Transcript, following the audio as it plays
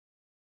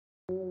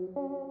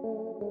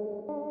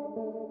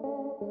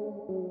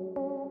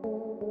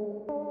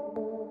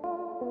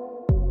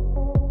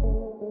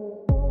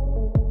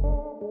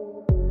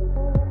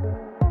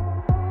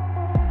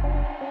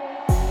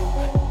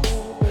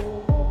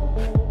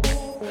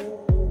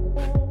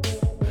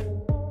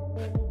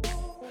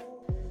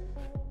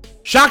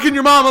Shocking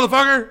your mom,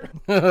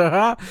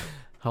 motherfucker!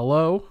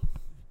 Hello.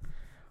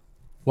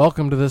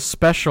 Welcome to this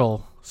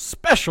special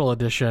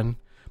edition,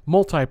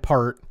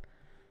 multi-part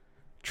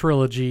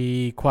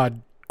trilogy,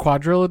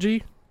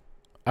 quadrilogy?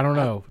 I don't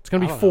know. It's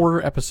going to be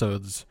 4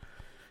 episodes.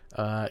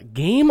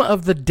 Game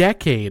of the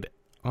Decade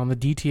on the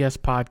DTS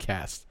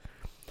podcast.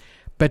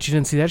 Bet you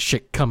didn't see that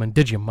shit coming,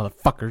 did you,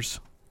 motherfuckers?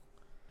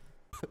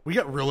 We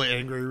got really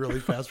angry really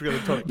fast. We got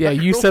to tone. Yeah,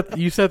 you set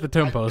the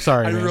tempo.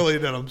 Sorry, I man. really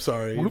did. I'm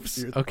sorry.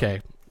 Whoops.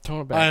 Okay,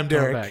 tone it back. I am Tone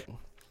it Derek. back.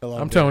 Hello,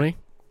 I'm Derek. Tony.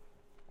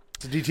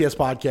 It's a DTS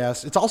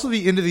podcast. It's also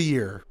the end of the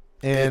year,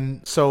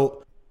 and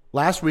so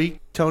last week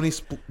Tony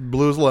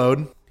blew his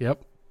load.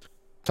 Yep.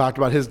 Talked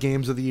about his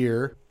games of the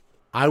year.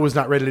 I was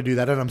not ready to do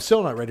that, and I'm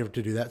still not ready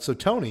to do that. So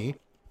Tony,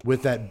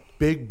 with that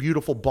big,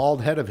 beautiful,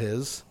 bald head of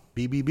his,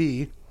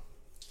 BBB,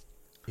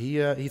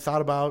 he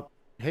thought about,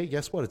 hey,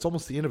 guess what? It's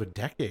almost the end of a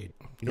decade.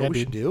 You know what we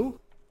should do?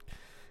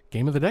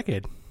 Game of the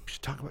Decade. We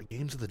should talk about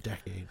games of the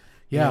decade.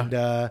 Yeah.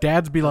 And,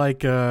 dads be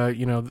like,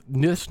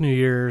 this New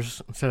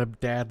Year's, instead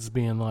of dads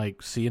being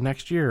like, see you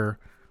next year,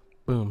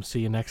 boom, see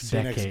you next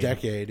decade. Next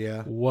decade,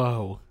 yeah.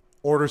 Whoa.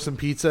 Order some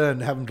pizza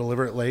and have them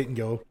deliver it late and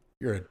go,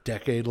 you're a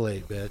decade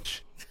late,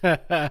 bitch.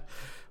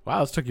 Wow,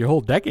 this took you a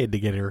whole decade to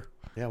get here.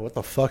 Yeah, what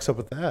the fuck's up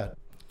with that?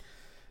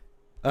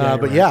 Yeah,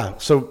 but right. yeah,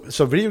 so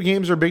video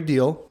games are a big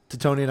deal to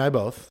Tony and I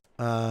both.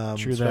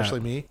 True especially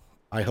that. me.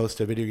 I host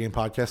a video game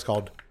podcast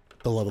called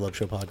the Level Up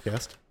Show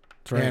Podcast.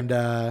 That's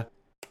right.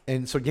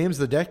 And so games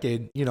of the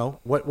decade, you know,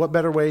 what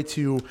better way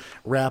to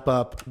wrap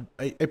up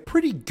a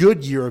pretty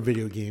good year of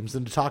video games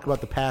than to talk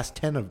about the past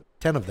 10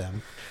 of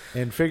them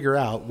and figure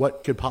out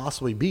what could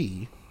possibly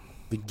be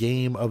the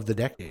game of the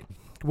decade.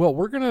 Well,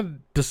 we're going to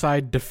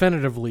decide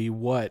definitively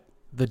what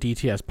the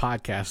DTS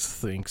podcast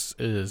thinks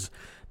is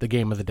the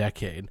game of the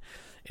decade.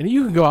 And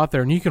you can go out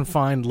there and you can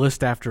find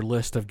list after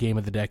list of game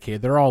of the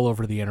decade. They're all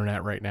over the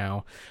internet right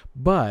now.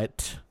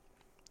 But,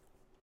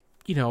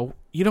 you know,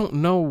 you don't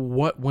know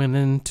what went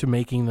into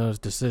making those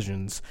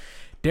decisions.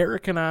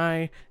 Derek and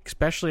I,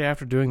 especially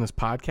after doing this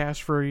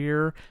podcast for a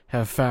year,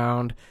 have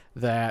found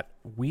that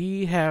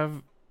we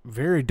have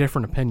very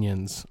different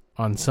opinions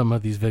on some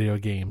of these video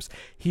games.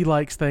 He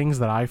likes things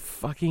that I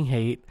fucking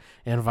hate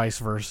and vice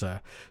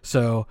versa.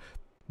 So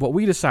what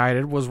we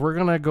decided was we're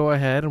going to go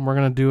ahead and we're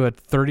going to do a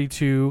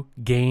 32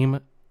 game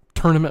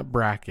tournament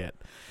bracket.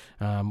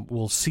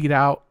 We'll seed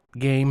out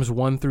games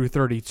 1 through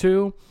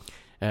 32.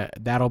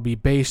 That'll be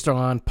based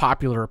on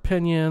popular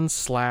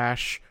opinions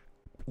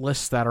 /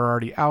 lists that are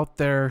already out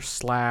there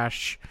 /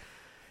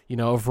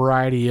 a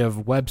variety of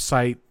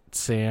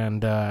websites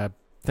and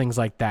things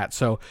like that.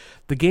 So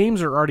the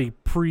games are already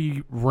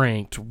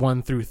pre-ranked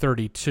 1 through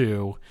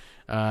 32.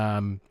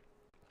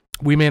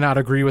 We may not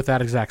agree with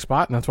that exact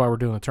spot, and that's why we're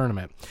doing the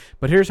tournament.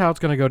 But here's how it's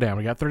going to go down.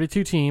 We got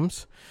 32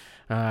 teams.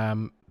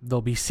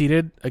 They'll be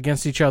seated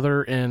against each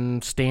other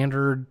in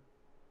standard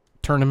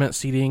tournament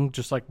seating,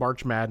 just like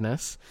March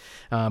Madness.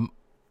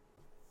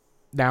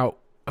 Now,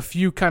 a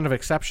few kind of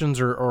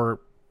exceptions or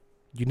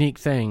unique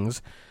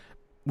things.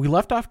 We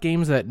left off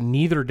games that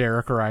neither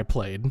Derek or I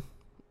played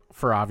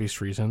for obvious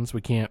reasons.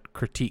 We can't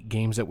critique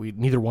games that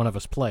neither one of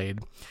us played.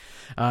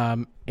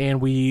 And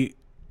we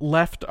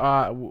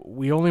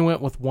we only went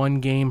with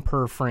 1 game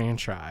per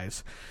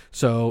franchise.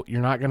 So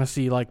you're not going to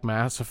see like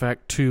Mass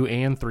Effect 2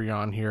 and 3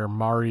 on here.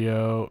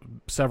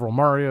 Several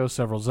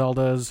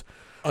Zeldas.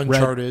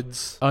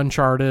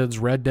 Uncharted's,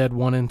 Red Dead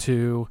 1 and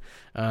 2.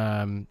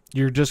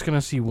 You're just going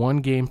to see 1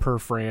 game per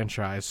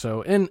franchise.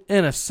 So in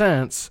a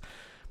sense,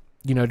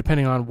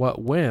 depending on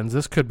what wins,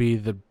 this could be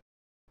the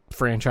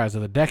franchise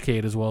of the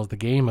decade as well as the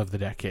game of the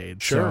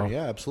decade. Sure, so,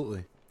 yeah,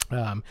 absolutely.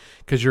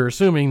 Because you're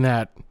assuming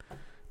that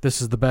this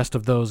is the best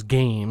of those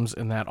games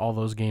and that all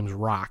those games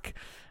rock.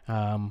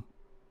 Am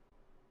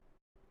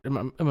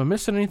I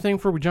missing anything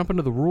before we jump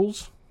into the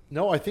rules?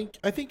 No, I think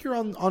you're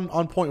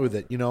on point with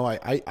it.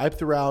 I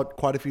threw out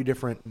quite a few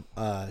different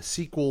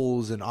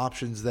sequels and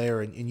options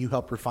there, and you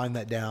helped refine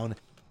that down.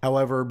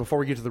 However, before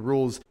we get to the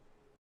rules,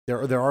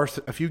 there are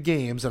a few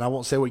games, and I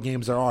won't say what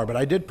games there are, but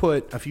I did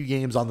put a few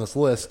games on this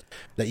list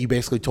that you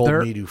basically told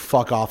me to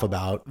fuck off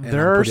about. And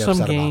there I'm are pretty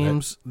some upset about it.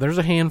 games. There's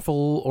a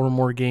handful or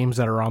more games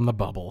that are on the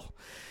bubble,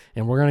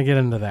 and we're going to get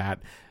into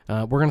that.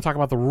 We're going to talk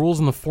about the rules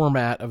and the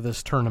format of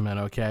this tournament.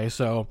 Okay,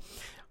 so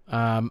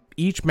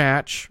each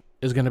match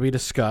is going to be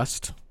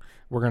discussed.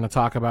 We're going to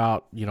talk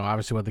about,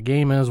 obviously what the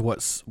game is,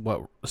 what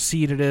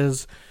seed it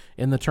is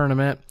in the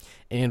tournament,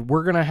 and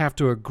we're going to have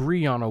to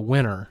agree on a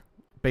winner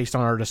based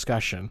on our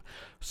discussion.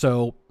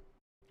 So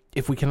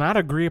if we cannot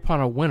agree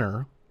upon a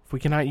winner, if we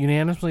cannot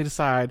unanimously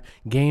decide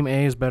game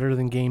A is better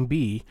than game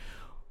B,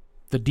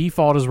 the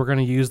default is we're going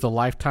to use the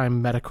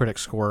lifetime Metacritic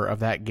score of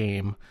that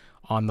game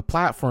on the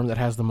platform that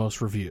has the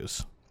most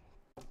reviews.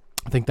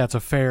 I think that's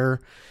a fair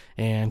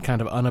and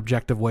kind of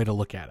unobjective way to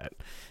look at it.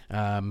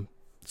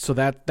 So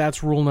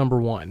that's rule number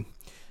 1.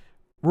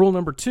 Rule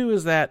number 2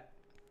 is that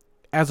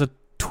as a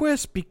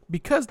twist,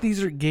 because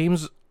these are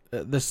games,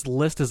 this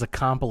list is a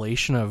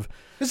compilation of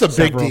It's a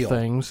big several deal.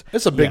 things.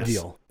 It's a big Yes.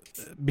 deal.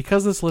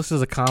 because this list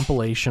is a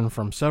compilation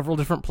from several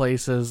different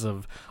places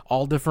of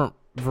all different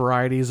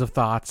varieties of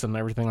thoughts and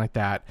everything like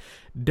that,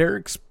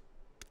 Derek's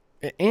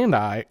and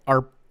I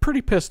are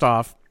pretty pissed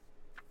off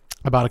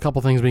about a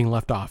couple things being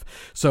left off.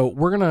 So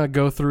we're going to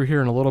go through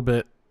here in a little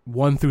bit,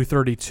 1 through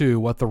 32,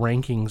 what the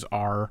rankings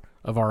are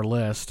of our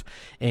list.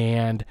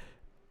 And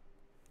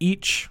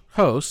each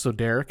host, so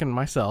Derek and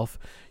myself,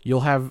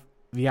 you'll have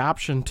the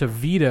option to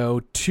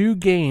veto 2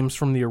 games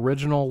from the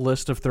original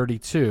list of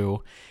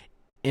 32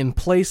 in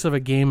place of a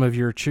game of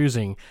your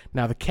choosing.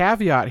 Now, the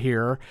caveat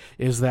here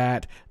is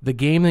that the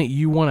game that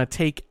you want to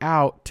take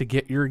out to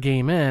get your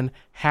game in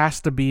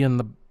has to be in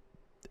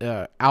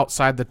the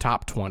outside the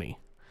top 20.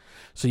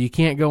 So you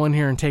can't go in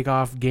here and take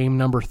off game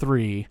number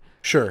 3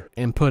 Sure.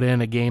 and put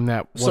in a game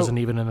that wasn't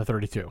even in the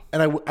 32.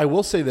 And I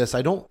will say this.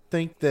 I don't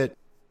think that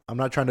I'm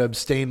not trying to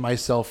abstain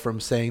myself from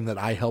saying that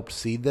I helped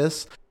seed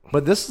this,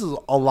 but this is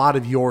a lot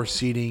of your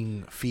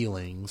seeding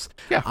feelings.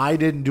 Yeah. I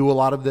didn't do a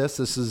lot of this.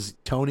 This is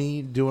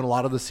Tony doing a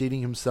lot of the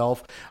seeding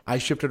himself. I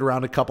shifted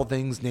around a couple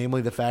things,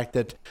 namely the fact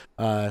that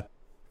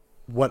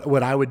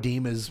what I would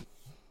deem as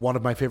one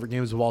of my favorite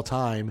games of all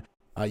time,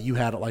 you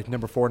had it like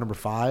number 4, number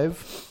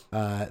 5,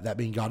 that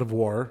being God of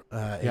War,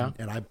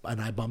 and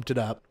I bumped it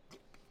up,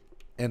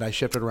 and I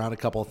shifted around a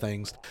couple of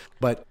things.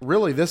 But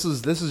really, this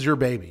is your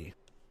baby.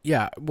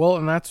 Yeah, well,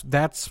 and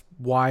that's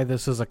why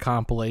this is a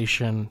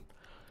compilation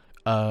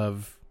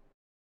of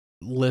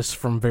lists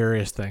from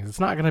various things. It's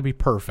not going to be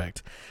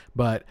perfect,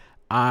 but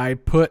I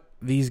put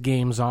these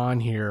games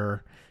on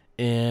here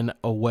in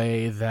a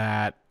way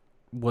that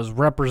was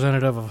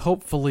representative of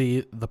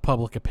hopefully the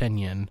public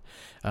opinion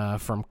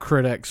from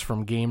critics,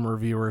 from game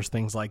reviewers,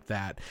 things like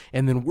that.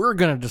 And then we're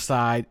going to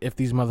decide if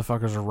these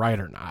motherfuckers are right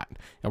or not.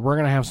 And we're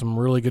going to have some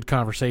really good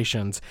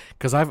conversations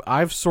because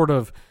I've sort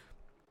of,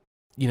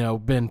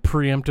 been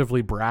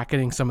preemptively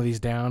bracketing some of these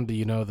down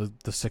to,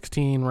 the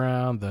 16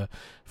 round, the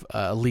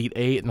Elite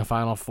 8 and the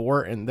Final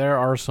 4. And there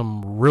are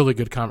some really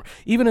good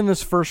even in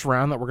this first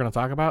round that we're going to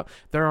talk about,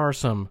 there are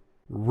some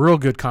real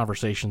good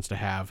conversations to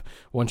have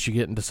once you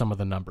get into some of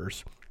the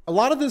numbers. A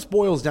lot of this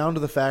boils down to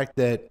the fact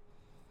that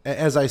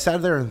as I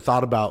sat there and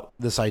thought about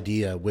this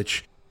idea,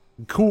 which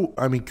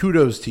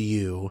kudos to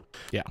you.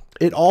 Yeah.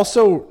 It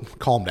also,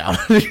 calm down.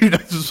 You're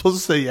not supposed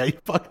to say, yeah, you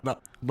fucking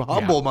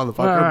humble,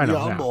 motherfucker. Be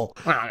humble.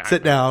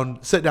 Sit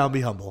down,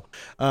 be humble.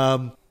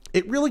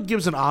 It really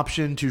gives an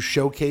option to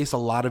showcase a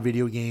lot of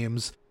video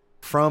games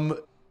from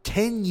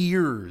 10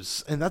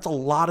 years. And that's a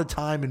lot of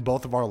time in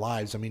both of our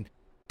lives. I mean,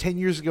 10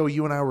 years ago,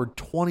 you and I were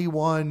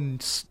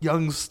 21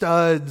 young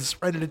studs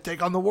ready to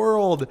take on the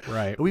world.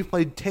 Right. We've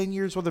played 10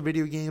 years worth of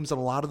video games, and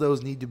a lot of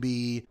those need to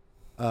be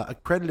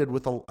accredited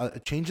with a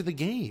change of the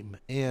game.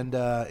 And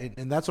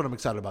that's what I'm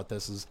excited about.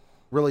 This is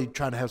really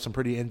trying to have some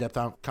pretty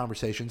in-depth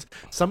conversations.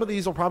 Some of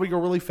these will probably go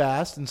really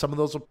fast, and some of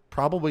those will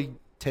probably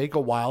take a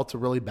while to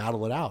really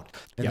battle it out.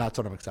 And that's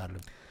what I'm excited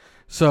about.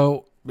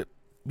 So,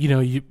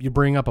 you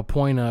bring up a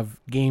point of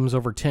games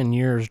over 10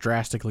 years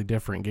drastically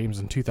different. Games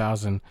in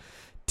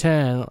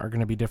 2010 are going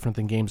to be different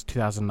than games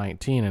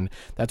 2019, and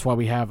that's why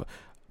we have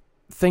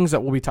things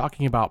that we'll be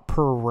talking about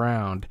per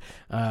round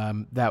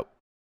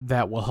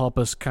that will help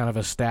us kind of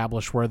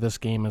establish where this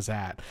game is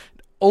at.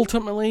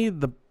 Ultimately,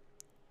 the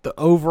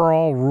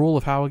overall rule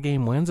of how a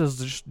game wins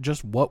is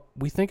just what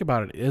we think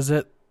about it. Is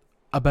it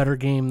a better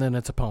game than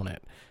its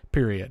opponent?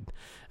 Period.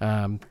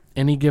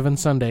 Any given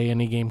Sunday,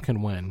 any game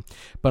can win.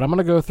 But I'm going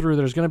to go through,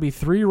 there's going to be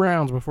 3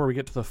 rounds before we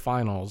get to the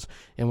finals,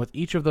 and with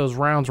each of those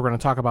rounds, we're going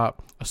to talk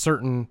about a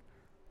certain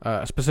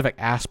specific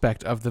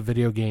aspect of the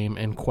video game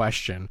in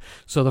question.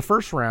 So the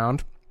first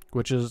round,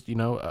 which is,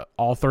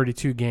 all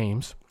 32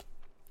 games,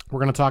 we're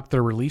going to talk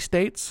their release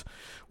dates,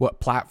 what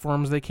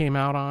platforms they came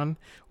out on,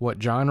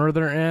 what genre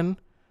they're in,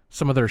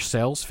 some of their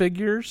sales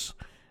figures,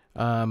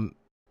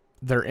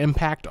 their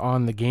impact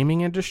on the gaming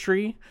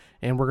industry,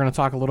 and we're going to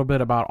talk a little bit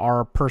about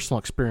our personal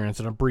experience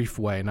in a brief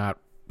way, not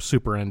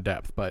super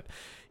in-depth, but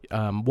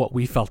what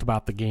we felt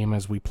about the game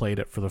as we played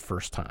it for the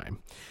first time.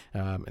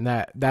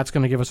 And that's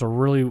going to give us a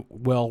really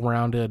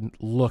well-rounded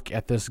look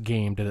at this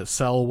game. Did it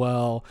sell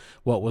well?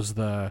 What was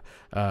the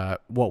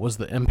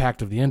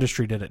impact of the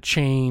industry? Did it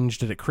change?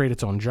 Did it create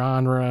its own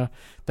genre?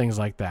 Things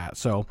like that.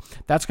 So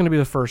that's going to be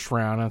the first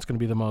round, and it's going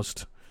to be the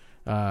most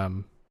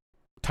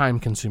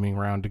time-consuming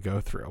round to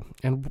go through,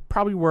 and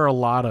probably where a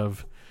lot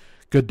of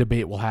good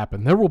debate will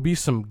happen. There will be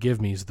some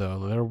give-me's,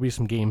 though. There will be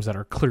some games that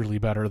are clearly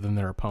better than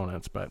their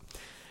opponents, but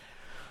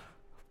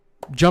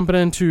jumping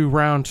into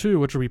round 2,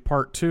 which will be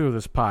part 2 of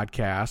this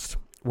podcast,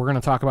 we're going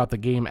to talk about the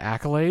game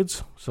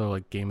accolades. So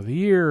like Game of the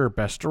Year,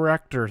 Best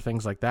Director,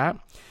 things like that.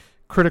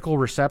 Critical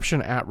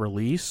reception at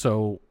release.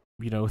 So,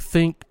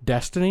 think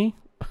Destiny.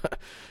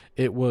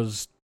 It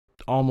was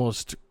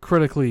almost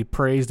critically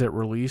praised at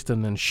release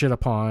and then shit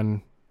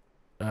upon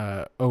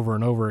over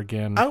and over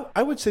again.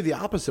 I would say the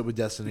opposite with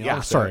Destiny. Yeah,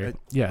 sorry.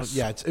 Yes.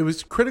 Yeah, it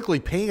was critically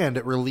panned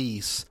at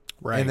release.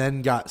 Right. And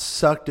then got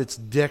sucked its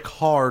dick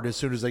hard as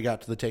soon as they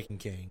got to the Taken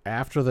King.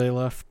 After they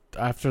left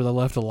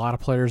a lot of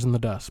players in the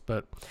dust.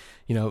 But,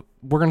 we're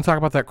going to talk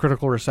about that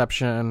critical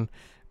reception,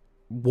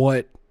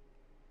 what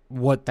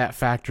what that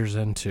factors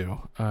into.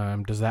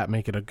 Does that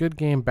make it a good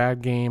game,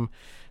 bad game,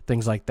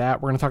 things like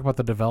that? We're going to talk about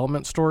the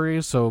development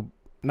stories, so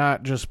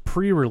not just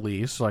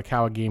pre-release, like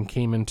how a game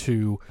came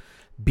into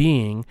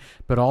being,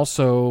 but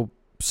also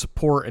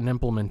support and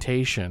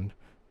implementation.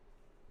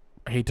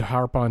 I hate to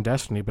harp on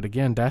Destiny, but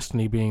again,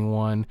 Destiny being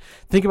one.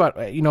 Think about,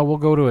 we'll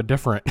go to a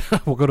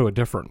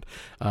different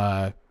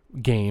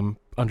game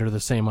under the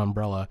same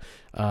umbrella,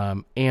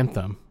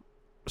 Anthem.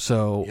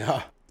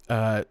 So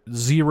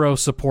zero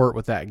support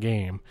with that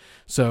game.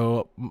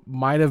 So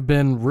might have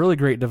been really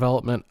great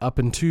development up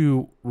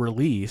into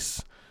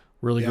release,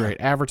 really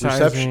great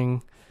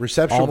advertising.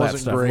 Reception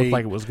wasn't great. Looked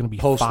like it was going to be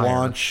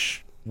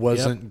post-launch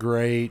wasn't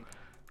great.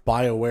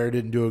 BioWare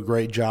didn't do a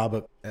great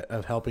job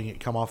of helping it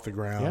come off the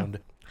ground.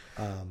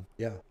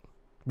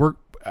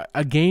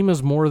 A game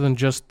is more than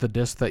just the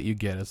disc that you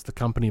get. It's the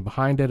company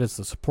behind it. It's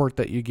the support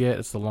that you get.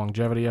 It's the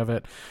longevity of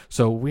it.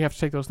 So we have to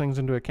take those things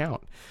into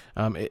account.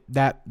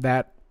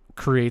 That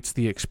creates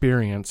the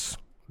experience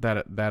that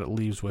it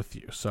leaves with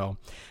you. So,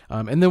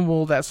 and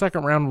then that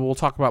second round, we'll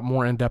talk about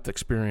more in-depth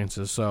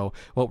experiences. So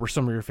what were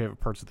some of your favorite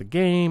parts of the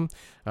game?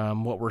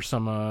 What were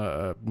some,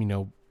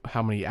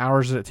 how many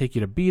hours did it take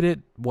you to beat it?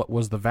 What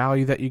was the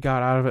value that you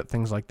got out of it?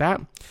 Things like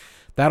that.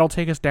 That'll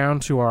take us down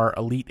to our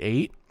Elite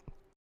 8.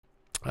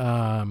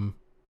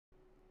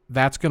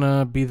 That's going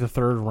to be the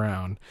third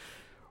round.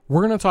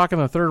 We're going to talk in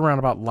the third round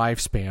about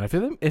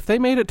lifespan. If they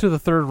made it to the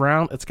third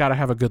round, it's got to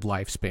have a good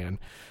lifespan.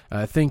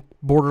 I think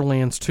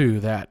Borderlands 2,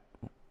 that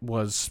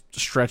was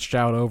stretched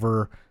out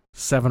over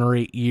 7 or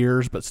 8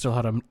 years, but still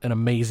had an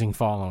amazing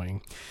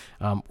following.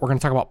 We're going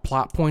to talk about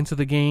plot points of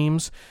the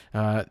games.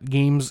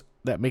 Games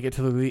that make it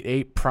to the Elite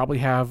 8 probably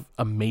have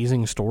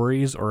amazing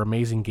stories or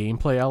amazing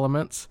gameplay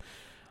elements.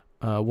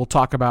 We'll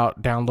talk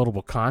about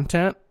downloadable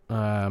content.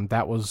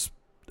 That was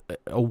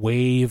a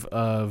wave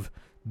of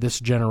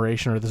this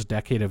generation or this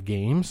decade of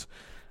games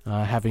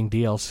having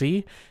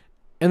DLC.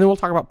 And then we'll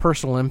talk about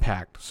personal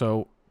impact.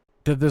 So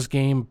did this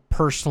game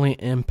personally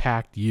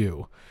impact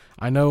you?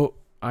 I know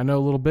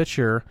little bitch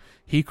here,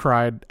 he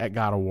cried at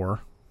God of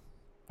War.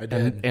 I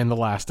did. And The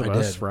Last of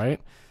Us, right?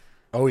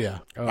 Oh, yeah.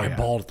 I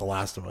bawled at The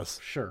Last of Us.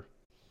 Sure.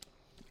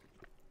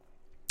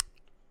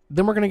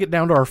 Then we're going to get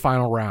down to our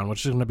final round,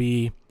 which is going to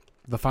be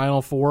the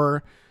Final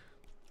Four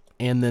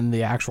and then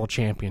the actual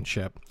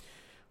championship.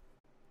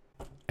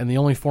 And the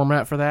only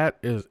format for that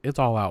is it's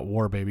all out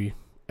war, baby.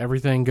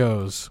 Everything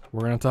goes.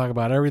 We're going to talk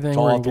about everything. It's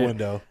all out the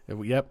window.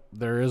 Yep.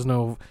 There is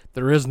no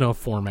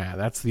format.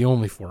 That's the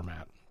only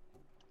format.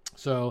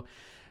 So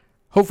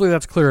hopefully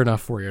that's clear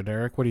enough for you,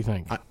 Derek. What do you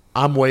think?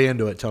 I'm way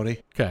into it, Tony.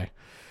 Okay.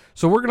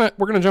 So we're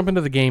gonna jump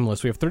into the game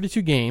list. We have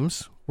 32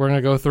 games. We're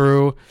gonna go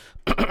through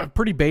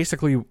pretty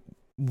basically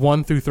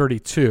 1 through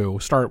 32.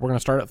 We're gonna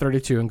start at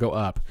 32 and go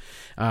up,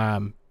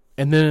 and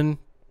then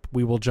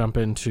we will jump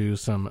into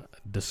some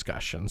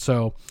discussion.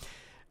 So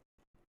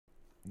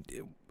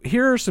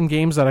here are some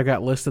games that I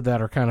got listed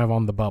that are kind of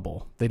on the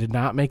bubble. They did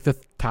not make the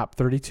top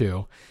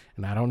 32,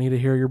 and I don't need to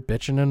hear your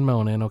bitching and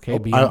moaning. Okay,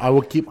 I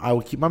will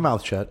keep my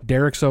mouth shut.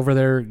 Derek's over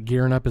there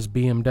gearing up his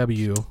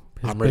BMW.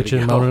 His I'm ready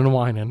bitching, to go. moaning, and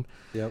whining.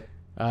 Yep.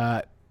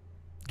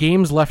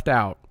 Games left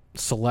out: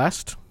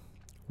 Celeste,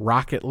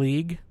 Rocket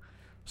League,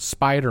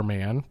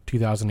 Spider-Man,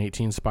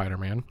 2018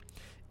 Spider-Man,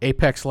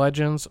 Apex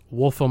Legends,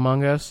 Wolf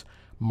Among Us,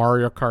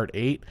 Mario Kart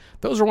 8.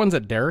 Those are ones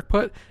that Derek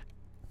put.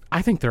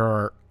 I think there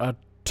are a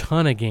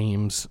ton of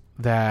games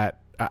that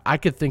I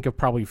could think of,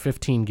 probably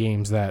 15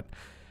 games that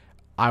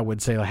I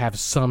would say have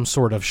some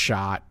sort of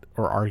shot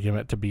or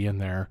argument to be in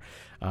there.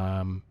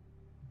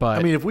 But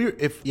I mean,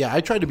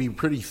 I tried to be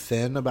pretty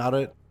thin about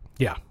it.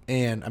 Yeah.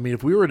 And I mean,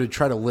 if we were to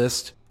try to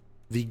list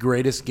the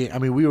greatest game, I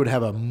mean, we would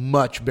have a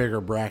much bigger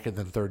bracket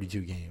than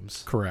 32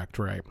 games. Correct,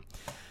 right.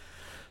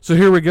 So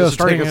here we go. This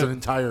would take us an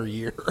entire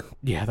year.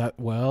 Yeah,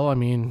 I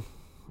mean,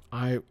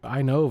 I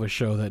know of a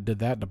show that did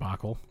that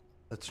debacle.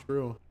 That's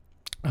true.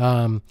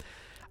 I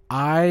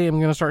am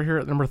going to start here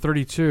at number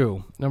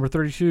 32. Number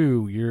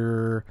 32,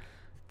 your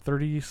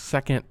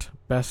 32nd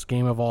best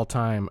game of all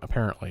time,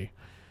 apparently,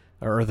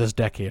 or this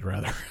decade,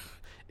 rather,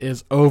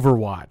 is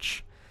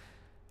Overwatch.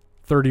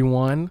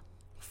 31,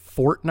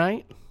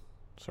 Fortnite.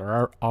 So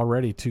are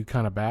already two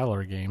kind of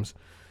battler games.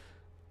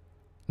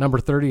 Number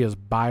 30 is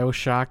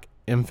BioShock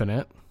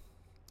Infinite.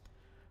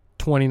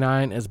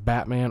 29 is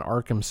Batman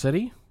Arkham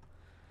City.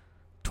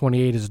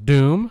 28 is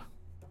Doom.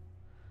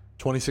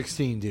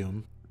 2016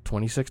 Doom.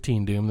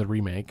 2016 Doom, the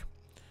remake.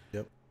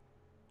 Yep.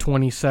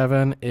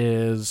 27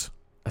 is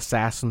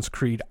Assassin's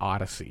Creed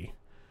Odyssey.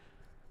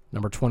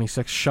 Number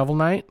 26, Shovel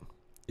Knight.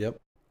 Yep.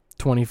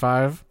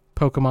 25,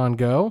 Pokemon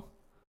Go.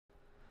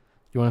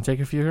 You want to take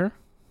a few here?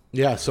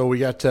 Yeah, so we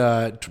got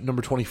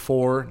number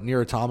 24,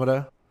 Nier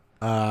Automata.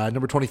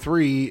 Number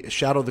 23,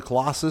 Shadow of the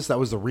Colossus. That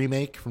was the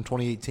remake from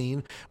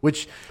 2018,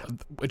 which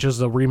is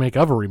the remake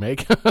of a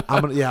remake.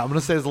 I'm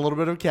gonna say there's a little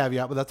bit of a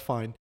caveat, but that's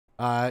fine.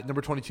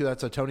 Number 22,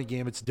 that's a Tony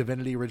game. It's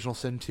Divinity Original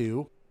Sin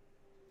 2.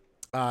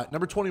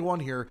 Number 21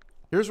 here.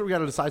 Here's where we got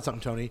to decide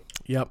something, Tony.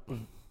 Yep.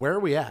 Where are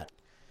we at?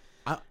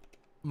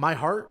 My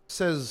heart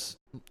says,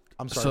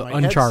 I'm sorry. So my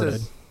Uncharted. Head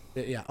says,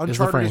 Yeah, is the Uncharted is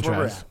where we're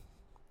franchise. at.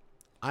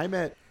 I'm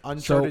at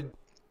Uncharted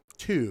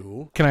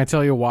 2. Can I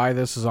tell you why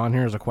this is on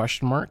here as a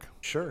question mark?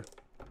 Sure.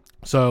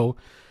 So,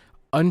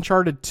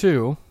 Uncharted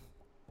 2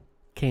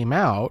 came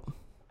out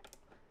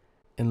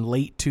in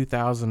late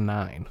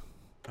 2009.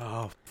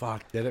 Oh,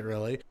 fuck. Did it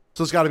really?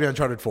 So it's got to be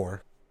Uncharted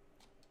 4.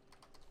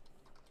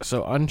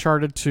 So,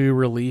 Uncharted 2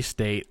 release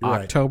date, You're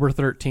right. October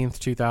 13th,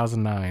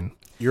 2009.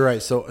 You're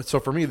right. So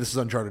for me, this is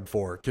Uncharted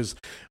 4 because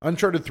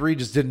Uncharted 3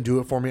 just didn't do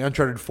it for me.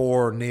 Uncharted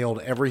 4 nailed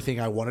everything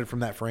I wanted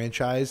from that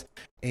franchise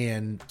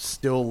and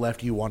still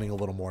left you wanting a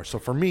little more. So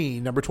for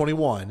me, number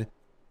 21,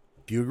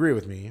 if you agree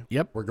with me,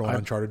 Yep. we're going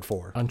Uncharted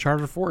 4.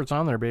 Uncharted 4, it's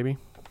on there, baby.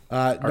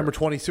 Number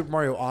 20, Super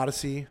Mario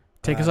Odyssey.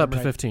 Take us up to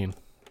number 15.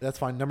 That's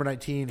fine. Number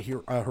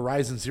 19,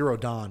 Horizon Zero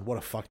Dawn. What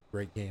a fucking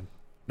great game.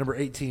 Number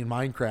 18,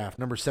 Minecraft.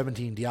 Number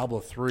 17,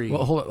 Diablo 3.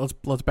 Well, hold on.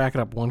 Let's back it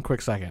up one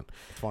quick second.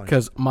 Fine.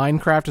 Because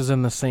Minecraft is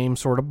in the same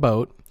sort of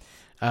boat.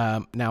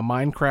 Now,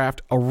 Minecraft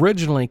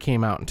originally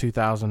came out in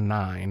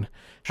 2009.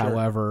 Sure.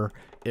 However,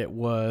 it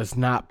was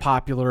not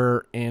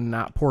popular and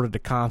not ported to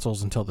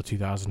consoles until the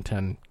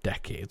 2010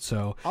 decade.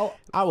 So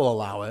I will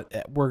allow it.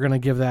 we're going to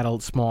give that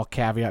a small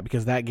caveat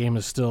because that game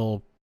is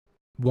still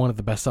one of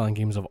the best-selling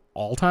games of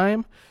all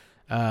time.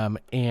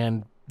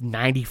 And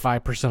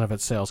 95% of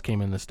its sales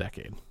came in this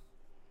decade.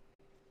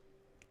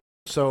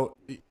 So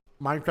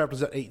Minecraft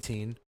was at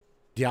 18.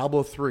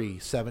 Diablo 3,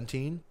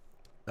 17.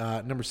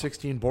 Number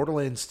 16,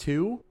 Borderlands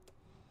 2.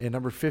 And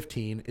number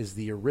 15 is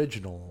the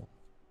original,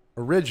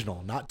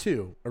 not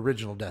 2,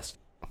 original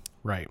Destiny.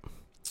 Right.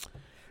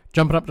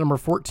 Jumping up to number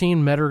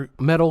 14,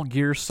 Metal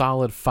Gear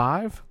Solid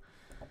 5.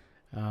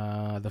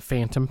 The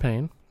Phantom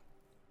Pain.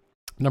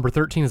 Number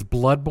 13 is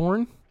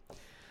Bloodborne.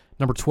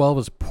 Number 12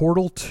 is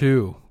Portal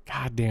 2.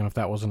 God damn if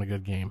that wasn't a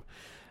good game.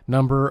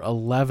 Number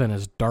 11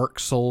 is Dark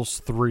Souls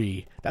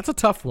 3. That's a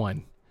tough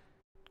one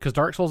because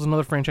Dark Souls is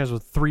another franchise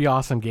with 3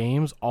 awesome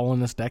games all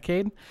in this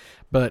decade.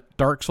 But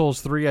Dark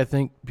Souls 3, I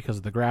think, because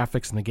of the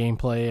graphics and the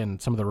gameplay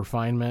and some of the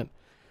refinement,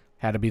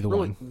 had to be the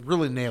one.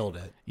 Really nailed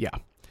it. Yeah.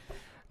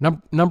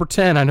 Number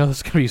 10, I know this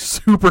is going to be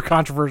super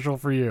controversial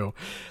for you.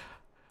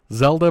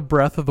 Zelda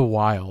Breath of the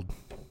Wild.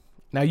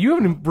 Now, you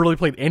haven't really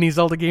played any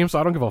Zelda games, so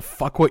I don't give a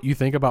fuck what you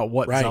think about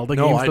what Zelda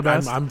game's the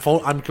best.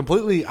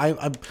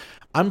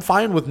 I'm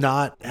fine with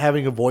not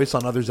having a voice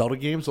on other Zelda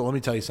games, so let me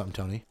tell you something,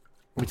 Tony.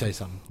 Let me tell you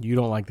something. You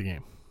don't like the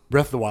game.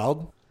 Breath of the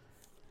Wild,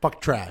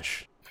 fuck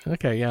trash.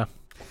 Okay, yeah.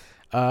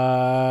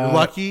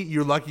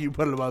 You're lucky you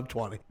put it above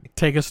 20.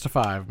 Take us to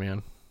 5,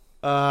 man.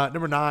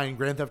 Number 9,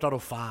 Grand Theft Auto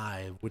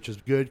 5, which is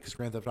good because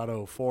Grand Theft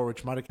Auto 4,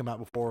 which might have come out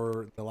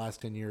before the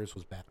last 10 years,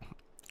 was bad.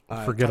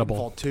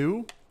 Forgettable. Titanfall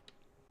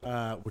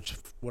 2, which,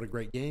 what a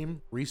great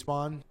game.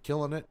 Respawn,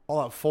 killing it.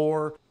 Fallout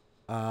 4,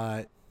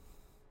 The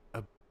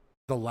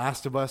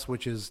Last of Us,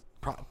 which is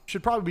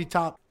should probably be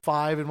top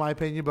 5 in my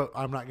opinion, but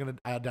I'm not going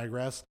to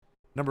digress.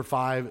 Number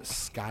 5,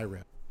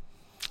 Skyrim.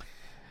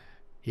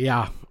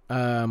 Yeah.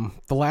 The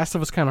Last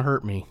of Us kind of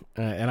hurt me.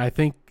 And I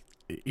think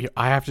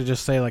I have to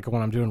just say, like,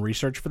 when I'm doing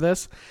research for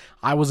this,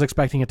 I was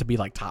expecting it to be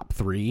like top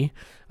 3,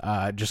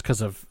 just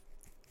because of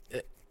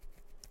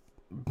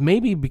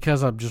maybe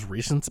because I'm just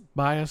recent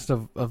biased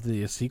of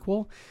the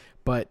sequel,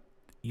 but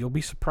you'll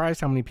be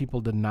surprised how many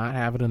people did not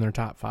have it in their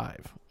top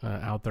 5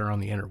 out there on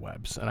the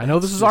interwebs. And I know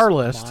this is our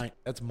list.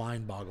 That's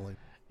mind-boggling.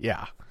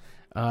 Yeah.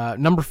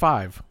 Number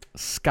 5,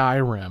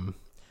 Skyrim.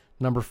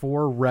 Number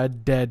 4,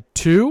 Red Dead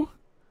 2.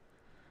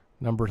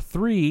 Number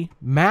 3,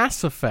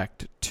 Mass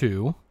Effect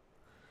 2.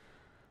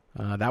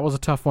 That was a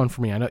tough one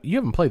for me. I know you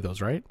haven't played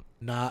those, right?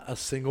 Not a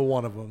single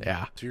one of them.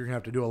 Yeah. So you're going to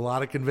have to do a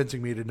lot of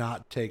convincing me to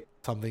not take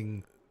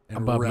something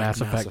above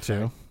Mass Effect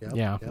 2. Yep,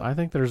 yeah, yep. I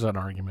think there's an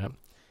argument.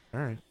 All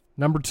right.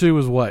 Number 2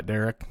 is what,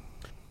 Derek?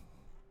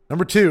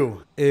 Number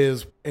 2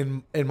 is,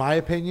 in my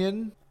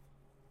opinion,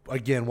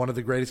 again, one of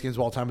the greatest games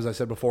of all time, as I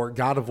said before,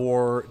 God of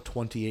War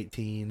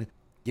 2018.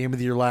 Game of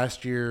the year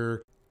last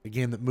year. A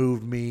game that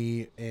moved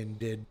me and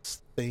did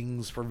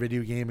things for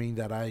video gaming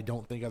that I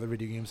don't think other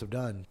video games have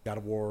done. God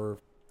of War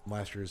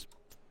last year is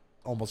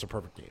almost a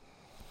perfect game.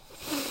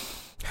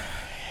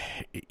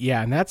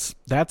 Yeah, and that's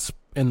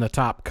in the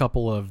top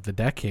couple of the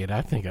decade.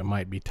 I think it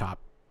might be top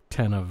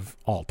 10 of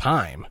all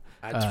time.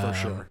 That's for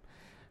sure.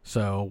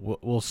 So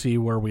we'll see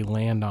where we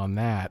land on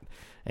that.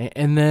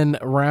 And then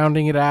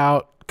rounding it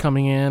out,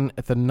 coming in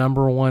at the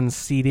number 1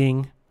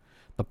 seeding,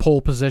 the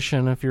pole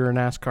position, if you're a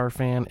NASCAR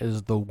fan,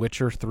 is The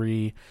Witcher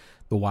 3,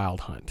 The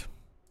Wild Hunt.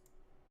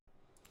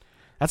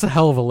 That's a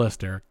hell of a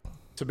list, Eric.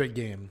 It's a big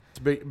game. It's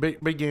a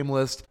big game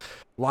list.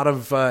 A lot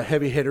of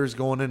heavy hitters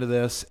going into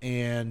this,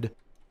 and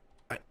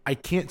I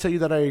can't tell you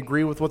that I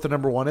agree with what the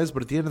number 1 is,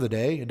 but at the end of the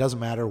day, it doesn't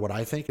matter what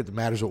I think. It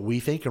matters what we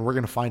think, and we're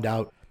going to find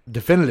out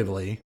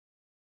definitively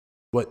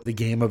what the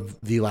game of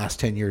the last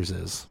 10 years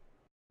is.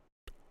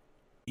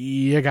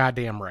 You're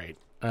goddamn right.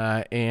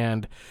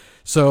 And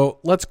so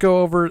let's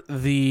go over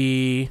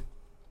the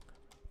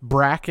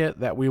bracket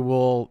that we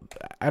will,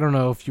 I don't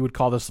know if you would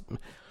call this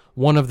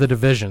one of the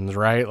divisions,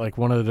 right? Like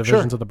one of the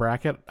divisions Sure. of the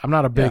bracket. I'm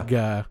not a big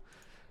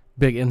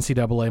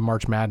NCAA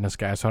March Madness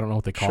guy, so I don't know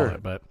what they call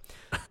it. But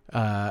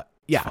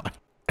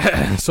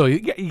Yeah. So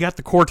you got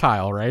the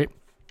quartile, right?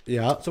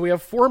 Yeah. So we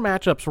have 4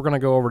 matchups we're going to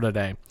go over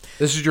today.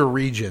 This is your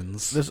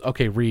regions.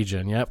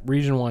 Region. Yep,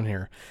 region 1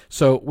 here.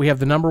 So we have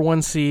the number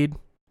 1 seed,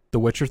 The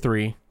Witcher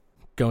 3,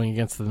 going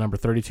against the number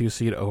 32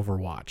 seed,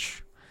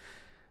 Overwatch.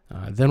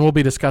 Then we'll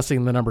be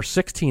discussing the number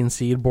 16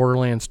 seed,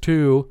 Borderlands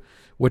 2,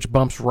 which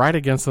bumps right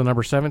against the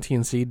number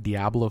 17 seed,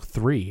 Diablo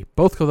 3.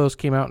 Both of those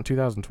came out in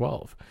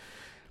 2012.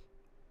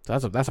 So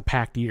that's a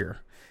packed year.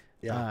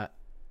 Yeah.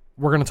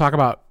 We're going to talk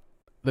about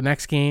the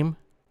next game,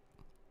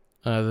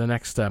 the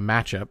next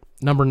matchup.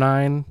 Number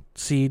 9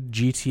 seed,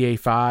 GTA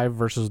 5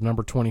 versus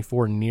number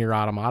 24, Nier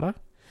Automata.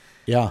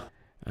 Yeah.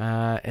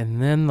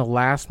 And then the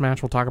last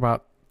match we'll talk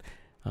about.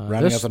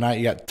 Rounding out the night,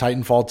 you got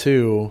Titanfall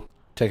 2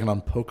 taking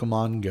on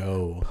Pokemon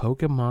Go.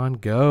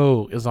 Pokemon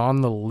Go is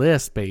on the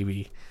list,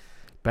 baby.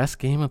 Best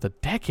game of the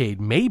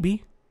decade,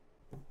 maybe.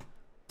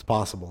 It's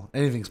possible.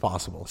 Anything's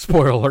possible.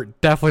 Spoiler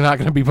alert, definitely not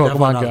going to be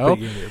Pokemon Go.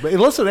 But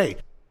listen, hey,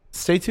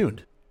 stay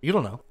tuned. You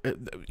don't know.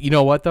 You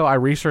know what, though? I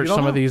researched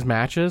some of these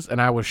matches,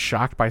 and I was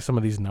shocked by some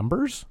of these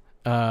numbers.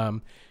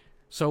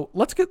 So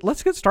let's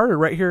get started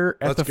right here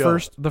at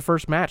the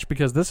first match,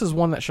 because this is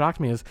one that shocked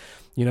me. Is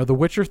The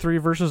Witcher 3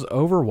 versus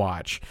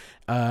Overwatch.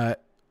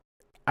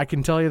 I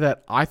can tell you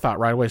that I thought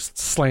right away,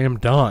 slam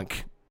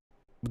dunk,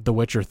 The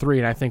Witcher 3,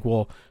 and I think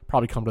we'll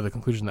probably come to the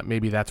conclusion that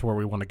maybe that's where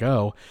we want to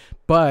go.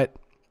 But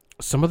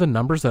some of the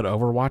numbers that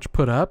Overwatch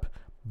put up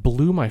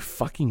blew my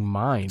fucking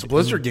mind. It's a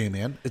Blizzard game,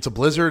 man. It's a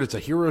Blizzard. It's a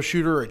hero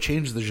shooter. It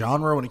changed the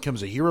genre when it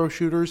comes to hero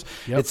shooters.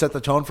 Yep. It set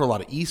the tone for a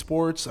lot of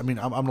esports. I mean,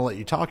 I'm going to let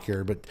you talk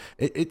here, but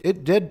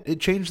it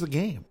changed the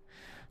game.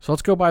 So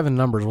let's go by the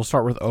numbers. We'll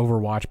start with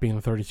Overwatch being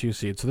the 32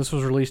 seed. So this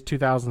was released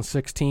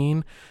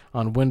 2016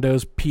 on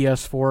Windows,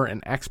 PS4,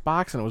 and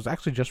Xbox, and it was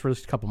actually just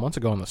released a couple months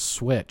ago on the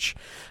Switch.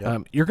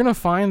 Yep. You're going to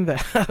find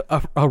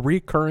that a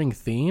recurring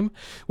theme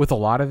with a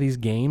lot of these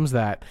games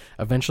that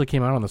eventually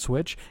came out on the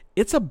Switch.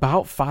 It's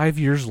about 5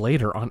 years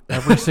later on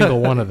every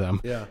single one of them,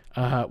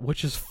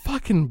 which is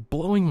fucking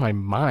blowing my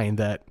mind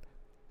that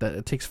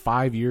it takes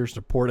 5 years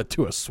to port it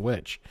to a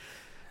Switch.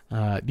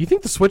 Do you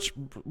think the Switch,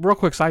 real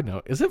quick side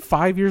note, is it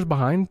 5 years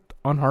behind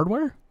on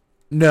hardware?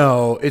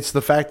 No, it's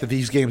the fact that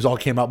these games all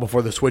came out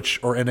before the Switch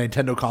or a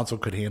Nintendo console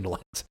could handle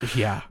it.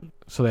 Yeah.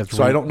 So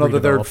I don't know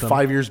that they're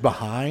 5 years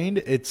behind.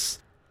 It's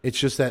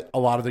just that a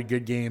lot of the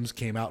good games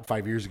came out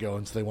 5 years ago,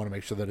 and so they want to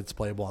make sure that it's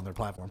playable on their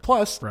platform.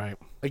 Plus,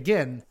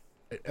 again,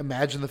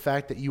 imagine the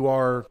fact that you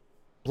are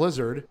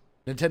Blizzard.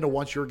 Nintendo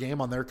wants your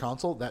game on their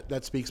console.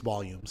 That speaks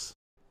volumes.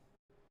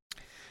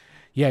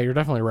 Yeah, you're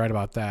definitely right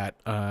about that.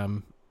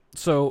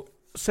 So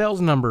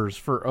sales numbers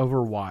for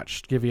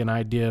Overwatch give you an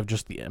idea of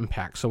just the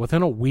impact. So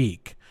within a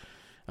week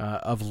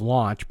of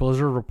launch,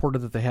 Blizzard reported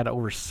that they had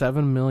over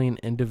 7 million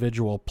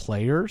individual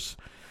players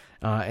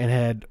and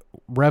had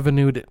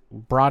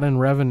brought in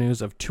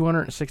revenues of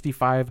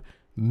 $265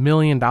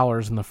 million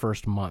in the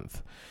first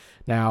month.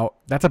 Now,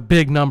 that's a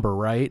big number,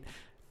 right?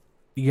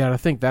 You got to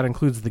think that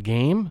includes the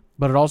game,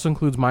 but it also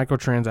includes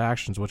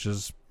microtransactions, which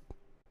was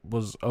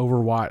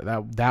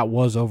Overwatch. That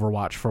was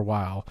Overwatch for a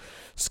while.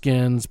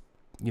 Skins,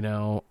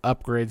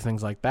 upgrades,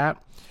 things like that.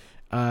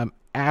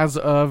 As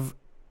of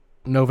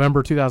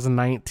November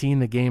 2019,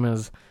 the game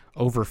is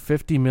over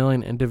 50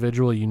 million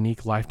individual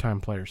unique lifetime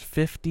players.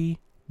 50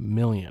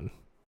 million.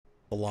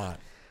 A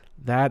lot.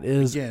 That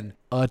is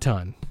a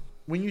ton.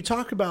 When you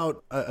talk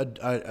about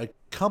a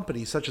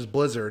company such as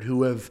Blizzard,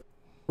 who have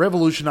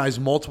revolutionized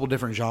multiple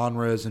different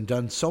genres and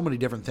done so many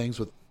different things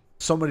with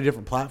so many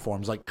different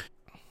platforms,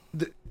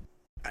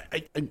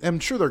 I'm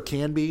sure there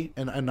can be,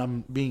 and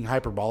I'm being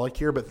hyperbolic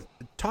here, but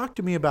talk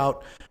to me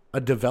about a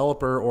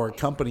developer or a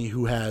company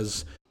who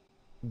has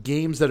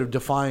games that have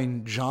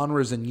defined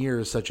genres and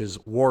years, such as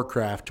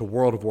Warcraft to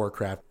World of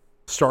Warcraft,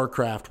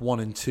 StarCraft 1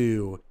 and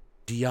 2,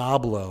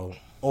 Diablo,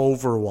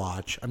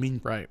 Overwatch. I mean,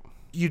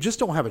 you just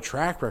don't have a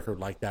track record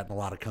like that in a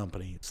lot of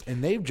companies.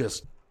 And they've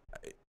just...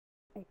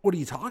 What are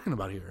you talking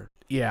about here?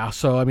 Yeah,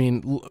 so, I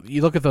mean,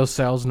 you look at those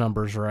sales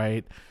numbers,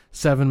 right?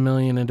 7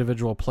 million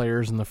individual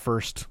players in the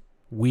first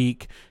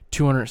week,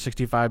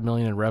 265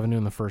 million in revenue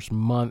in the first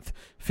month,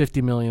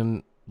 50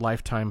 million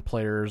lifetime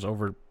players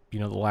over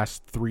the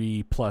last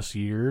 3+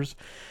 years.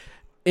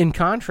 In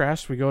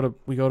contrast, we go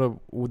to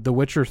The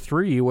Witcher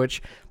 3,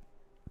 which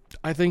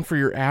I think for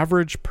your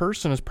average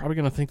person is probably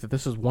going to think that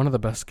this is one of the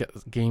best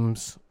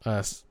games,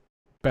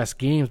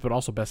 but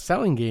also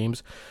best-selling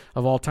games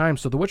of all time.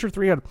 So The Witcher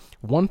 3 had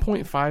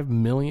 1.5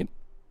 million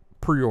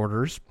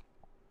pre-orders.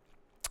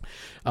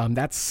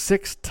 That's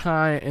 6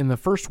 times in the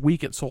first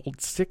week. It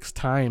sold 6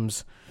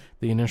 times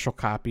the initial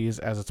copies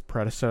as its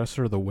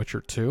predecessor, The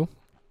Witcher 2,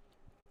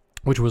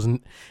 and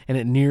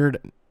it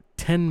neared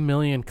 10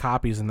 million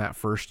copies in that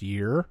first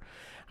year.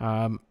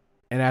 And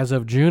as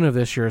of June of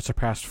this year, it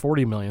surpassed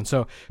 40 million.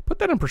 So put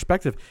that in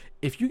perspective.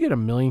 If you get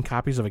 1 million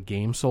copies of a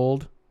game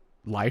sold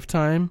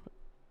lifetime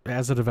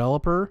as a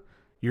developer,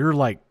 you're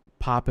like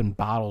popping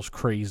bottles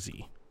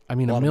crazy. I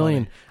mean, a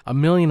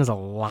million is a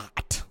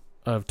lot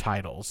of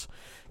titles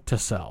to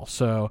sell.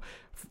 So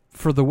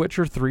for The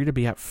Witcher 3 to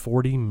be at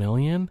 40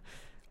 million,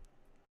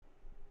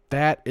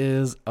 That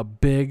is a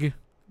big,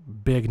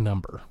 big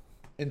number.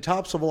 And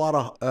tops of a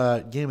lot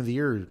of Game of the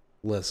Year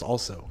lists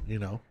also, you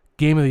know.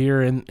 Game of the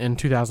Year in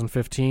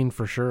 2015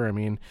 for sure. I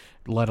mean,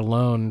 let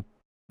alone,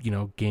 you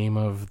know, Game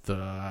of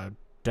the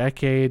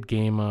Decade,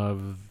 Game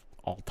of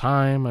all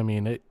time. I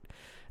mean,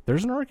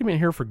 there's an argument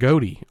here for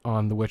GOTY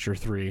on The Witcher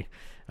 3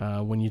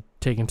 when you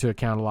take into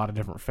account a lot of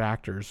different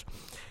factors.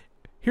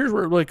 Here's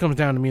where it really comes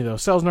down to me, though.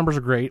 Sales numbers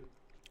are great,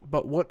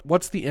 but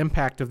what's the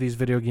impact of these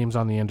video games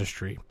on the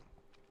industry?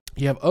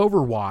 You have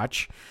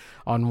Overwatch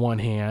on one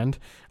hand,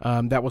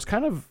 that was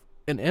kind of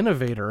an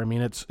innovator. I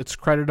mean, it's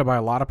credited by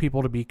a lot of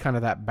people to be kind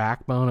of that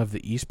backbone of the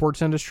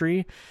esports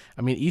industry.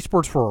 I mean,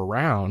 esports were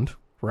around,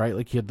 right?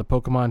 Like you had the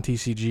Pokemon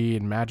TCG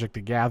and Magic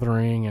the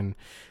Gathering, and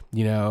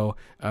you know,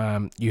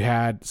 you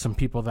had some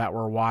people that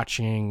were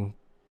watching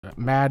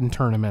Madden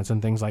tournaments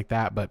and things like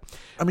that. But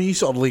I mean, you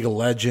still had League of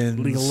Legends.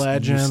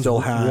 You still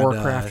had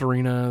Warcraft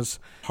arenas,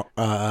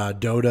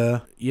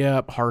 Dota.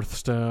 Yep,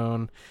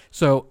 Hearthstone.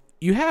 So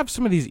you have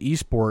some of these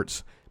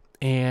esports,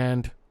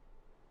 and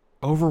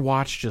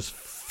Overwatch just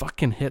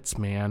fucking hits,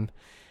 man.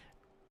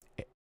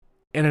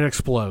 And it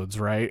explodes,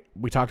 right?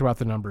 We talked about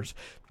the numbers.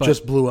 But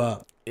just blew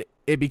up.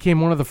 It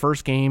became one of the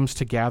first games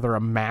to gather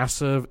a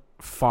massive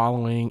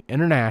following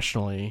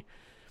internationally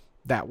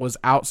that was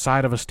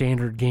outside of a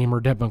standard gamer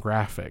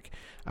demographic.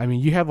 I mean,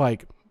 you had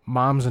like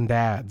moms and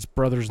dads,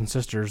 brothers and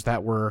sisters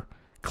that were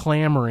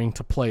clamoring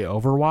to play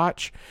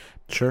Overwatch.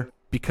 Sure.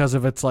 Because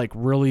of its like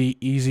really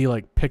easy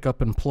like pick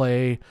up and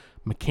play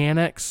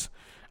mechanics.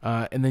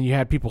 And then you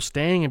had people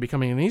staying and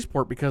becoming an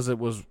esport because it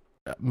was,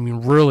 I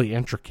mean, really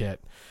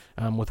intricate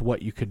with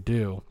what you could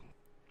do.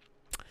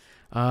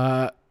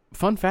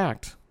 Fun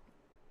fact.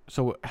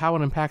 So how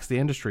it impacts the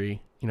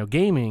industry, you know,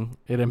 gaming,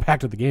 it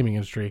impacted the gaming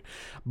industry.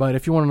 But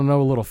if you want to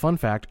know a little fun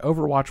fact,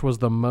 Overwatch was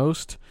the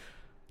most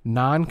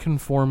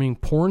non-conforming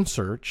porn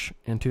search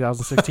in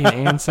 2016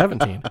 and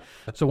 17.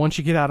 So once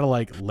you get out of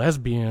like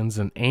lesbians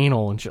and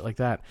anal and shit like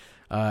that,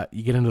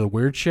 you get into the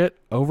weird shit.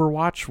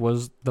 Overwatch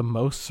was the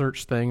most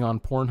searched thing on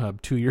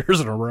Pornhub 2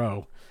 years in a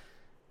row.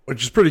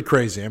 Which is pretty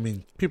crazy. I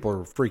mean, people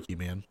are freaky,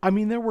 man. I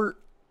mean, there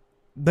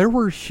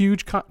were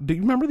huge... do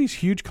you remember these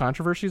huge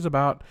controversies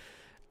about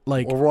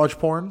like Overwatch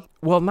porn?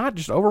 Well, not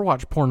just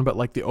Overwatch porn, but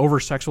like the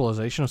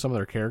over-sexualization of some of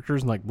their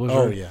characters, and like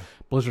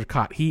Blizzard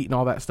caught heat and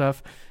all that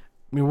stuff.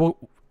 I mean, well,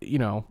 you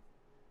know,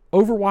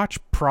 Overwatch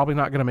probably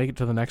not going to make it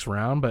to the next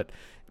round, but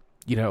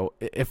you know,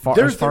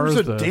 there's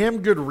a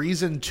damn good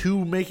reason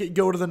to make it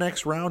go to the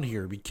next round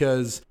here,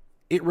 because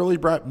it really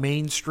brought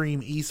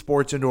mainstream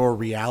esports into a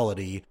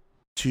reality.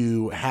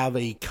 To have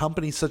a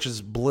company such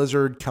as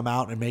Blizzard come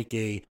out and make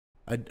a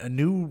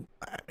new,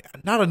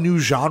 not a new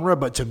genre,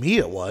 but to me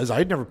it was.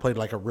 I'd never played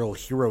like a real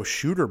hero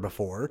shooter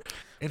before,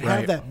 and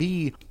have that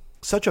be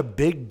such a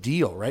big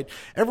deal, right?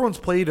 Everyone's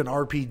played an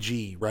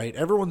RPG, right?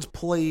 Everyone's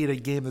played a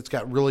game that's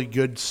got really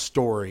good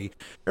story.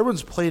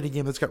 Everyone's played a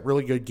game that's got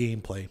really good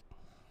gameplay.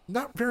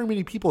 Not very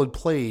many people had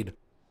played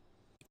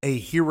a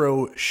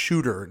hero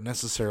shooter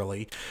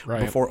necessarily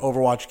before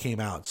Overwatch came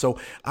out. So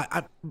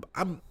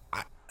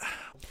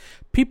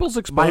people's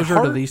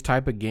exposure to these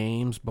type of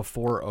games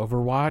before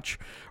Overwatch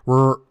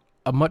were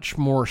a much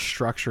more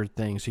structured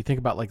thing. So you think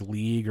about like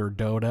League or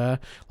Dota,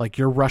 like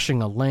you're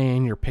rushing a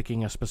lane, you're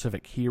picking a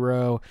specific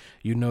hero,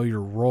 you know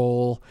your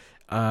role.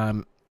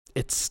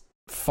 It's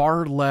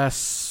far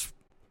less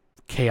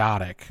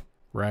chaotic,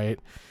 right?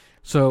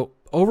 So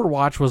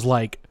Overwatch was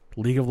like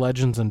League of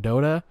Legends and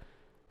Dota.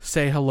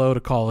 Say hello to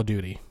Call of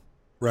Duty,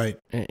 right?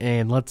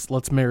 And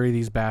let's marry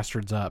these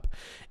bastards up.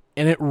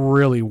 And it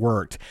really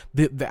worked.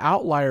 The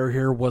outlier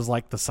here was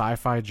like the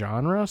sci-fi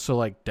genre, so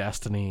like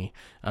Destiny.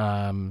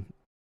 Gosh,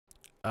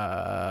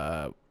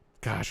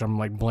 I'm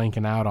like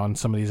blanking out on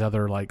some of these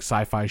other like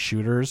sci-fi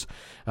shooters,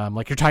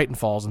 like your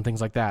Titanfalls and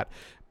things like that.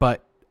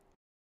 But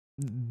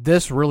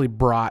this really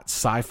brought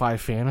sci-fi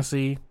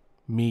fantasy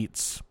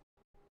meets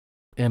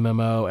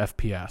MMO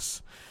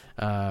FPS.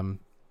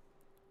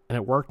 And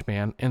it worked,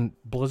 man. And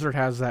Blizzard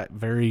has that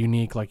very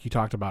unique, like you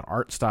talked about,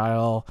 art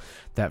style,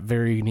 that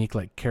very unique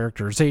like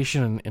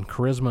characterization and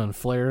charisma and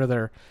flair to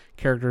their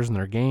characters and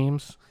their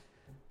games.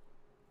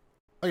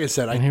 Like I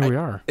said, and here we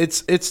are.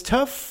 It's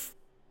tough.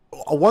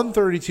 A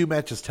 132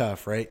 match is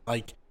tough, right?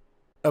 Like,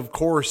 of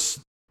course,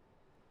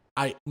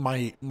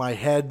 my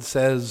head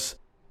says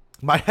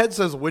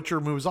Witcher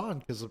moves on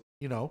because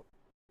you know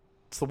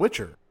it's The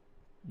Witcher,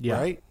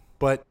 right?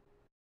 But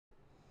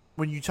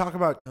when you talk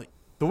about like,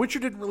 The Witcher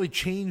didn't really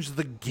change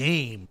the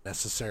game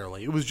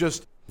necessarily. It was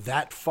just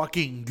that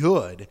fucking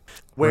good.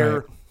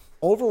 Where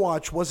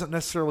Overwatch wasn't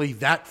necessarily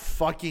that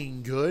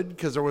fucking good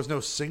because there was no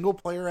single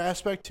player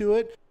aspect to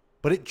it,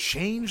 but it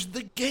changed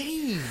the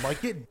game.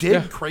 Like it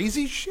did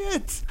crazy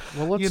shit.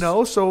 Well, you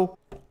know, so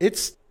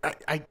it's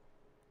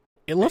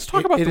let's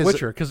talk about The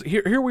Witcher, because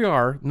here we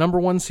are, number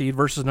 1 seed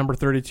versus number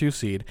 32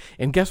 seed,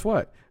 and guess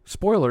what?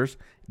 Spoilers.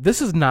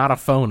 This is not a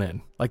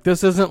phone-in. Like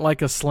this isn't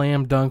like a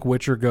slam dunk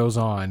Witcher goes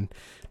on.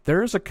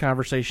 There is a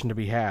conversation to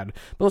be had.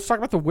 But let's talk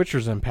about The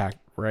Witcher's impact,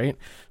 right?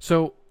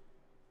 So,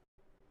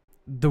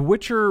 The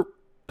Witcher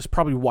is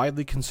probably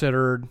widely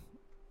considered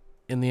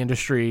in the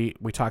industry,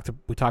 we talked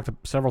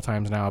several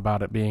times now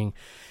about it being,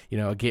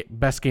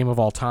 best game of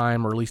all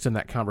time, or at least in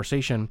that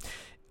conversation.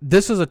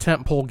 This is a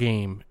tentpole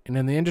game, and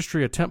in the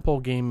industry, a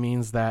tentpole game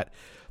means that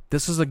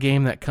this is a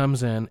game that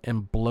comes in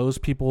and blows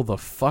people the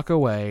fuck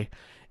away,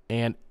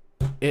 and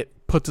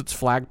it puts its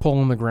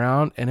flagpole in the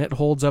ground, and it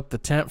holds up the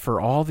tent for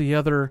all the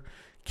other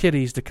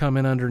kiddies to come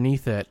in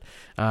underneath it,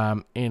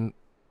 and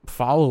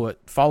follow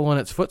in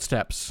its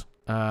footsteps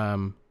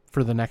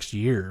for the next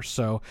year.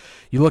 So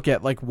you look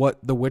at like what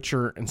The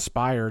Witcher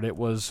inspired. It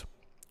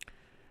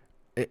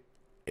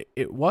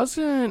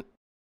wasn't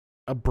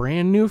a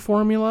brand new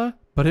formula,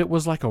 but it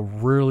was like a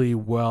really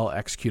well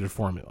executed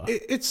formula.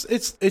 It's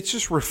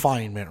just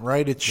refinement,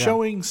 right? It's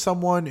showing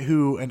someone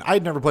who, and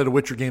I'd never played a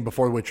Witcher game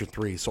before The Witcher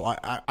 3, so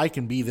I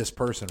can be this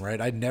person,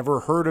 right? I'd never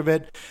heard of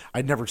it.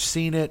 I'd never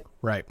seen it.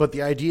 Right. But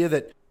the idea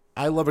that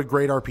I love a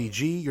great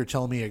RPG, you're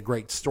telling me a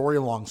great story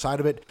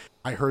alongside of it.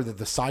 I heard that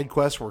the side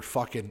quests were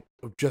fucking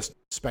just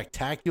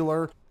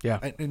spectacular. Yeah.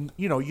 And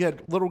you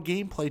had little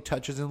gameplay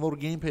touches and little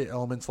gameplay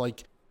elements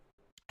like,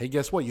 hey,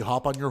 guess what? You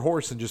hop on your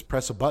horse and just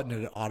press a button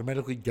and it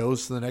automatically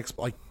goes to the next.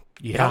 Like,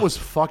 that was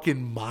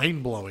fucking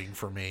mind blowing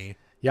for me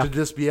to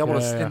just be able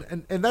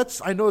to. And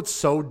that's, I know it's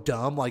so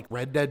dumb, like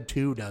Red Dead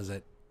 2 does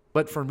it.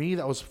 But for me,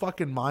 that was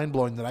fucking mind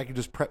blowing that I could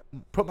just put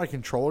my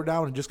controller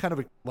down and just kind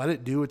of let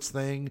it do its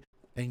thing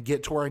and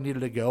get to where I needed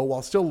to go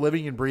while still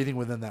living and breathing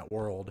within that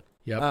world.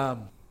 Yep.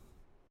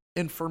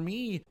 And for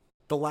me,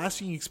 the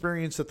lasting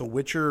experience that The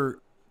Witcher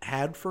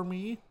had for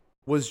me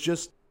was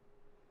just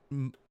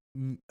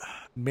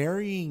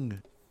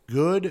marrying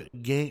great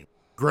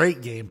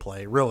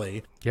gameplay,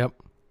 really. Yep.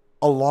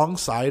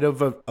 Alongside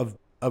of a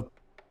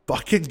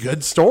fucking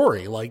good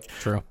story. Like,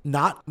 true.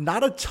 Not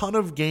a ton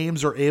of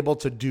games are able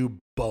to do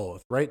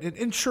both, right?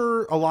 And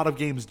sure, a lot of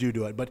games do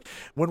it. But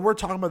when we're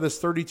talking about this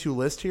 32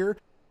 list here,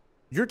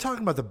 you're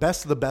talking about the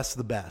best of the best of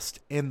the best.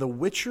 And The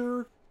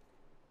Witcher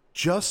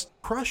just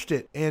crushed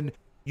it. And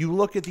you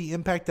look at the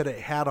impact that it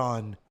had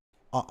on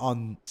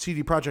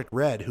CD Projekt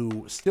Red,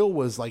 who still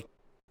was like,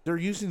 they're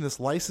using this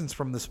license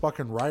from this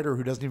fucking writer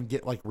who doesn't even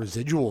get like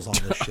residuals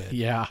on this shit.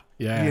 Yeah.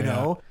 You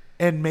know,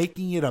 and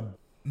making it $1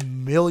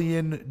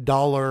 million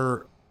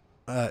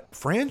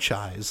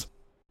franchise.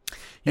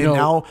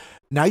 Now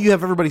you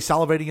have everybody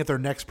salivating at their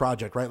next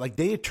project, right? Like,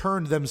 they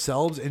turned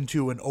themselves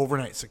into an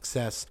overnight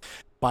success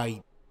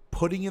by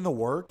putting in the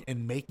work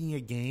and making a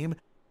game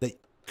that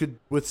could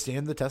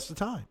withstand the test of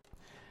time.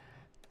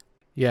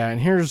 Yeah, and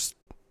here's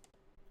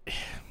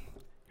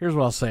what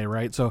I'll say,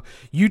 right? So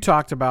we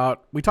talked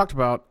about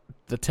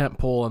the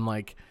tentpole and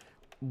like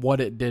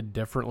what it did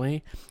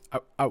differently.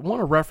 I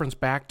want to reference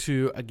back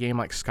to a game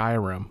like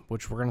Skyrim,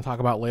 which we're going to talk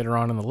about later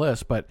on in the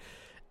list, but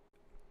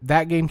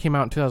that game came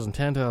out in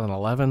 2010,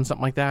 2011,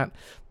 something like that.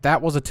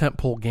 That was a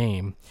tentpole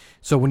game.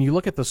 So when you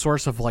look at the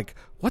source of like,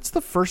 what's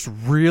the first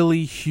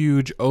really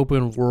huge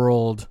open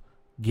world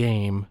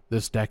game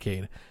this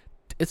decade?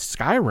 It's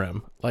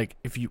Skyrim. Like,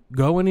 if you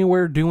go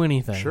anywhere, do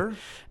anything. Sure.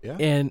 Yeah.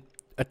 And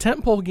a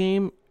tentpole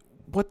game,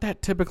 what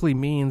that typically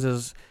means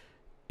is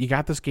you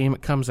got this game,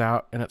 it comes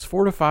out, and it's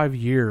 4 to 5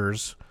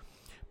 years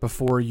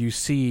before you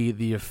see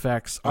the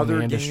effects on the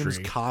industry. Other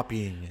games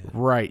copying it.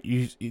 Right.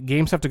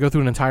 Games have to go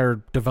through an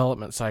entire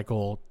development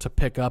cycle to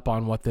pick up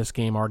on what this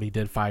game already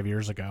did 5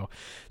 years ago.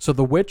 So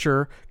The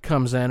Witcher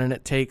comes in and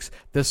it takes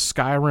this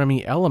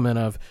Skyrim-y element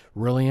of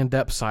really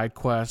in-depth side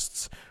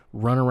quests,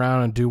 run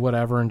around and do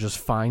whatever and just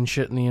find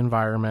shit in the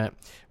environment,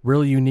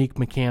 really unique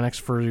mechanics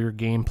for your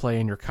gameplay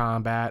and your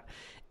combat,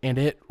 and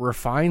it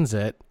refines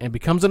it and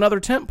becomes another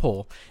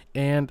tentpole.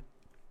 And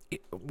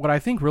what I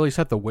think really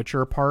set The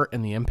Witcher apart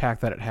and the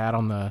impact that it had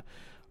on the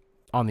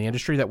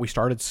industry that we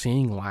started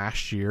seeing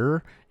last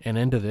year and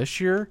into this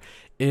year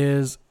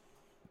is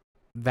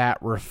that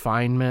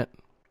refinement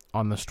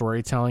on the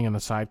storytelling and the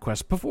side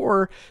quests.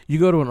 Before you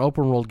go to an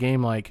open world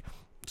game like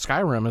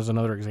Skyrim is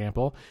another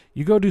example.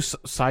 You go do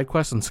side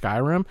quests in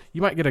Skyrim,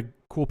 you might get a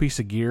cool piece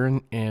of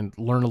gear and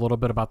learn a little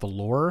bit about the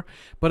lore,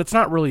 but it's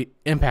not really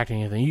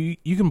impacting anything.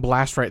 You can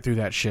blast right through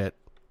that shit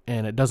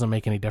and it doesn't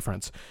make any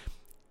difference.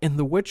 In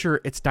The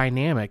Witcher, it's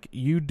dynamic.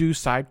 You do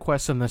side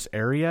quests in this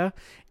area,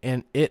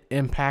 and it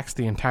impacts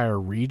the entire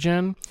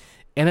region,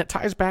 and it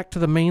ties back to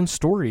the main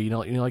story. You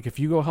know, like if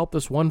you go help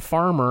this one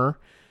farmer,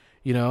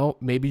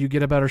 maybe you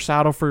get a better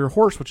saddle for your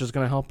horse, which is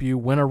going to help you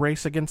win a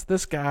race against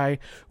this guy,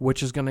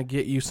 which is going to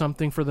get you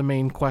something for the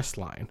main quest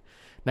line.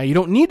 Now, you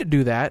don't need to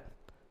do that,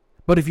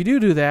 but if you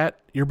do that,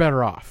 you're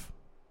better off,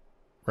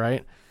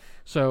 right?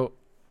 So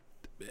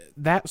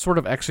that sort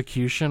of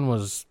execution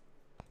was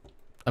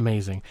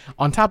amazing.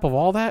 On top of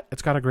all that,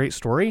 it's got a great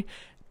story,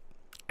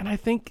 and I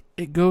think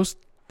it does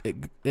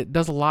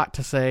a lot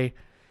to say,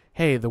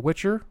 hey, The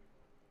Witcher,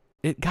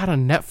 it got a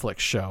Netflix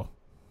show.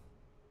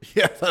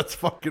 Yeah, that's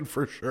fucking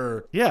for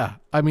sure. Yeah,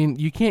 I mean,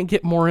 you can't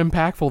get more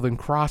impactful than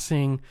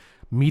crossing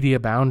media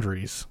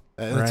boundaries.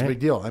 That's a big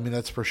deal. I mean,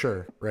 that's for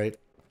sure, right?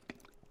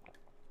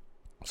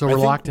 So we're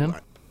locked in?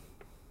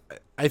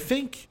 I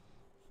think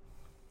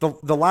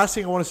the last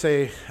thing I want to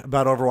say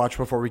about Overwatch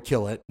before we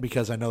kill it,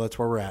 because I know that's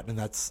where we're at, and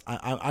that's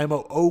I'm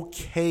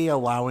okay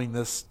allowing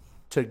this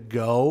to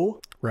go.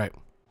 Right.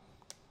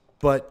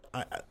 But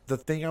the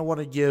thing I want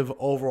to give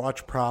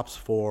Overwatch props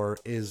for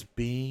is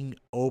being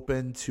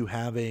open to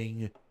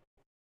having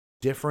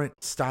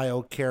different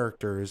style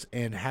characters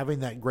and having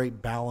that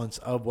great balance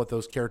of what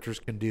those characters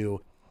can do.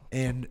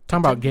 And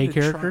talking about gay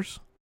characters,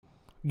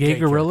 gay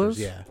gorillas.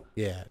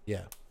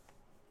 Yeah.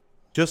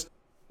 Just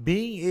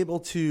being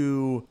able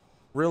to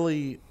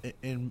really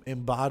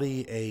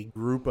embody a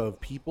group of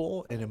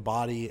people and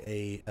embody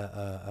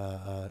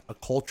a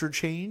culture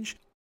change,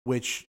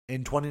 which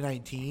in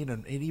 2019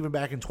 and even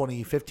back in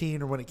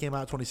 2015 or when it came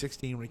out,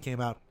 2016 when it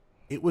came out,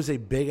 it was a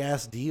big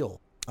ass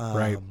deal.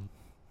 Right.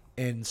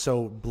 And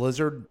so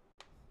Blizzard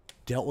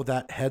dealt with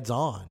that heads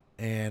on,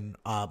 and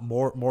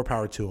more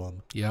power to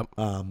them. Yep.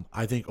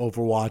 I think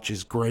Overwatch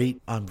is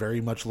great. I'm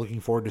very much looking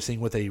forward to seeing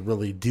what they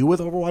really do with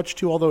Overwatch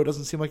 2, although it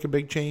doesn't seem like a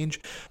big change.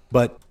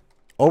 But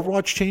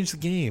Overwatch changed the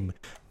game,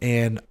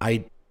 and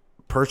I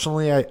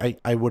personally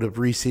would have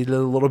reseeded it a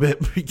little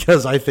bit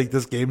because I think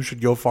this game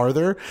should go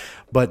farther.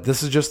 But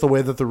this is just the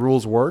way that the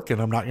rules work,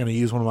 and I'm not going to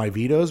use one of my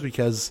vetoes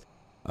because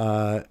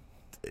I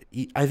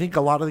think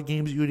a lot of the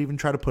games you would even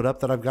try to put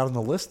up that I've got on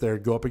the list there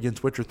go up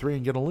against Witcher 3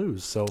 and going to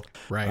lose. So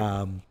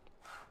right.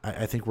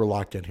 I think we're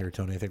locked in here,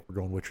 Tony. I think we're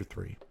going Witcher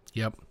 3.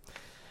 Yep.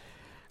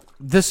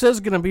 This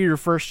is going to be your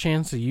first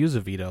chance to use a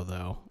veto,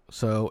 though.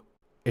 So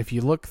if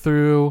you look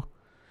through,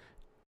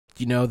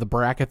 the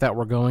bracket that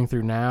we're going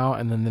through now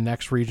and then the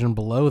next region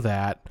below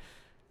that,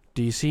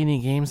 do you see any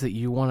games that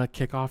you want to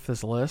kick off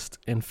this list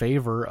in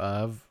favor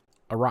of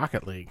a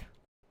Rocket League?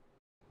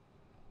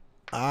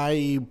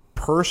 I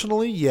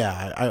personally,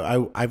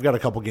 I've got a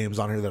couple games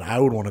on here that I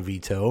would want to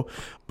veto,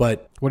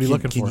 but what are you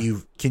looking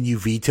for? Can you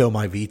veto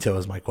my veto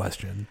is my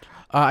question.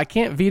 I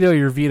can't veto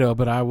your veto,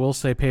 but I will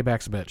say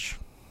Payback's a bitch.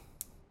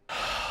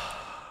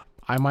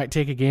 I might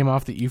take a game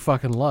off that you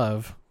fucking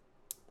love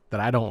that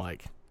I don't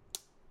like.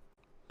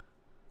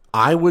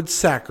 I would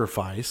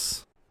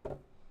sacrifice,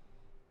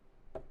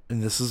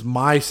 and this is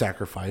my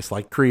sacrifice,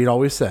 like Creed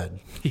always said.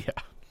 Yeah.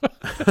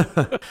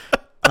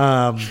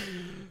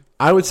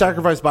 I would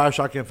sacrifice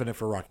BioShock Infinite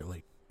for Rocket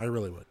League. I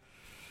really would.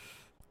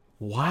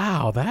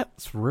 Wow,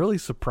 that's really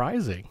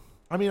surprising.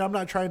 I mean, I'm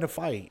not trying to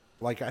fight.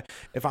 Like,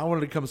 if I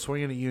wanted to come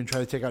swinging at you and try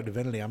to take out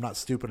Divinity, I'm not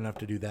stupid enough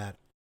to do that.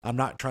 I'm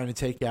not trying to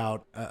take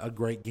out a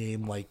great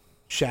game like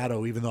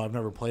Shadow, even though I've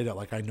never played it.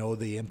 Like, I know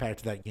the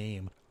impact of that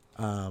game.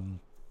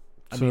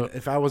 I mean,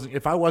 if I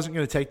wasn't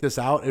going to take this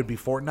out, it would be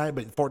Fortnite.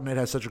 But Fortnite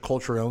has such a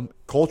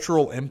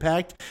cultural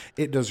impact;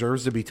 it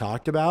deserves to be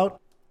talked about.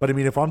 But I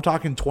mean, if I'm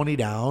talking 20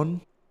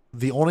 down,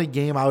 the only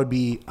game I would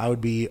be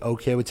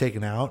okay with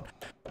taking out,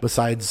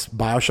 besides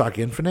BioShock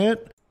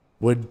Infinite,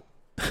 would,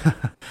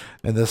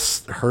 and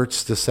this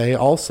hurts to say,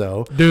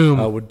 also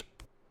Doom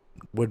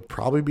would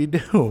probably be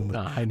Doom.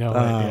 I know,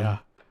 yeah.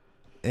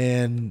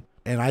 And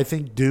I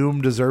think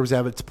Doom deserves to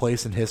have its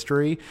place in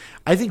history.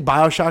 I think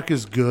BioShock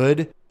is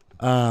good.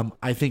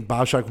 I think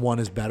BioShock 1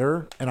 is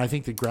better, and I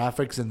think the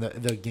graphics and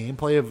the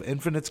gameplay of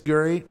Infinite's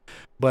great,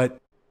 but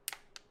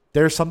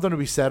there's something to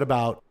be said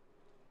about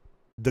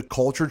the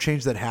culture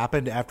change that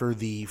happened after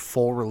the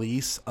full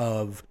release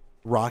of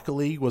Rocket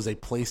League was a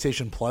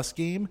PlayStation Plus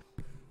game,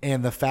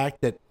 and the fact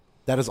that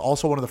that is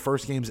also one of the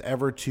first games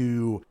ever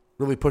to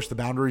really push the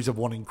boundaries of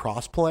wanting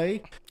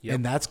crossplay,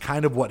 and that's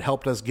kind of what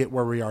helped us get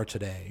where we are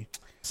today.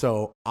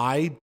 So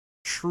I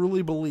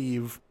truly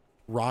believe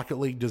Rocket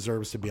League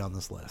deserves to be on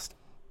this list.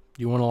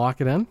 You want to lock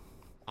it in?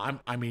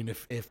 I mean,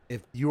 if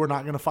you are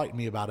not going to fight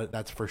me about it,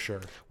 that's for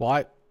sure.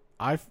 Well,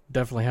 I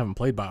definitely haven't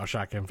played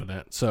BioShock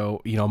Infinite,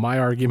 so my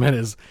argument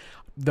is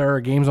there are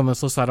games on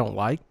this list I don't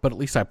like, but at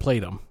least I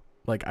played them.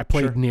 Like I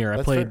played Nier,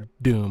 I played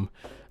Doom,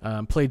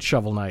 played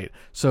Shovel Knight.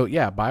 So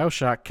yeah,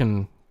 BioShock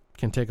can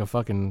take a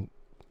fucking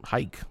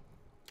hike.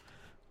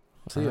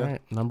 All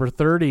right, number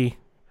 30.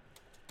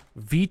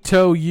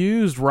 Veto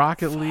used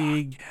Rocket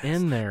League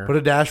in there. Put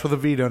a dash with a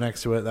veto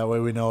next to it. That way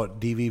we know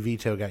what DV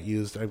veto got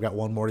used. I've got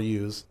one more to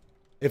use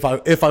if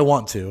I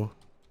want to.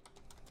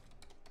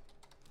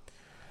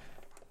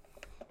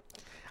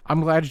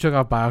 I'm glad you took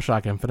off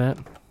BioShock Infinite.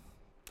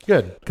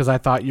 Good. Because I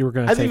thought you were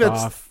going to take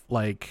off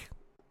like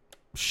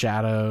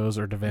Shadows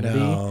or Divinity.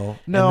 No.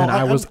 And then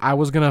I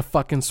was going to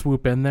fucking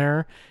swoop in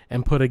there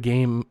and put a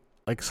game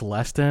like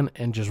Celestin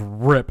and just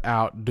rip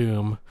out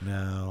Doom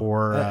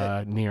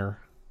or Nier.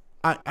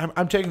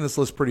 I'm taking this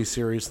list pretty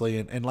seriously,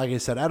 and like I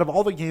said, out of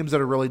all the games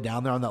that are really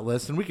down there on that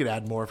list, and we could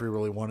add more if we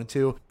really wanted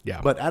to,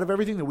 but out of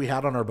everything that we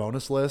had on our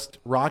bonus list,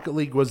 Rocket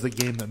League was the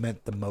game that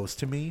meant the most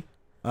to me.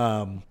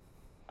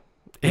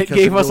 It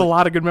gave us a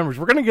lot of good memories.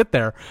 We're going to get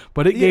there,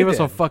 but it gave us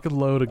a fucking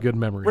load of good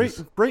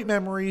memories. Great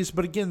memories,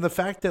 but again, the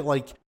fact that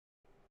like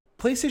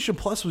PlayStation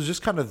Plus was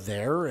just kind of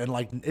there, and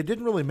like it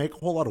didn't really make a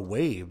whole lot of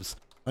waves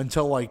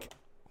until like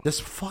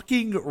this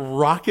fucking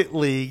Rocket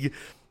League.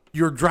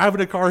 You're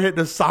driving a car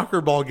hitting a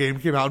soccer ball game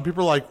came out, and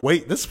people are like,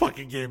 wait, this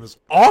fucking game is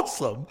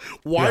awesome.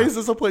 Why is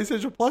this a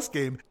PlayStation Plus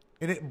game?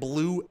 And it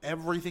blew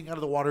everything out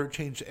of the water. It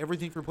changed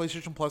everything for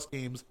PlayStation Plus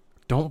games.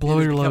 Don't blow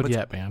your load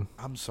yet, man.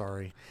 I'm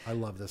sorry. I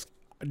love this.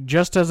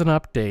 Just as an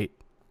update,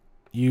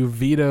 you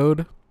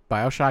vetoed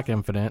BioShock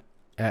Infinite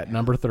at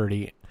number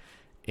 30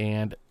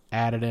 and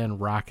added in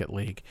Rocket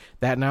League.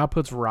 That now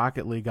puts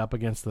Rocket League up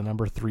against the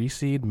number 3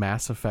 seed,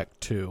 Mass Effect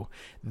 2.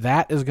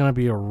 That is going to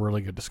be a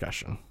really good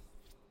discussion.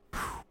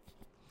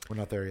 We're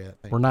not there yet.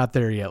 We're not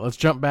there yet. Let's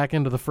jump back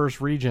into the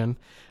first region.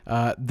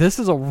 This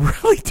is a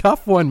really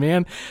tough one,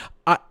 man.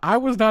 I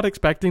was not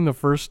expecting the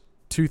first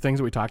two things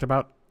that we talked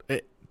about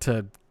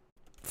to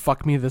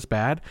fuck me this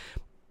bad.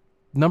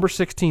 Number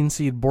 16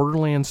 seed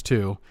Borderlands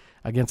 2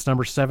 against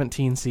number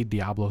 17 seed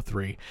Diablo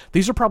 3.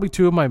 These are probably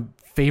two of my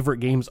favorite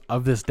games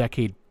of this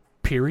decade,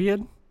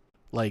 period.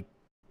 Like,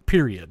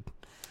 period.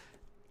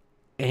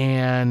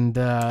 And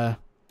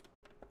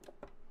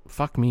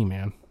fuck me,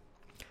 man.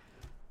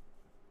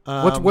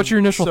 What's your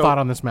initial thought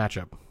on this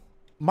matchup?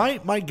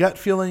 My gut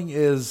feeling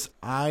is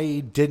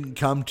I didn't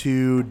come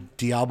to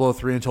Diablo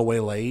 3 until way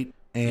late,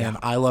 and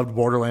I loved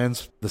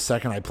Borderlands the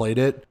second I played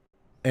it.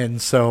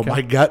 And so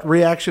my gut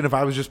reaction, if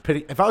I was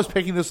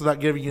picking this without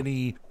giving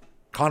any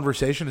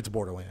conversation, it's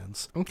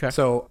Borderlands. Okay.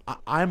 So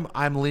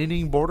I'm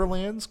leaning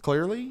Borderlands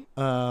clearly,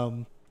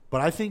 but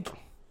I think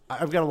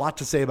I've got a lot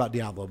to say about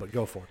Diablo. But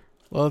go for it.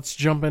 Well, let's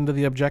jump into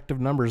the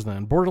objective numbers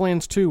then.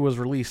 Borderlands 2 was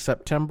released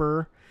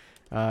September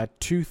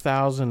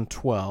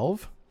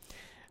 2012.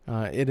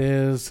 It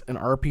is an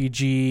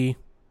RPG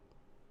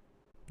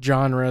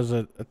genre as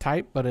a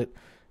type, but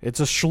it's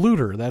a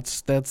shooter.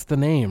 That's the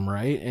name,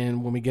 right?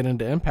 And when we get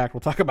into Impact, we'll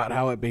talk about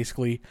how it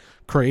basically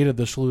created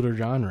the shooter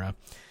genre.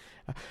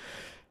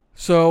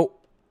 So,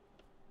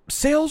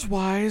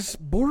 sales-wise,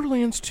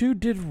 Borderlands 2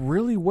 did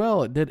really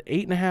well. It did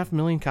 8.5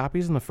 million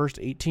copies in the first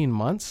 18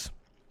 months.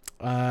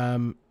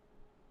 And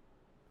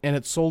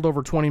it sold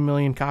over 20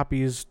 million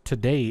copies to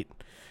date.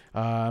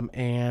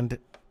 And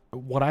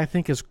what I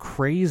think is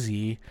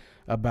crazy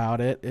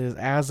about it is,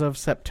 as of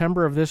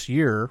September of this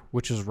year,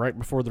 which is right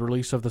before the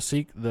release of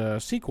the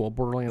sequel,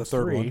 Borderlands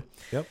 3,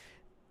 Yep.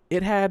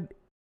 It had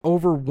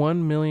over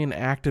 1 million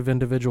active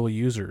individual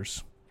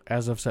users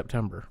as of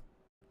September.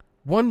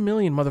 1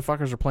 million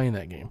motherfuckers are playing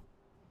that game.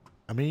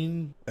 I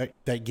mean,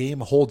 that game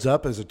holds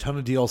up as a ton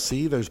of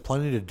DLC. There's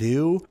plenty to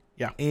do.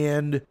 Yeah.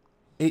 And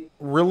it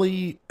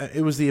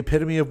was the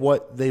epitome of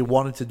what they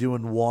wanted to do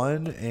in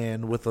one,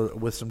 and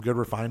with some good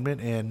refinement,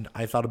 and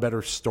I thought a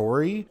better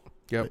story.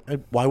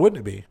 Yep. Why wouldn't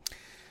it be?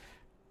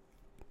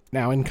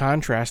 Now, in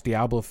contrast,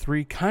 Diablo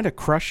 3 kind of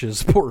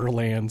crushes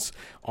Borderlands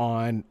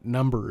on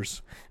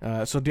numbers.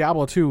 So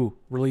Diablo 2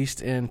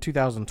 released in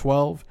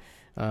 2012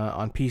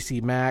 on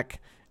PC, Mac,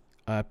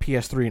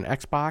 PS3, and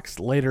Xbox.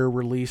 Later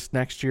released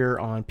next year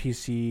on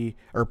PC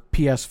or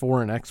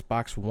PS4 and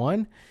Xbox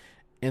One.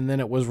 And then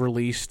it was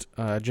released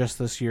just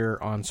this year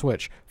on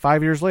Switch.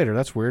 5 years later.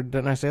 That's weird.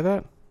 Didn't I say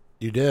that?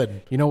 You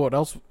did. You know what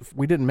else?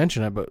 We didn't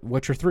mention it, but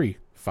Witcher 3,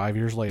 5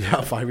 years later.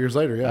 Yeah, 5 years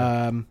later,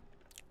 yeah.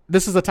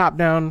 This is a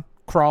top-down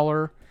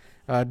crawler,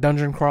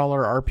 dungeon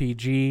crawler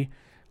RPG.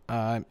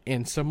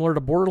 And similar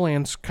to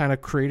Borderlands, kind of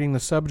creating the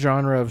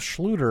subgenre of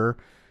shooter,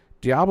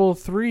 Diablo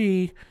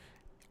 3,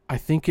 I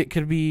think it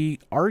could be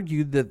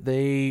argued that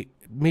they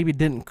maybe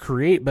didn't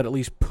create, but at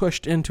least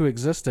pushed into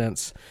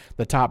existence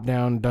the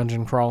top-down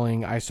dungeon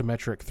crawling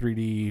isometric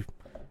 3D,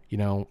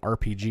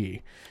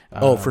 RPG.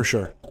 For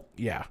sure.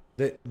 Yeah,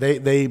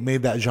 they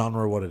made that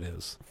genre what it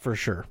is. for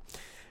sure.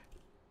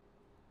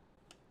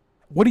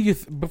 What do you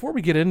before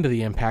we get into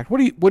the impact? What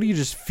do you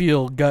just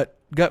feel gut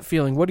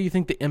feeling? What do you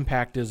think the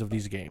impact is of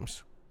these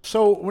games?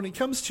 So when it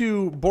comes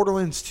to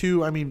Borderlands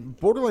 2, I mean,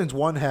 Borderlands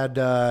 1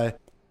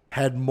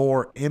 had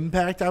more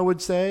impact, I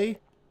would say.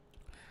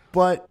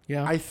 But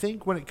Yeah. I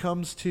think when it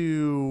comes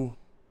to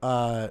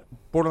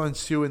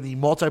Borderlands 2 and the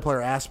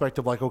multiplayer aspect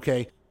of like,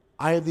 okay,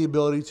 I have the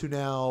ability to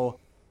now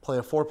play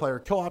a 4-player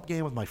co-op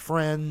game with my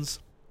friends,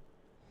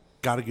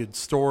 got a good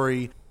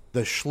story.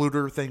 The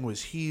Schluter thing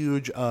was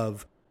huge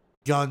of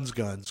guns,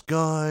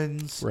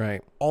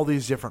 Right. all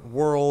these different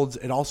worlds.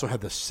 It also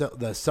had the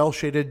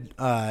cel-shaded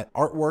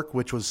artwork,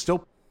 which was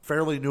still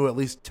fairly new, at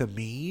least to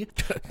me,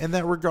 in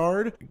that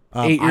regard.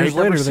 8 years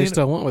later, they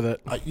still went with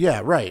it.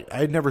 Yeah, right. I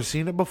had never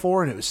seen it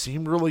before, and it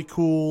seemed really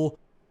cool.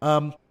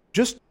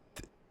 Just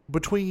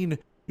between,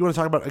 you want to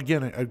talk about,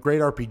 again, a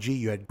great RPG.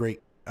 You had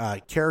great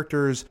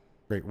characters,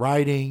 great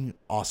writing,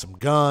 awesome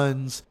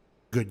guns,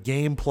 good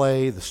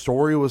gameplay. The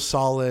story was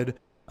solid.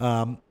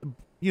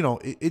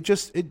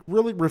 It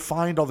really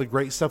refined all the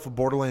great stuff of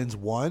Borderlands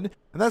 1.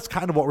 And that's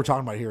kind of what we're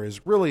talking about here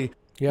is really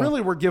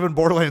we're giving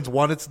Borderlands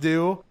 1 its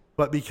due,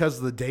 but because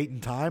of the date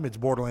and time, it's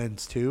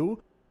Borderlands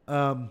 2.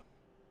 But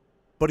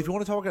if you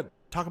want to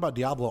talk about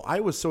Diablo, I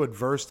was so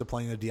adverse to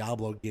playing a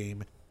Diablo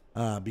game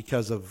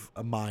because of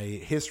my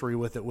history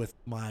with it with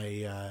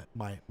my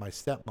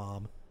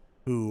stepmom,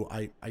 who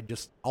I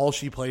just, all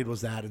she played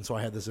was that, and so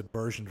I had this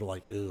aversion to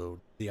like, ooh,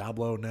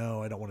 Diablo,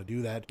 no, I don't want to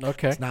do that.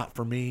 Okay. It's not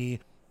for me.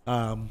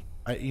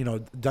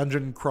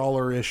 Dungeon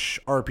crawler-ish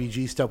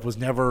RPG stuff was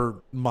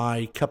never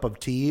my cup of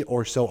tea,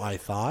 or so I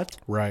thought.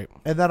 Right.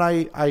 And then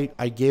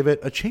I gave it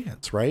a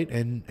chance, right?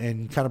 And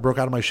kind of broke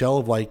out of my shell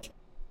of like,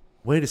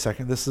 wait a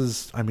second, this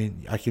is, I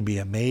mean, I can be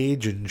a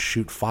mage and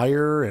shoot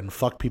fire and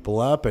fuck people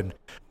up, and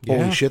Yeah.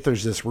 holy shit,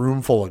 there's this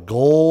room full of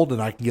gold,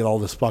 and I can get all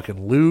this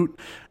fucking loot.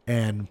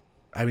 And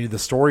I mean, the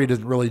story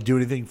didn't really do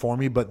anything for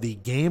me, but the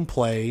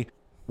gameplay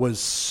was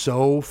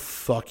so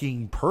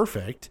fucking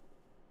perfect.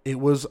 It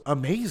was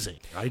amazing.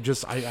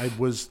 I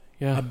was,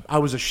 Yeah. I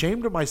was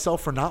ashamed of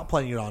myself for not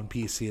playing it on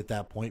PC at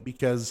that point,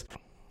 because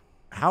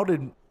how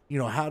did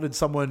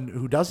someone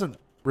who doesn't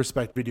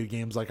respect video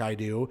games like I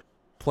do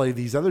play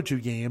these other two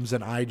games,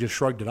 and I just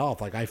shrugged it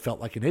off. Like, I felt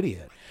like an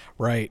idiot.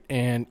 Right.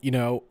 And,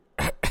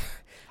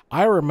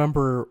 I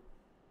remember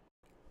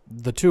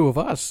the two of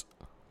us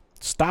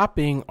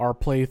stopping our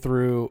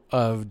playthrough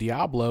of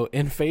Diablo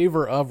in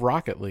favor of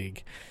Rocket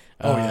League.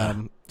 Oh,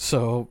 yeah.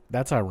 So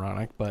that's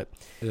ironic, but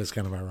It is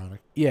kind of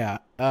ironic. yeah.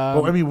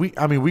 Well, I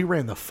mean, we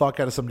ran the fuck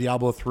out of some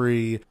Diablo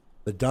 3.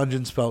 The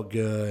dungeons felt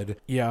good.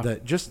 Yeah.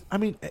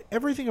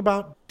 Everything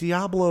about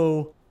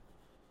Diablo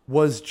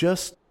was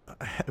just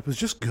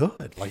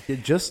good. Like,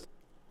 it just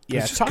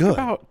Yeah, was just talk good.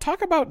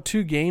 about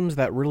two games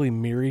that really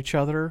mirror each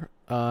other.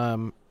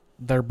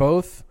 They're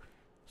both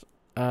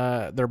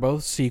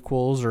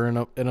sequels or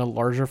in a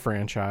larger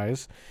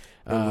franchise.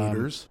 The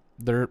looters.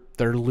 They're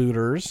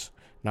looters,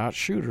 not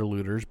shooter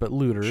looters, but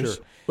looters.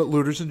 Sure. But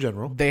looters in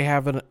general. They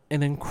have an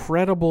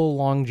incredible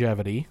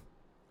longevity.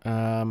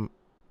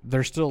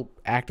 They're still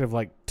active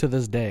like to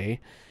this day.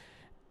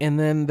 And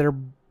then the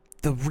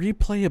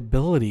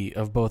replayability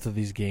of both of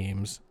these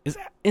games is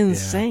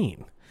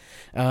insane.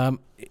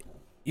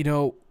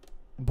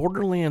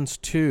 Borderlands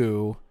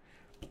 2,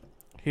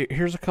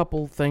 here's a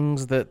couple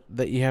things that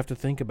you have to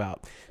think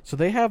about. So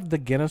they have the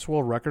Guinness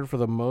World Record for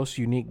the most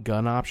unique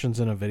gun options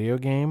in a video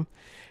game.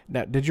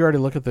 Now, did you already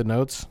look at the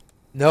notes?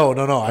 No.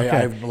 Okay.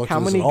 I haven't looked How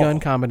at this many at all. gun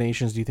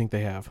combinations do you think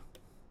they have?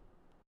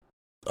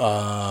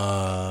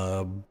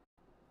 I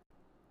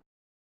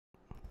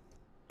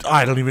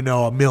don't even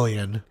know, 1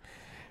 million.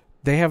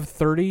 They have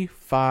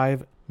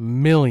 35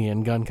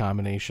 million gun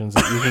combinations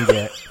that you can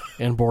get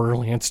in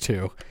Borderlands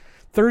 2.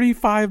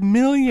 35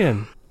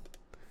 million.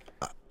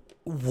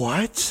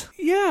 What?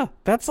 Yeah,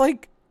 that's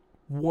like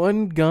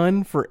one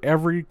gun for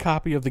every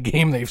copy of the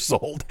game they've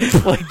sold.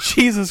 Like,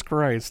 Jesus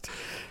Christ.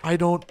 I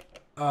don't.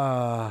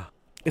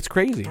 It's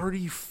crazy.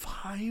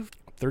 35?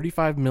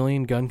 35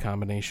 million gun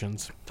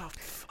combinations. What the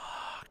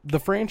fuck? The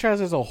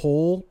franchise as a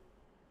whole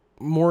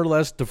more or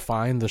less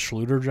defined the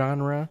Schluter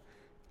genre.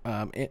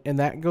 And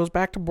that goes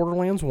back to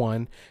Borderlands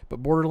 1,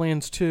 but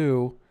Borderlands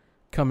 2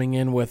 coming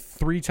in with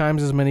 3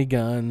 times as many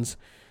guns,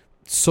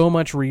 so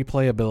much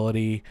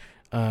replayability,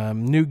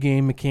 new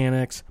game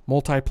mechanics,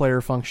 multiplayer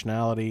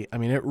functionality. I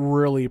mean, it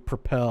really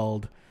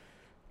propelled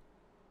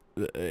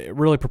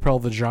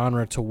the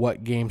genre to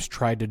what games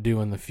tried to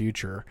do in the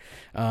future.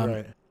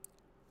 Right.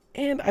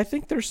 And I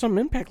think there's some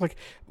impact. Like,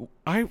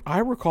 I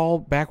recall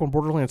back when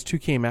Borderlands 2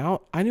 came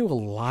out, I knew a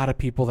lot of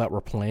people that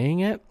were playing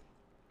it.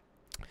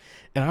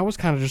 And I was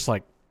kind of just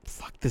like,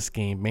 fuck this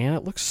game, man.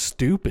 It looks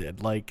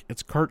stupid. Like,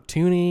 it's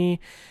cartoony.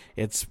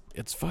 It's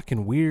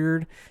fucking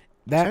weird.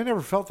 I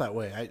never felt that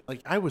way.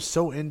 I was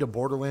so into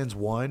Borderlands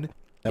 1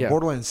 that Yeah.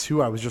 Borderlands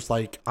 2, I was just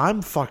like,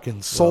 I'm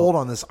fucking sold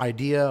on this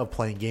idea of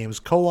playing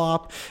games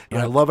co-op. And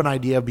I Yep. love an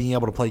idea of being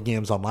able to play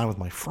games online with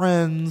my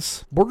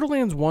friends.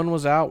 Borderlands 1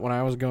 was out when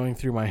I was going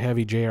through my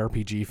heavy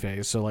JRPG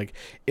phase. So, like,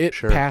 it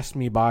Sure. passed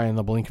me by in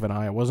the blink of an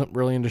eye. I wasn't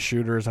really into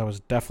shooters. I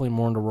was definitely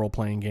more into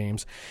role-playing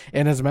games.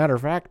 And as a matter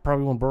of fact,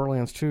 probably when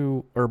Borderlands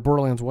 2 or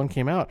Borderlands 1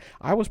 came out,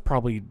 I was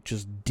probably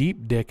just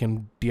deep dick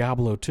in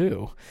Diablo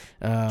 2.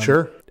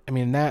 Sure. I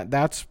mean,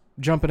 that's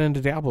jumping into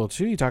Diablo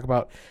 2. You talk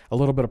about a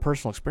little bit of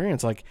personal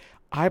experience. Like,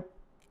 I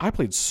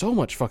played so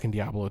much fucking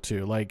Diablo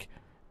 2. Like,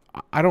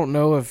 I don't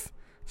know if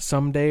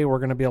someday we're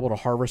going to be able to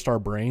harvest our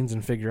brains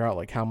and figure out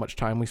like how much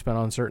time we spent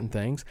on certain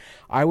things.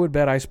 I would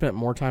bet I spent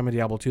more time in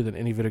Diablo 2 than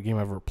any video game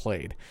I've ever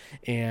played.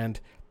 And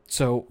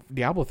so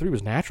Diablo 3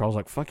 was natural. I was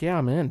like, fuck yeah,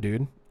 I'm in,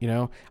 dude.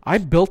 I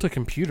built a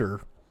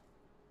computer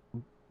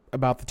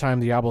about the time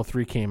Diablo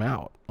 3 came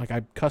out. Like,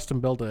 I custom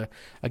built a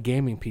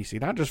gaming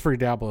PC, not just for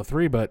Diablo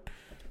 3, but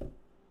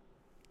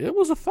it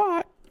was a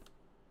thought.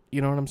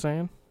 You know what I'm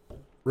saying?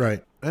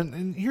 Right.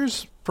 And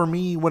here's, for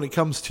me, when it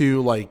comes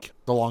to like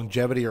the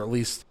longevity, or at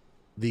least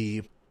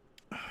the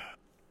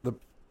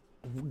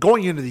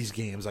going into these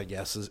games, I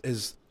guess,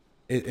 is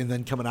and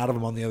then coming out of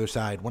them on the other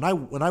side. When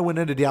I went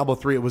into Diablo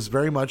 3, it was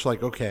very much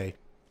like, okay,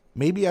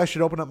 maybe I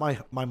should open up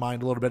my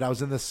mind a little bit. I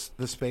was in this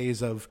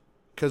phase of,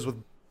 because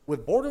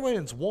with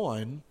Borderlands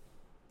 1,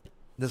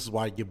 this is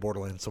why I give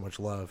Borderlands so much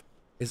love,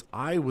 is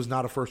I was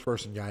not a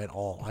first-person guy at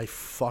all. I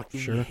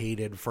fucking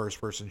hated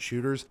first-person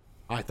shooters.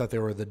 I thought they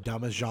were the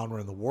dumbest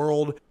genre in the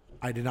world.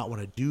 I did not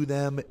want to do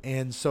them.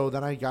 And so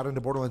then I got into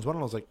Borderlands 1,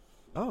 and I was like,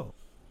 oh,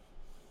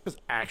 it's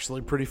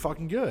actually pretty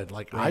fucking good.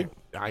 Like, Right.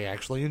 I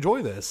actually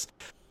enjoy this.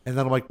 And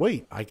then I'm like,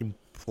 wait, I can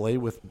play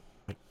with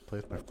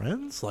my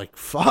friends? Like,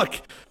 fuck.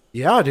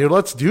 Yeah, dude,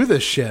 let's do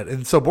this shit.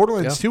 And so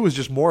Borderlands 2 was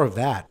just more of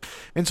that.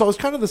 And so I was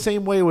kind of the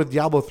same way with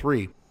Diablo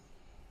 3.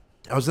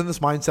 I was in this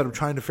mindset of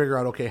trying to figure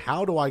out, okay,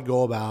 how do I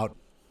go about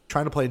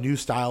trying to play new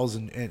styles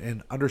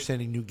and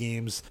understanding new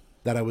games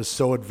that I was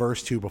so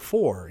adverse to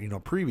before,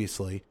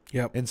 previously.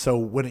 Yep. And so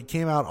when it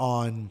came out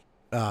on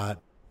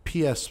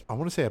PS, I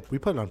want to say we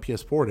played it on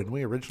PS4, didn't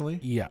we, originally?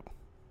 Yeah.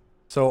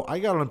 So I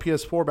got it on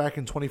PS4 back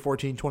in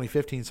 2014,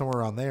 2015, somewhere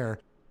around there.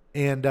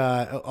 And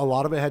a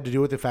lot of it had to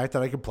do with the fact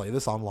that I could play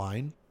this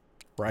online.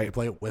 Right. I could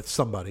play it with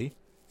somebody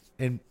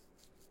and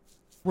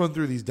run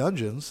through these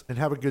dungeons and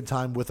have a good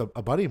time with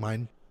a buddy of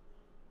mine,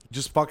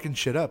 just fucking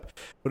shit up.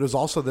 But it was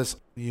also this,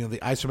 the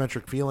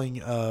isometric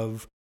feeling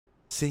of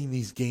seeing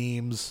these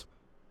games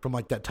from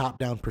like that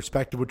top-down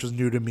perspective, which was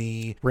new to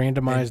me.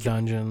 Randomized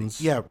dungeons.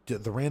 Yeah,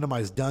 the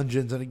randomized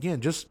dungeons. And again,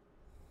 just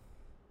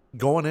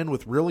going in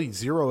with really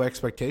zero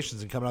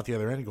expectations and coming out the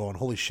other end and going,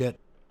 holy shit,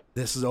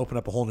 this has opened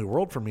up a whole new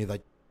world for me.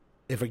 Like,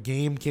 if a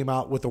game came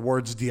out with the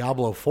words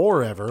Diablo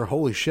Forever,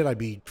 holy shit, I'd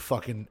be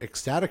fucking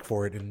ecstatic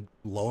for it. And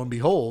lo and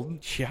behold,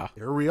 Yeah.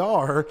 here we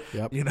are.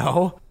 Yep.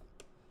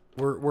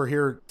 We're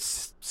here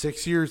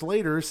 6 years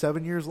later,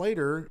 7 years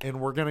later, and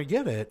we're gonna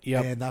get it.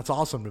 Yep. And that's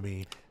awesome to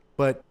me.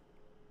 But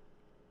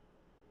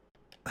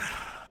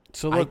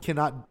So I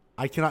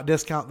cannot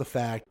discount the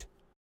fact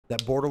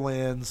that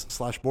Borderlands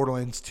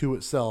 2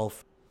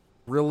 itself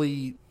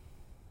really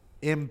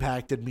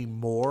impacted me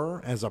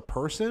more as a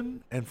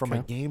person and from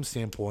a game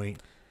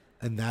standpoint,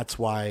 and that's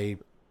why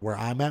where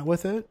I'm at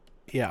with it.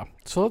 Yeah.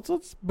 So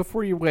let's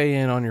before you weigh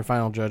in on your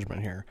final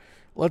judgment here,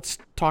 let's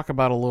talk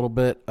about a little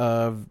bit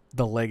of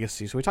the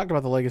legacy. So we talked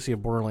about the legacy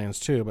of Borderlands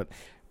 2, but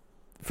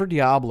for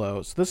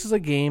Diablo, so this is a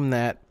game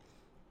that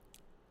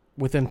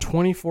within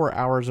 24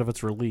 hours of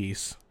its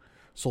release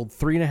sold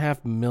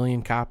 3.5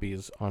 million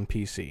copies on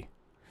PC.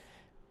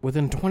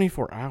 Within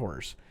 24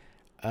 hours.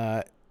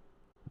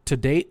 To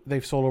date,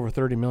 they've sold over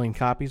 30 million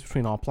copies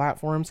between all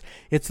platforms.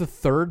 It's the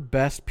third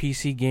best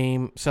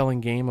PC selling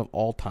game of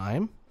all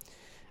time.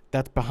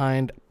 That's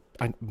behind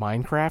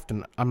Minecraft,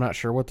 and I'm not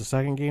sure what the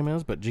second game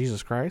is, but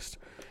Jesus Christ.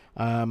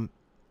 But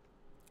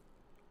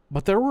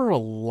there were a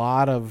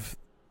lot of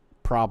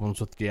problems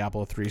with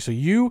Diablo 3. So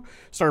you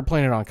started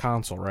playing it on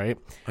console, right?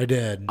 I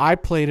did. I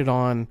played it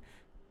on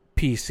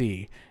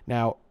PC.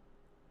 Now,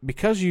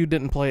 because you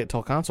didn't play it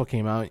till console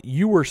came out,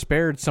 you were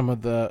spared some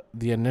of the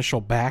initial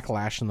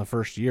backlash in the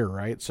first year,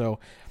 right? So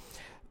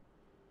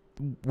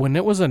when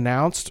it was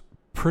announced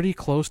pretty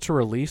close to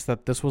release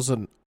that this was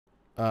an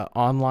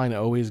online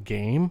always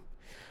game,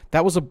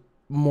 that was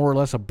more or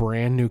less a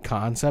brand new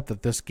concept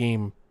that this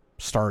game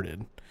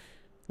started.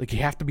 Like, you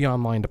have to be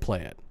online to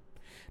play it.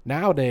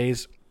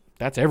 Nowadays,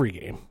 that's every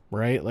game,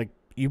 right? Like,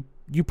 you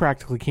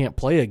practically can't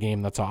play a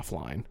game that's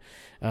offline.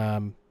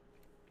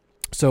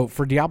 So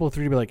for Diablo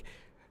 3 to be like,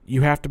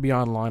 you have to be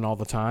online all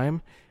the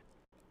time,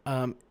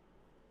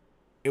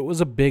 it was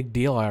a big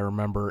deal, I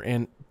remember.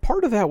 And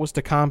part of that was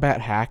to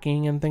combat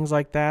hacking and things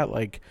like that,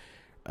 like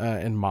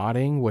and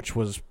modding, which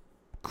was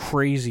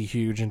crazy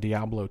huge in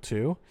Diablo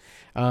 2.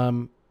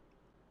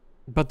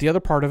 But the other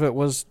part of it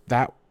was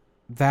that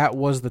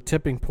was the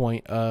tipping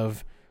point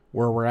of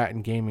where we're at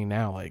in gaming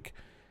now. Like,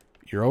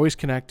 you're always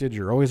connected.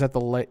 You're always at the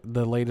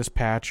latest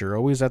patch. You're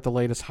always at the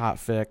latest hot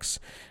fix.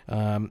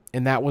 And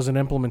that was an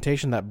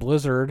implementation that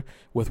Blizzard,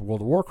 with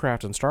World of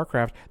Warcraft and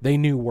StarCraft, they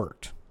knew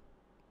worked.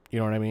 You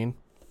know what I mean?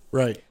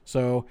 Right.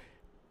 So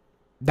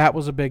that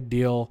was a big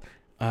deal.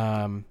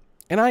 And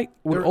I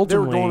would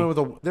ultimately...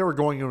 They were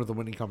going in with a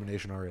winning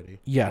combination already.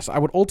 Yes, I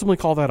would ultimately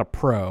call that a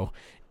pro.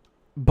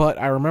 But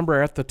I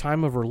remember at the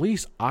time of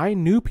release, I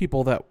knew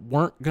people that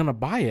weren't going to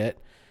buy it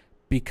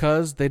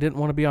because they didn't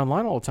want to be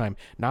online all the time.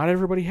 Not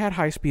everybody had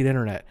high-speed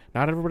internet.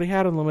 Not everybody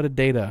had unlimited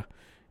data.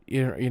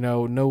 You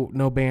know, no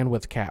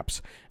bandwidth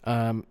caps.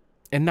 And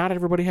not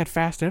everybody had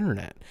fast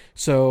internet.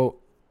 So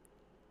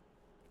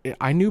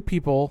I knew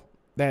people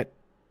that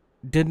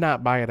did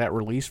not buy it at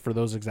release for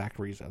those exact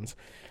reasons.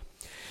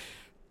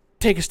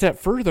 Take a step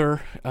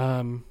further,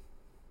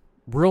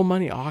 Real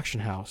Money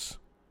Auction House.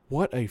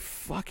 What a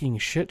fucking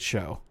shit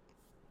show.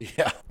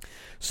 Yeah.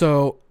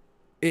 So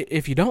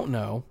if you don't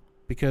know,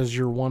 because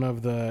you're one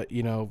of the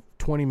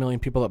 20 million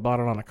people that bought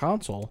it on a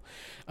console,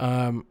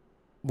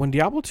 when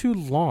Diablo 2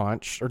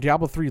 launched, or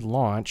Diablo 3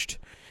 launched,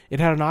 it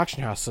had an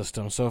auction house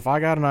system. So if I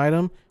got an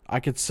item, I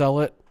could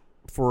sell it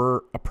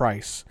for a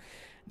price.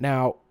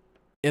 Now,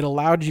 it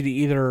allowed you to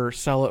either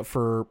sell it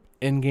for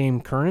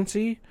in-game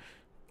currency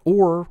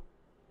or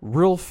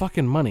real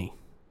fucking money.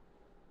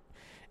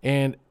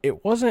 And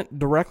it wasn't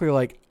directly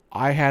like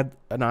I had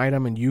an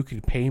item and you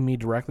could pay me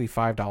directly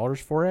 $5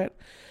 for it,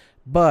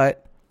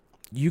 but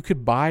you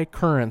could buy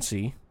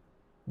currency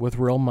with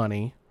real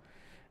money,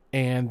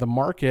 and the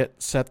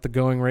market set the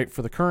going rate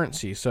for the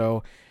currency.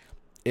 So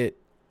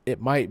it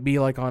might be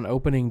like on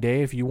opening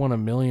day, if you want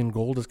 1 million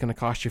gold, it's going to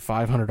cost you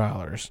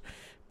 $500.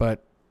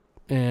 But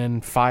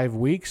in 5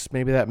 weeks,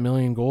 maybe that 1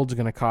 million gold is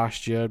going to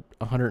cost you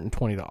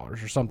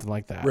 $120 or something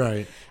like that.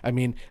 Right. I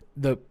mean,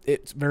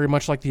 it's very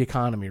much like the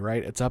economy,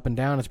 right? It's up and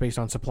down. It's based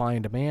on supply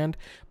and demand.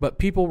 But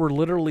people were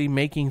literally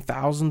making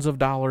thousands of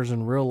dollars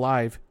in real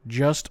life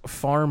just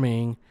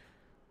farming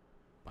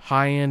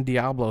high-end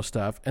Diablo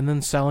stuff and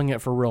then selling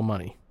it for real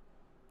money.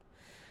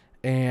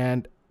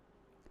 And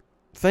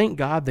thank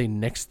God they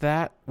nixed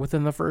that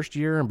within the first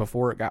year and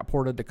before it got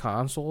ported to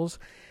consoles,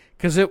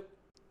 because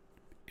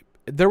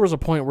there was a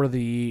point where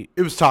it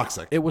was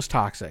toxic. It was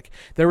toxic.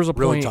 There was a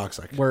Really point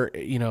toxic. where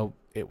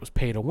it was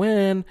pay to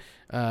win.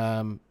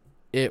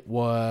 It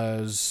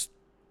was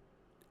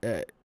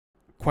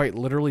quite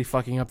literally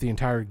fucking up the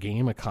entire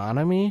game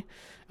economy.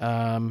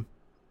 And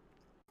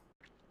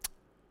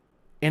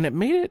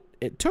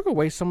it took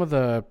away some of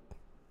the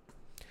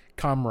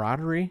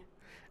camaraderie.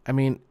 I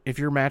mean, if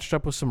you're matched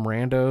up with some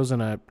randos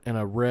in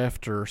a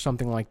rift or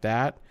something like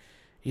that,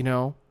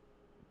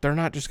 they're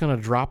not just going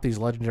to drop these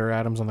legendary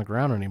items on the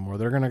ground anymore.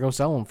 They're going to go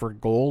sell them for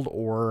gold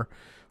or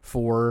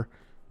for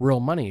real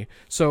money.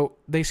 So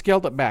they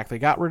scaled it back. They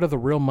got rid of the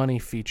real money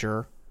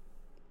feature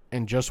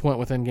and just went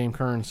with in-game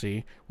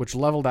currency, which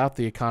leveled out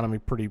the economy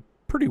pretty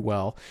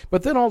well.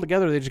 But then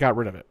altogether, they just got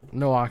rid of it.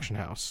 No auction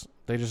house.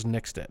 They just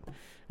nixed it,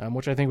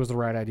 which I think was the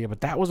right idea.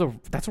 But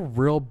that's a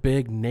real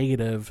big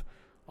negative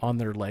on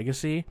their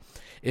legacy.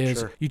 Is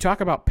Sure. You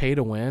talk about pay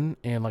to win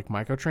and like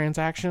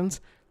microtransactions.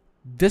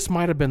 This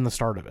might have been the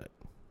start of it.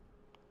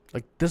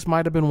 Like, this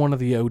might have been one of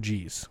the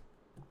OGs.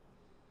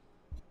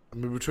 I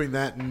mean, between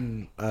that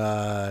and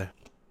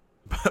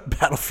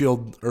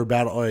Battlefield or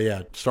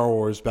Star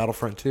Wars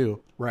Battlefront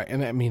 2. Right.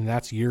 And I mean,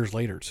 that's years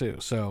later too.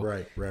 So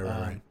Right.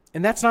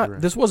 And that's not,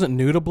 Right. This wasn't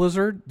new to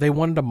Blizzard. They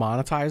wanted to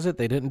monetize it.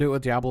 They didn't do it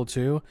with Diablo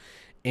 2.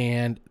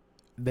 And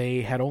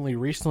they had only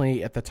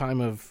recently, at the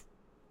time of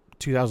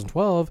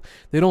 2012,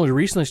 they'd only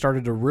recently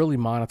started to really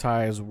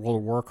monetize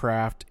World of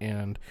Warcraft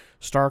and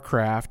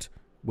StarCraft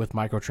with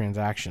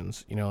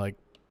microtransactions, like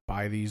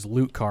buy these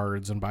loot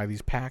cards and buy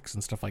these packs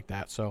and stuff like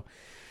that. So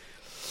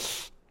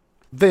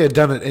They had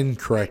done it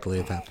incorrectly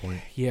at that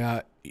point.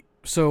 yeah.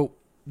 So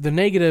the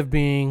negative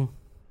being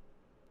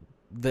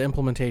the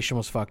implementation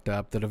was fucked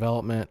up. The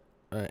development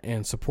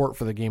and support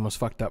for the game was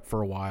fucked up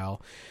for a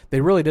while. They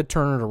really did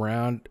turn it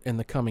around in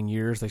the coming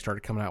years. They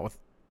started coming out with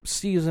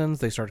seasons.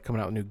 They started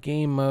coming out with new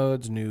game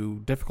modes, new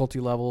difficulty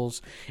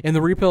levels, and the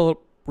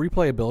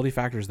replayability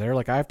factors there.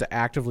 Like, I have to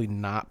actively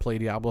not play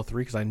Diablo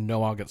 3 because I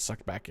know I'll get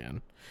sucked back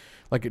in.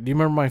 Like, do you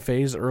remember my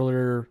phase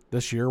earlier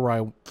this year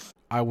where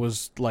I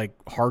was like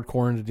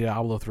hardcore into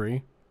Diablo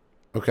 3?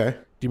 Okay.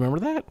 Do you remember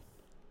that?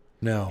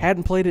 No.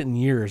 Hadn't played it in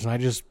years, and I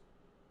just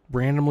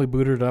randomly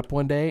booted it up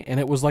one day, and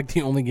it was like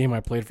the only game I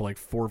played for like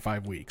 4 or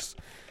 5 weeks.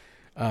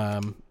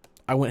 I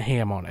went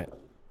ham on it.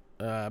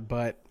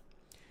 But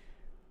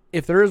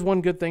if there is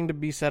one good thing to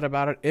be said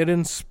about it,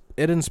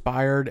 it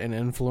inspired and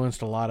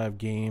influenced a lot of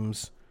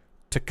games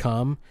to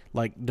come,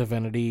 like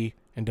Divinity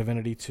and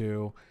Divinity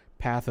 2,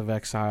 Path of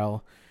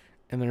Exile,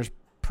 and there's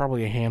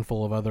probably a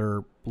handful of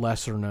other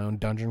lesser-known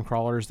dungeon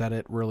crawlers that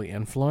it really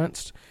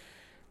influenced.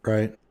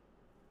 Right.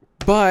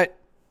 But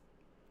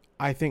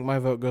I think my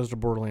vote goes to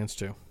Borderlands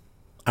 2.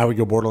 I would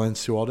go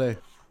Borderlands 2 all day.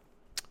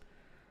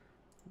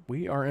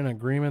 We are in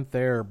agreement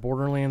there.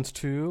 Borderlands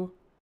 2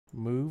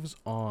 moves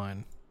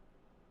on.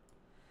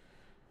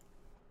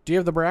 Do you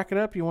have the bracket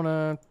up? You want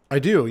to... I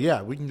do,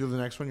 yeah. We can do the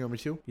next one. You want me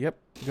to? Yep.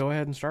 Go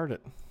ahead and start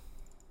it.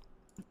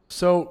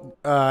 So,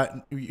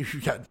 you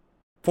got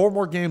 4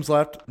 more games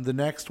left. The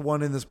next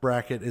one in this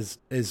bracket is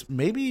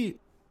maybe...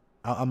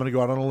 I'm going to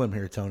go out on a limb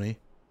here, Tony.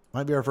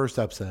 Might be our first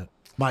upset.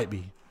 Might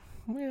be.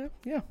 Yeah,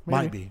 maybe.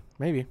 Might be.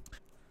 Maybe.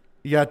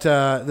 You got,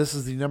 this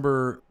is the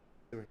number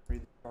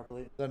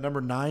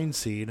 9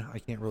 seed. I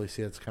can't really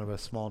see it. It's kind of a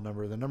small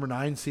number. The number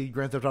 9 seed,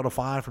 Grand Theft Auto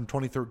 5 from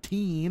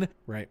 2013.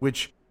 Right.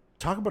 Which,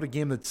 talk about a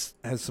game that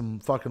has some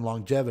fucking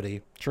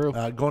longevity. True.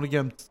 Going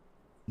against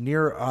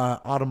Nier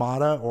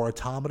Automata or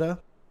Automata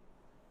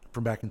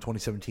from back in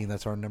 2017.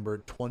 That's our number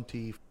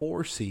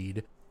 24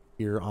 seed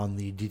here on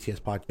the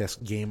DTS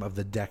Podcast Game of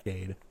the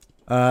Decade.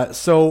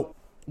 So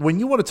when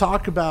you want to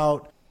talk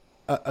about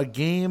a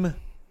game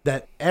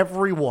that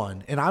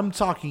everyone, and I'm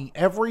talking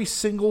every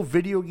single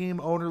video game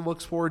owner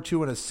looks forward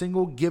to in a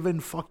single given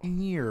fucking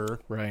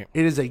year, Right.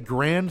 it is a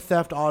Grand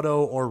Theft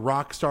Auto or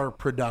Rockstar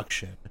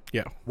production.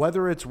 Yeah.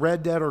 Whether it's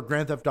Red Dead or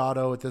Grand Theft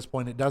Auto at this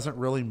point, it doesn't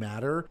really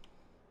matter.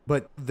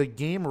 But the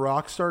game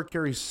Rockstar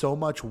carries so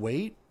much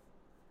weight,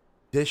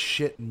 this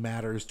shit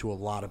matters to a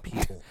lot of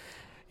people.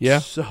 Yeah.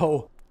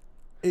 So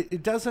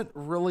it doesn't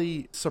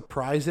really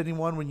surprise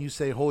anyone when you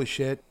say, holy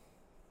shit,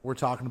 we're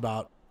talking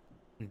about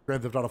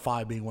Grand Theft Auto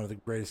 5 being one of the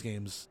greatest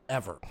games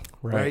ever.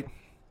 Right?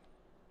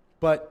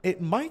 But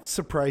it might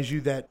surprise you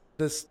that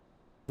this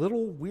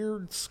little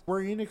weird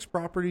Square Enix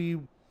property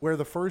where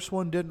the first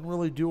one didn't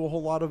really do a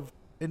whole lot of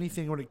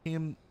anything when it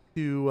came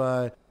to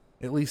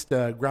at least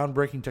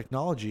groundbreaking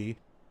technology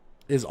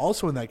is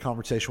also in that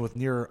conversation with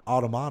Nier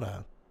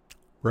Automata.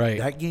 Right.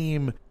 That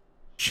game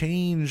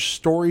changed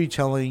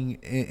storytelling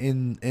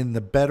in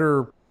the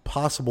better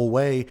possible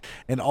way,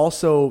 and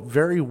also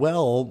very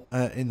well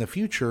in the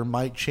future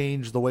might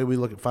change the way we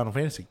look at Final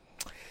Fantasy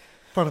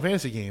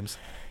games.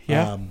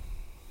 Yeah.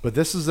 But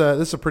this is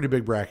a pretty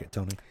big bracket,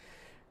 Tony.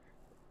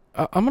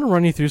 I'm going to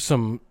run you through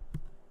some...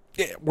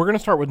 We're going to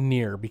start with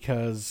Nier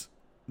because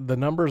the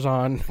numbers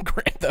on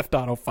Grand Theft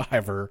Auto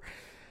 5 are...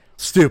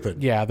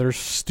 Stupid. Yeah, they're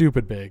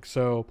stupid big.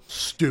 So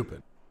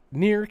Stupid.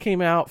 Nier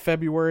came out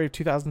February of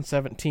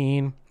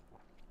 2017.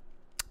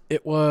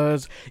 It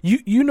was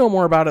you know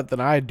more about it than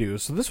I do.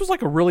 So this was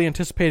like a really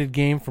anticipated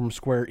game from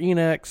Square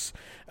Enix,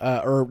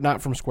 or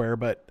not from Square,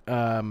 but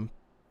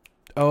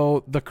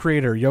the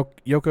creator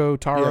Yoko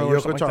Taro or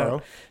something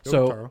like that.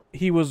 So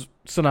he was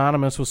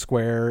synonymous with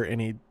Square, and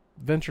he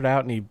ventured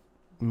out and he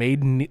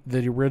made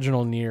the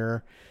original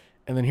Nier,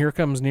 and then here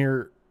comes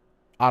Nier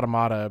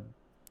Automata.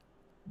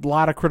 A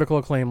lot of critical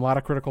acclaim, a lot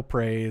of critical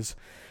praise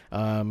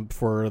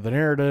for the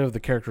narrative, the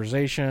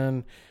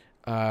characterization,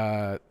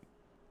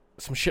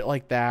 some shit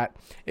like that.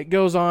 It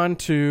goes on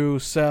to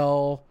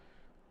sell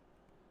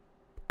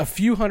a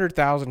few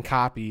 100,000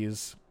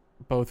 copies,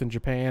 both in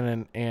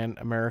Japan and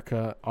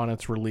America, on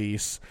its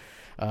release.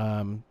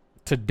 To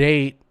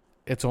date,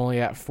 it's only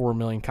at 4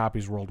 million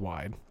copies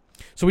worldwide.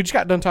 So we just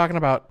got done talking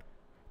about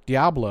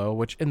Diablo,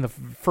 which in the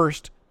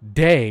first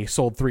day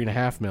sold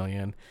 3.5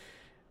 million.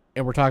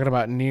 And we're talking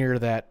about Nier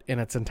that in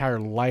its entire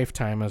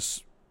lifetime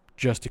has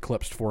just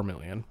eclipsed 4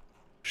 million.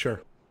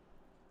 Sure.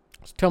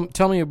 So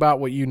tell me about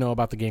what you know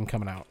about the game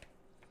coming out.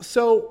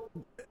 So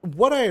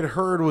what I had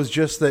heard was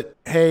just that,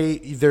 hey,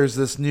 there's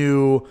this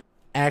new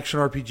action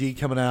RPG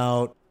coming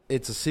out.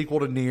 It's a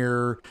sequel to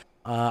Nier.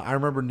 I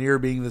remember Nier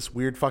being this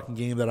weird fucking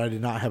game that I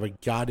did not have a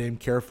goddamn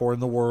care for in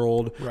the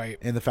world. Right.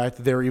 And the fact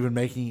that they were even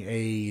making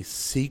a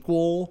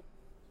sequel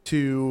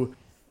to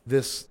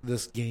this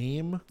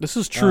game. This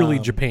is truly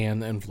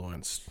Japan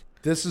influenced.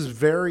 This is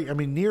very, I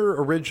mean, the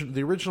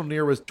original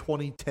Nier was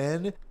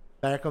 2010,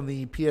 back on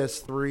the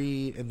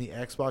PS3 and the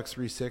Xbox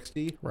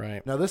 360.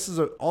 Right. Now this is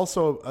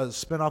also a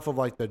spinoff of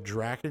like the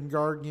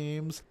Drakengard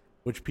games,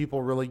 which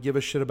people really give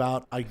a shit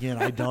about. Again,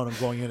 I don't. I'm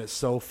going in. It's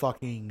so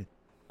fucking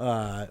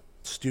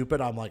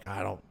stupid. I'm like,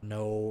 I don't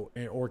know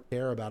or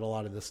care about a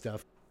lot of this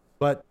stuff.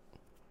 But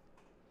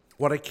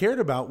what I cared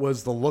about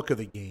was the look of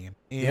the game.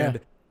 And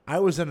I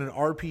was in an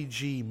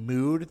RPG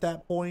mood at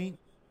that point.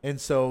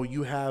 And so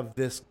you have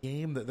this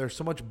game that there's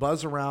so much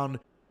buzz around.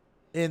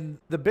 And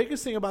the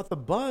biggest thing about the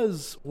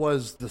buzz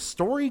was the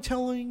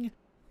storytelling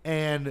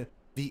and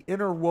the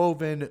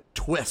interwoven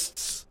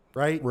twists,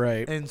 right?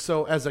 Right. And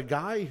so as a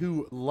guy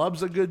who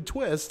loves a good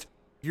twist,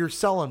 you're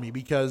selling me,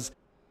 because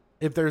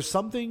if there's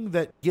something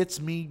that gets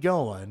me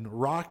going,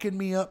 rocking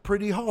me up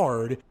pretty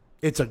hard,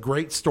 it's a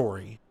great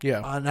story.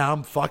 Yeah. And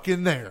I'm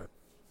fucking there.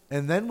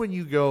 And then when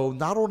you go,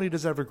 not only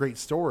does it have a great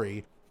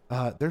story,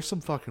 there's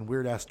some fucking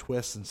weird ass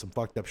twists and some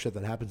fucked up shit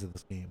that happens in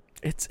this game.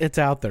 It's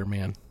out there,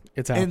 man.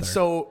 It's out there. And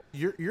so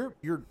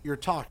you're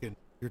talking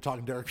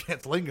Derek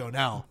Vance lingo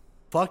now.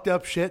 Fucked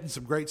up shit and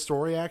some great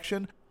story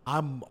action.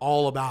 I'm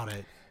all about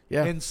it.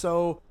 Yeah. And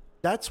so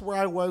that's where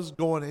I was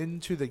going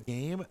into the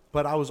game,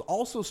 but I was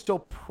also still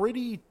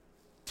pretty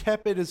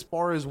tepid as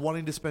far as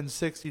wanting to spend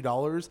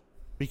 $60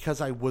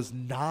 because I was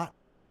not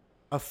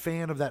a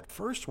fan of that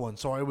first one.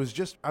 So I was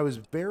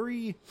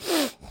very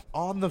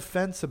on the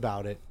fence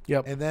about it.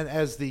 Yep. And then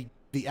as the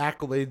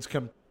accolades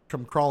come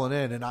crawling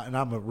in, and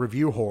I'm a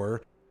review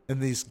whore,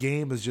 and this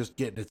game is just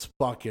getting its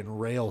fucking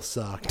rail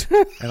sucked.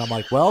 And I'm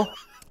like, well,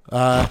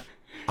 I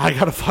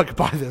gotta fucking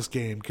buy this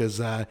game because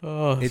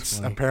it's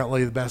funny.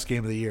 apparently the best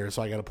game of the year,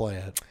 so I gotta play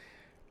it.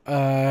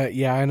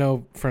 Yeah, I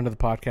know friend of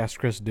the podcast,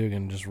 Chris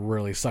Dugan, just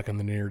really sucking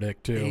the Nier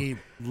dick too. He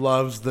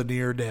loves the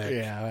Nier dick.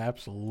 Yeah,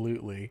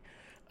 absolutely.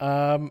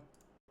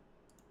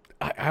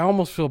 I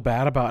almost feel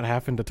bad about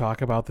having to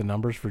talk about the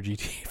numbers for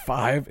GTA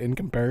 5 in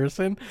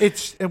comparison.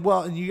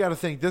 And you got to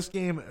think, this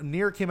game,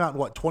 Nier, came out in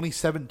what,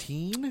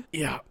 2017?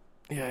 Yeah.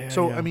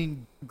 So, yeah. I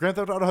mean, Grand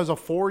Theft Auto has a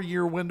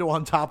 4-year window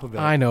on top of it.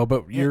 I know,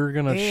 but you're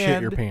going to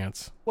shit your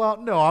pants.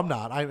 Well, no, I'm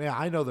not.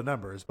 I know the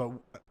numbers, but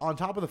on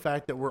top of the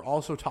fact that we're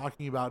also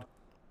talking about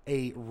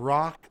a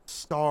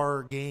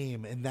Rockstar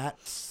game, and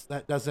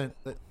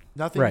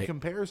nothing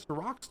compares to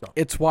Rockstar.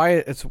 It's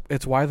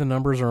why the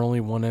numbers are only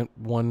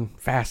one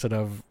facet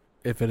of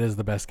if it is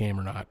the best game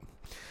or not.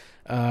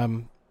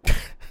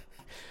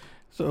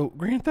 So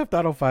Grand Theft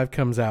Auto 5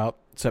 comes out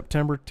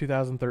September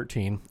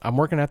 2013. I'm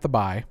working at the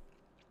buy.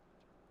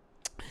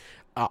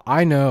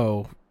 I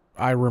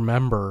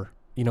remember,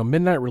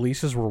 midnight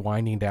releases were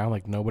winding down.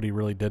 Like, nobody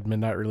really did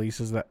midnight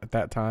releases at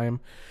that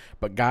time.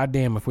 But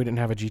goddamn, if we didn't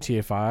have a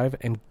GTA 5,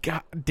 and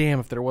goddamn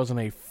if there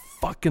wasn't a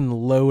fucking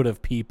load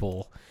of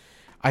people.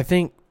 I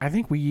think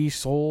we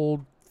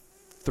sold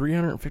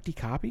 350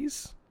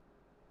 copies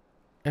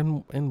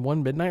in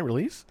one midnight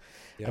release.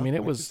 Yeah, I mean, it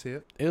I was could see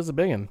it. It was a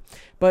big one.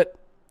 But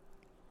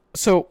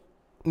so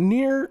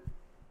Nier,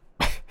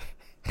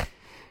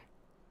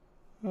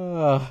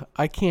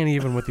 I can't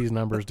even with these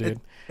numbers, dude.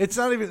 It's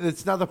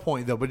not the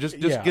point though. But just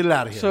get it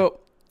out of here. So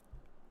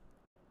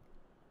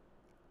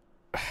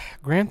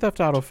Grand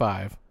Theft Auto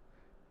 5.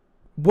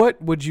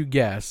 What would you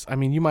guess? I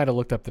mean, you might have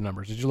looked up the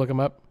numbers. Did you look them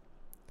up?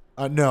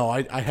 No,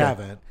 I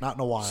haven't. Not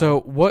in a while.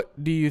 So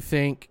what do you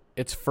think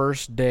its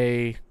first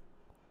day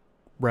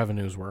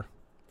revenues were?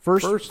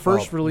 First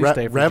release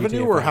day for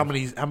revenue, GTA or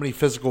 5. how many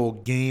physical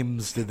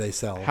games did they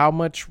sell? How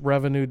much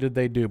revenue did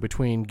they do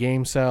between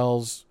game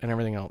sales and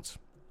everything else?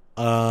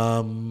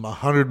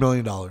 $100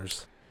 million.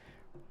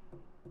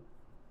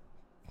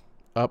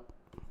 Up.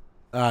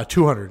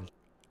 200,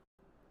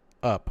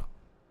 Up.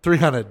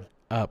 300,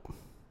 Up.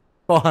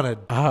 400,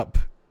 Up.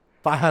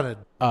 500,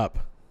 Up.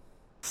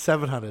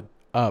 700,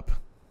 Up.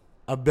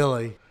 a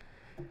billy.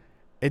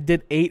 It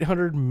did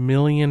 $800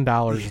 million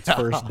its Yeah.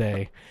 first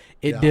day.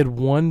 It Yeah. did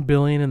 $1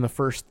 billion in the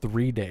first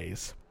 3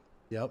 days.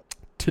 Yep.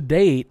 To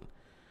date,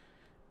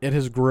 it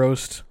has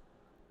grossed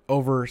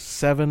over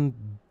 $7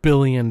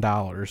 billion.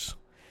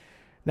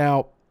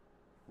 Now,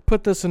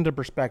 put this into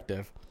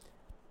perspective.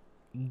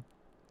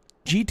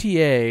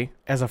 GTA,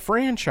 as a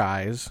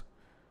franchise,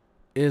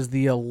 is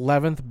the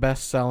 11th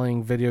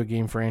best-selling video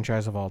game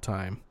franchise of all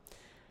time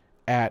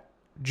at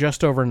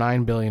just over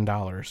 $9 billion.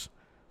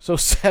 So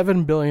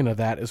 $7 billion of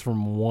that is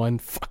from one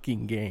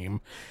fucking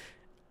game.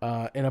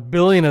 And $1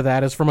 billion of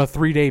that is from a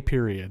 3-day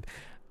period.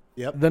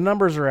 Yep. The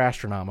numbers are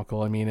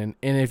astronomical. I mean, and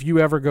if you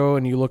ever go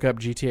and you look up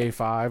GTA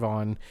 5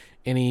 on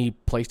any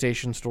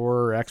PlayStation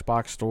store or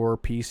Xbox store,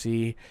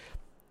 PC,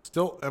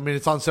 Still, I mean,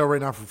 it's on sale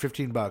right now for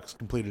 $15,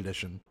 complete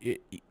edition.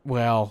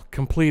 well,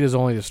 complete is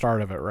only the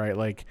start of it, right?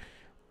 Like,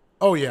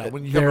 Oh yeah,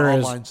 when you have there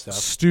is online stuff.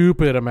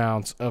 stupid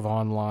amounts of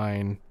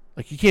online.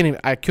 Like, you can't even,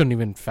 I couldn't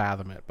even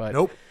fathom it. But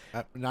Nope,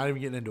 I'm not even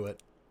getting into it.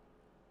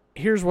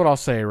 here's what I'll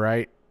say,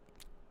 right?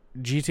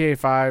 GTA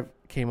 5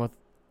 came with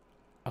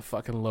a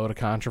fucking load of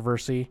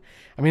controversy.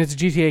 I mean, it's a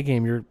GTA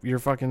game. You're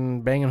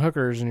fucking banging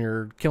hookers and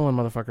you're killing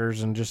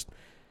motherfuckers and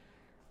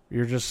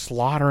you're just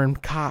slaughtering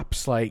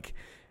cops. Like,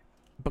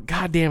 but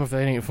goddamn if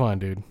that ain't fun,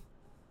 dude.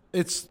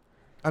 It's,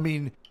 I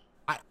mean,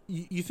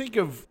 you think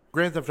of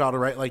Grand Theft Auto,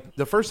 right? Like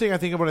the first thing I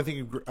think of when I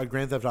think of a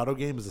Grand Theft Auto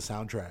game is the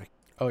soundtrack,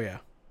 Oh yeah,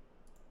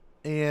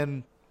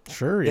 and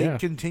sure, they yeah.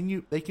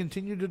 continue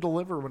to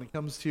deliver when it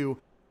comes to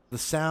the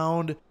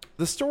sound,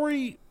 the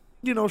story.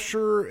 You know,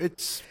 sure,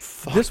 it's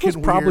fucking This was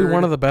probably weird.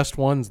 one of the best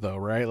ones, though,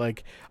 right?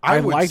 Like, I I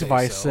would liked say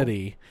Vice so.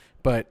 City,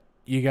 but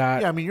you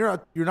got Yeah, I mean, you're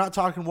not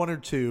talking 1 or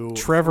 2.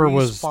 Trevor 3's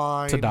was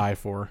fine. to die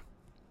for.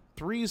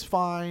 3's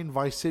fine.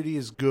 Vice City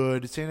is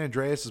good. San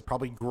Andreas is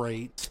probably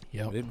great.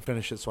 Yep. I didn't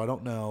finish it, so I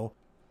don't know.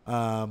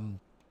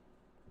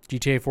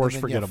 GTA 4 is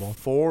And then, yeah, forgettable.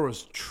 4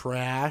 was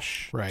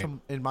trash, Right.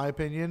 in my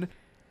opinion.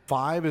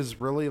 5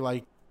 is really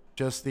like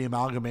just the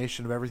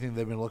amalgamation of everything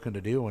they've been looking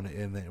to do, and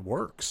it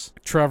works.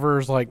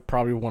 Trevor's like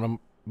probably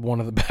one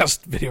of the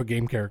best video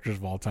game characters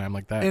of all time,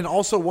 like that. And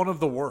also one of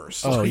the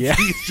worst. Oh, Like, yeah.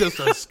 he's just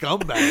a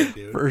scumbag,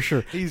 dude. For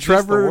sure. He's Trevor,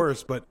 just the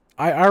worst. But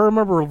I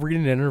remember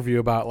reading an interview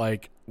about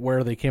like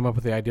where they came up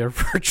with the idea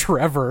for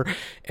Trevor,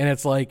 and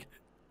it's like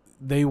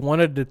they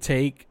wanted to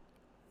take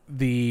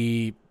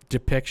the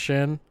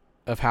depiction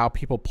of how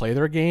people play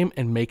their game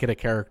and make it a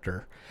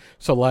character.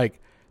 So like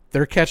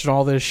they're catching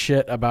all this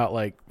shit about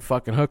like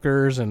fucking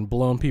hookers and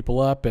blowing people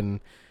up and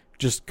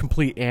just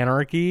complete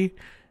anarchy.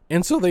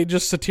 And so they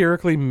just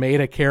satirically made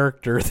a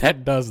character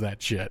that does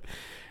that shit.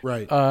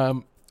 right,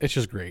 It's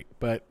just great.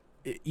 But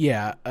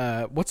yeah,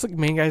 what's the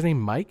main guy's name?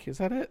 Mike? Is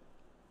that it?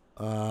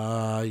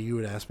 you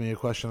would ask me a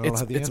question. I don't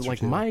have the It's answer like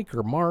to. Mike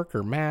or Mark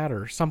or Matt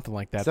or something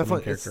like that. It's the main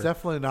definitely,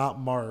 character. not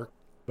Mark,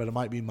 but it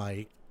might be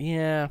Mike.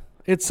 Yeah,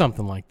 it's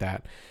something like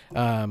that.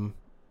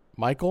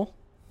 Michael.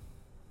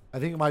 I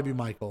think it might be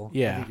Michael. I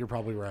Yeah. think you're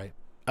probably right.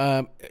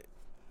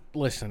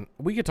 Listen,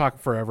 we could talk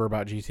forever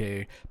about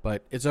GTA,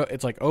 but it's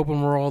like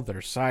open world.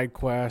 There's side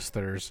quests.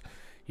 There's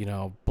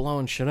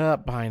blowing shit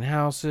up behind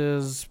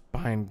houses,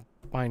 behind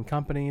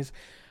companies.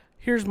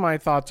 Here's my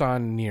thoughts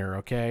on Nier.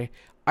 Okay,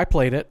 I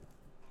played it.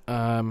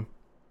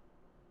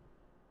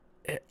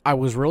 I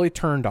was really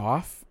turned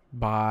off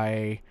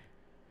by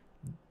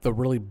the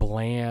really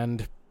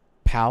bland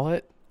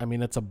palette. I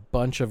mean, it's a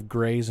bunch of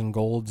grays and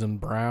golds and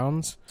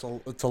browns.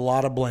 It's a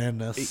lot of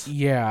blandness.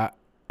 Yeah.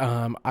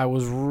 I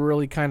was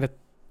really kind of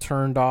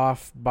turned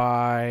off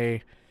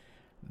by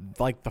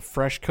like the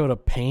fresh coat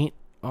of paint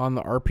on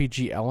the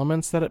RPG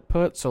elements that it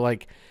put. So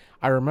like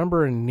I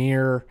remember in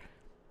Nier,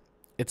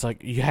 it's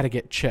like you had to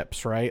get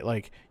chips, right?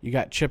 Like you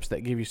got chips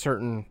that give you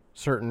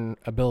certain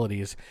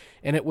abilities,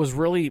 and it was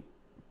really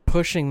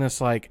pushing this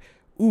like,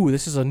 ooh,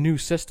 this is a new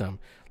system.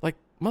 Like,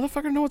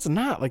 motherfucker, no, it's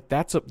not. Like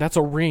that's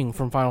a ring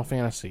from Final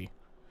Fantasy.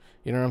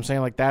 You know what I'm saying?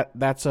 Like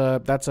that's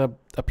a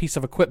piece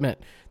of equipment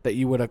that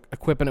you would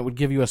equip, and it would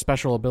give you a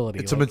special ability.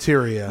 It's like, a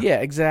materia. Yeah,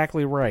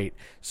 exactly right.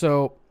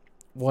 So,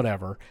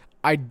 whatever.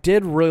 I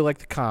did really like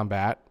the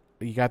combat.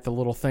 You got the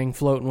little thing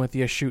floating with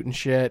you, shooting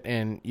shit,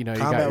 and you got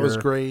Combat was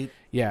great.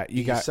 Yeah,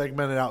 you got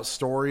segmented out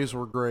stories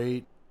were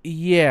great.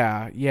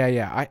 Yeah.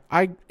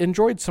 I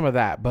enjoyed some of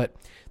that, but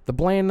the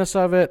blandness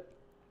of it,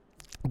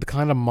 the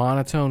kind of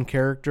monotone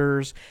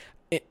characters,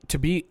 to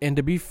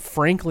be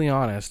frankly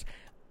honest,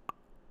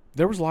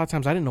 there was a lot of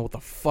times I didn't know what the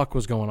fuck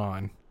was going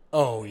on.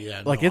 Oh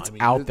yeah, Like, it's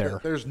out there.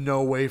 There's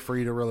no way for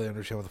you to really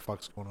understand what the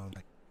fuck's going on.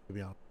 To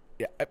be honest,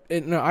 Yeah,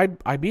 no,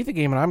 I beat the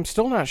game and I'm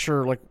still not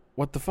sure. Like,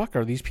 what the fuck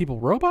are these people?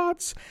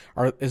 Robots?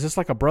 Is this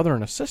like a brother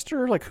and a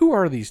sister? Like, who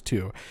are these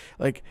two?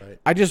 Like, Right.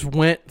 I just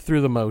went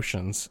through the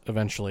motions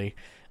eventually.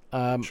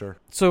 Sure.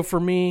 So for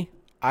me,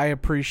 I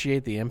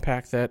appreciate the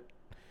impact that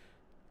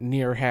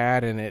Nier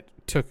had, and it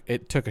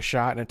took a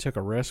shot and it took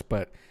a risk.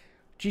 But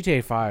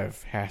GTA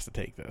 5 has to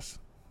take this.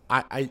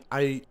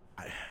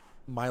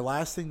 my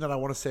last thing that I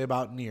want to say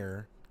about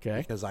Nier, Okay.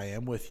 because I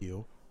am with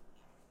you,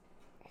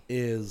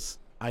 is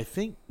I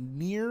think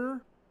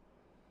Nier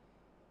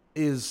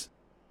is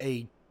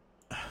it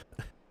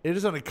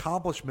is an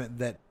accomplishment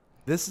that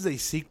this is a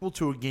sequel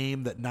to a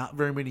game that not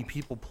very many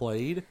people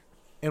played,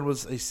 and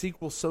was a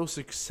sequel so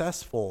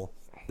successful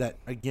that,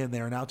 again, they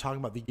are now talking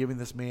about giving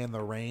this man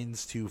the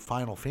reins to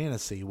Final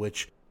Fantasy,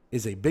 which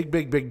is a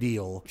big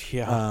deal.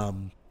 Yeah.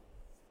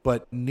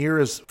 But Nier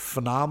is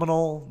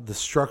phenomenal. The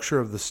structure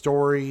of the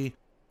story.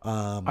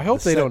 I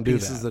hope they set don't do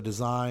pieces, that. the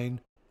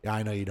design. Yeah,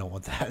 I know you don't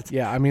want that.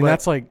 Yeah, I mean, But-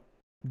 that's like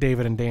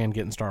David and Dan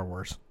getting Star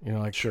Wars. You know,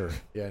 like, Sure.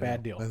 Yeah. I Bad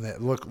know. deal.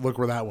 And look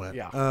where that went.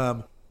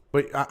 Yeah.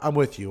 But I'm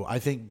with you. I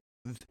think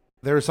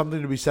there is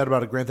something to be said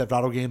about a Grand Theft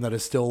Auto game that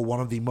is still one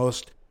of the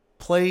most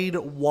played,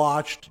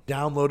 watched,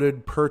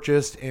 downloaded,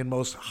 purchased, and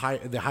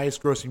the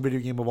highest grossing video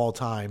game of all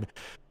time.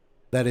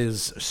 That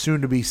is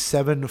soon to be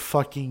 7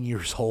 fucking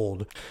years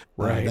old.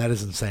 Right. That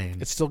is insane.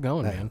 it's still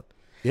going, man.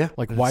 Yeah.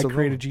 Like, it's why still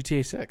create a going.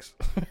 GTA 6?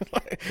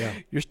 Yeah.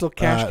 You're still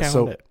cash counting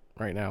so- it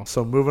right now.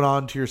 So moving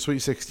on to your Sweet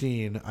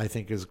 16, I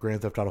think is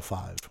Grand Theft Auto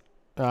 5.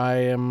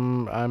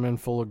 I'm in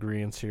full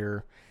agreement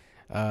here.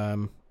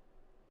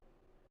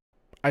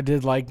 I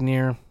did like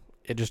Nier.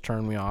 It just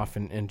turned me off,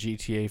 and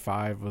GTA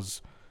 5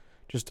 was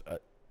just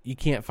you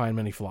can't find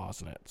many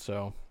flaws in it.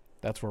 So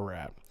that's where we're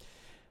at.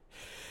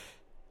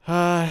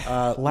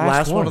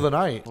 Last one of the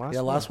night.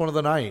 Last one of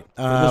the night.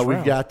 this We've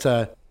round. got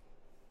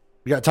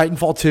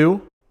Titanfall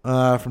 2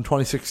 from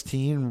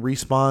 2016.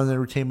 Respawn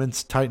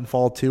Entertainment's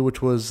Titanfall 2,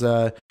 which was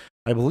I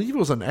believe it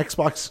was an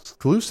Xbox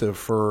exclusive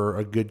for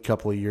a good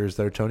couple of years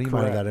there. Tony, you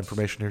might have that Correct.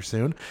 information here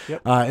soon.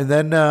 Yep. And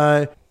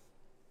then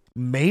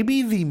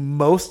maybe the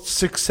most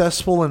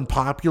successful and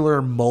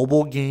popular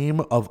mobile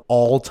game of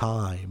all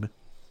time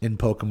in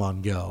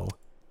Pokemon Go.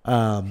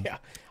 Yeah,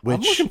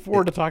 I'm looking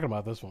forward to talking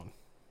about this one.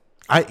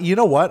 You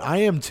know what? I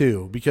am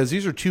too, because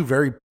these are two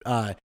very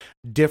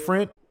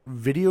different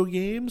video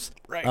games,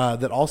 Right.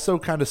 that also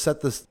kind of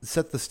set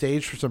the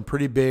stage for some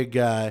pretty big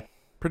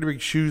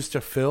shoes to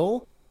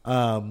fill.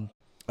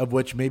 Of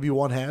which maybe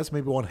one has,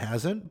 maybe one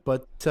hasn't.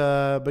 But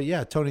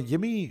yeah, Tony, give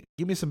me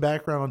some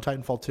background on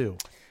Titanfall 2.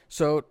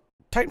 So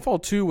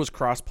Titanfall 2 was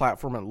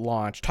cross-platform at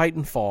launch.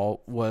 Titanfall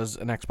was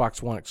an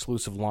Xbox One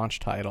exclusive launch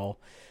title.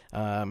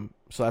 So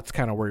that's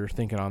kind of where you're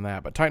thinking on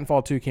that. But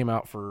Titanfall 2 came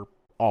out for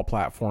all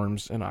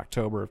platforms in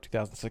October of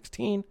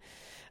 2016.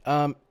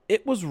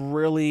 It was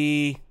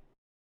really...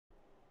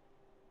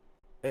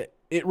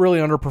 It really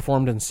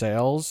underperformed in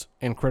sales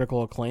and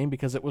critical acclaim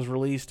because it was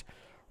released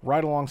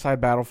right alongside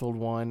Battlefield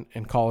 1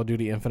 and Call of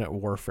Duty Infinite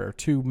Warfare,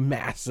 two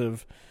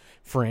massive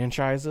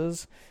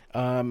franchises.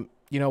 You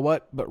know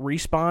what? But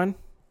Respawn,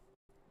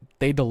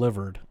 they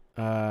delivered.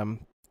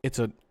 It's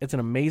an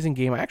amazing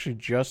game. I actually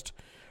just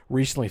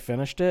recently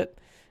finished it.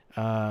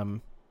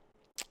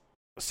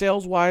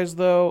 Sales wise,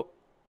 though,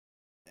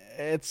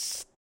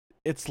 it's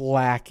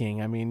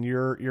lacking. I mean,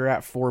 you're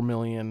at 4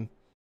 million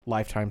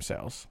lifetime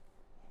sales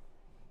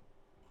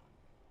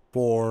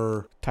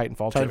For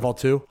Titanfall 2. Titanfall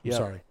 2? Yep.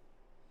 Sorry.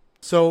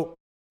 So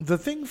the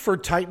thing for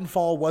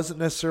Titanfall wasn't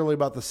necessarily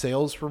about the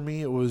sales for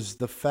me. It was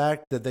the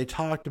fact that they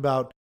talked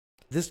about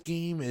this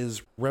game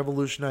is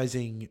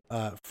revolutionizing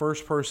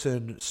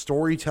first-person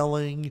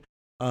storytelling,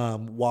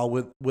 while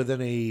within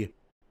the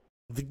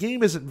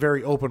game isn't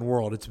very open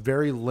world. It's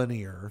very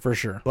linear. For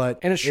sure. But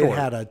And it's it short.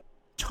 had a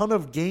ton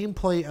of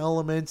gameplay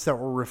elements that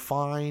were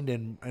refined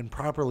and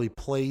properly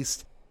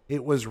placed.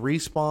 It was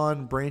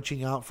Respawn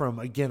branching out from,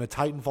 again, a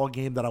Titanfall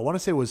game that I want to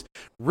say was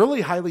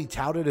really highly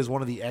touted as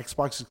one of the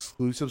Xbox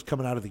exclusives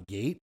coming out of the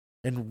gate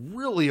and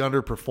really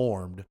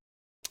underperformed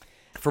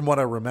from what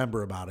I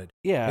remember about it.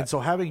 Yeah. And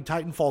so having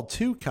Titanfall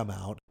 2 come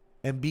out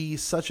and be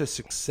such a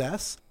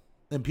success,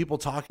 and people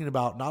talking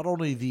about not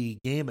only the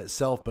game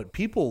itself, but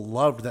people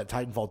loved that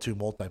Titanfall 2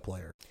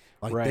 multiplayer.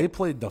 Like, Right. they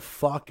played the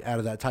fuck out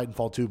of that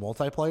Titanfall 2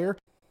 multiplayer.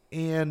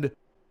 And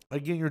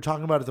again, you're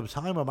talking about at the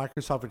time a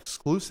Microsoft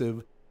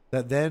exclusive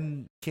that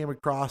then came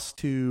across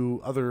to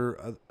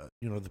other,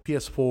 the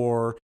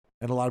PS4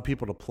 and a lot of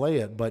people to play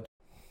it. But,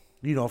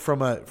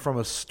 from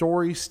a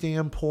story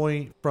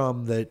standpoint,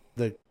 from the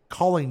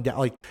calling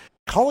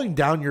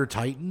down your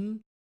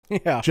Titan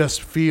Yeah.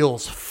 just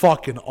feels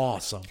fucking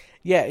awesome.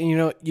 Yeah, and you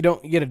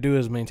don't get to do it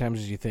as many times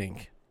as you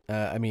think.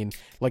 I mean,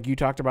 like you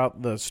talked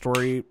about, the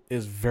story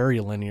is very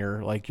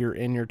linear. Like, you're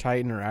in your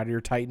Titan or out of your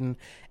Titan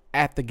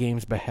at the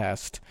game's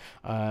behest.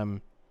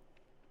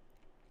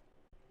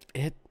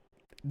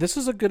 This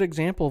is a good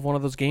example of one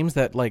of those games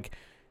that, like,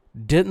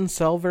 didn't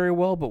sell very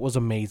well, but was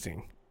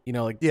amazing.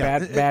 Yeah,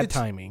 bad it's-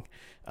 timing.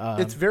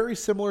 It's very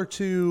similar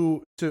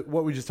to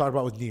what we just talked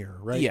about with Nier,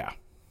 right? Yeah,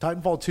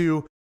 Titanfall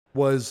 2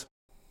 was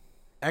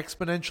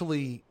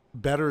exponentially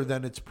better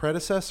than its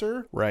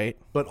predecessor, right.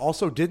 but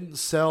also didn't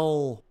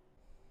sell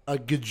a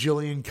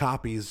gajillion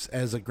copies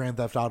as a Grand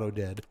Theft Auto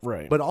did.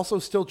 Right. But also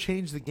still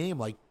changed the game.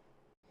 Like,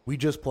 we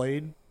just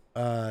played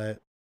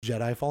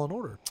Jedi Fallen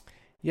Order.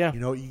 Yeah,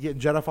 You get in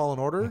Jedi Fallen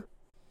Order,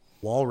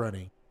 wall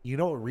running. You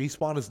know what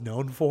Respawn is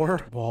known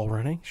for? Wall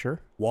running,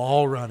 sure.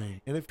 Wall running.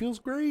 And it feels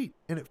great.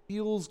 And it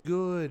feels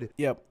good.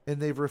 Yep.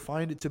 And they've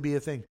refined it to be a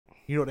thing.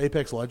 You know what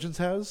Apex Legends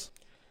has?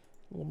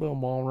 A little bit of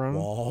wall running.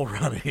 Wall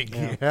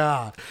running.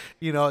 Yeah.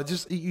 You know,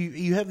 just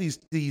you have these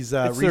it's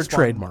their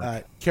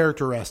trademark.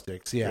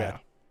 Characteristics. Yeah.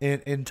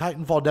 And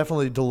Titanfall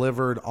definitely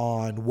delivered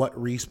on what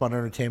Respawn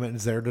Entertainment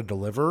is there to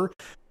deliver.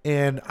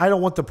 And I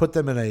don't want to put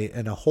them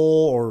in a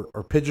hole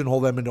or pigeonhole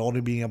them into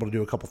only being able to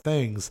do a couple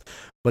things,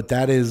 but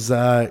that is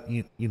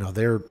you know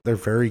they're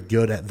very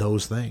good at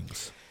those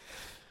things.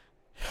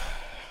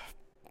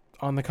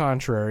 On the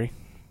contrary,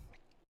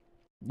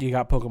 you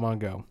got Pokemon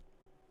Go.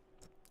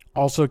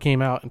 Also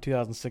came out in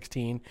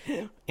 2016,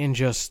 and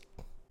just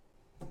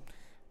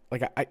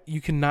like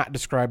you cannot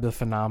describe the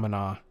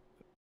phenomena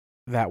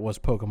that was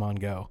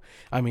Pokemon Go.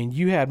 I mean,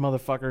 you had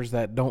motherfuckers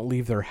that don't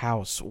leave their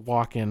house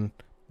walking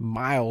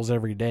miles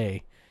every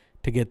day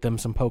to get them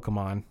some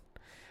Pokemon.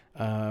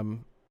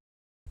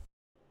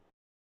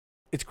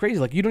 It's crazy.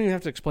 Like, you don't even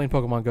have to explain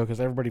Pokemon Go because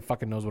everybody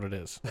fucking knows what it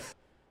is.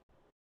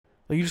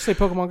 Like, you just say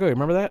Pokemon Go. You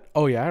remember that?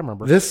 Oh yeah, I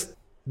remember. This,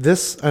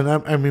 and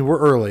I mean, we're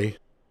early,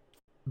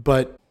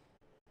 but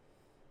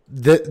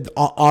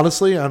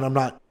honestly, and I'm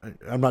not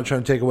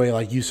trying to take away.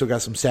 Like, you still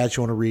got some stats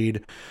you want to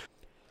read.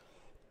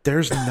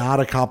 There's not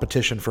a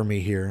competition for me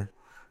here.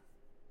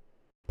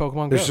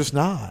 Pokemon Go. There's just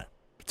not.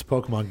 It's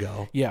Pokemon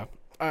Go. Yeah.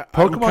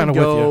 Pokemon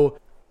Go,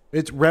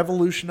 it's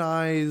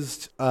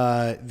revolutionized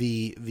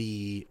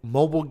the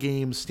mobile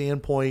game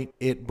standpoint.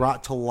 It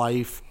brought to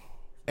life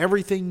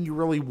everything you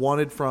really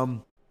wanted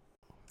from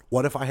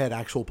what if I had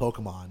actual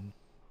Pokemon?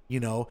 You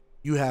know,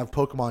 you have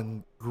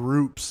Pokemon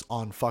groups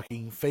on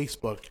fucking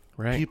Facebook.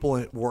 Right.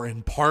 People were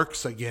in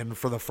parks again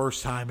for the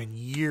first time in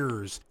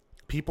years.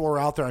 People are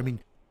out there. I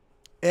mean,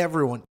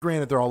 everyone,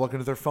 granted, they're all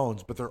looking at their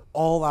phones, but they're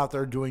all out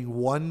there doing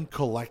one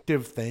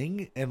collective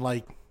thing. And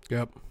like,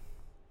 yep.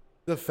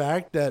 The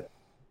fact that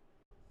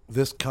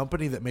this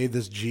company that made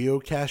this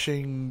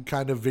geocaching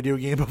kind of video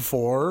game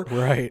before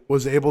right.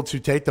 was able to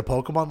take the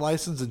Pokemon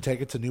license and take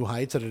it to new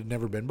heights that it had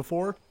never been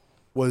before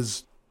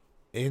was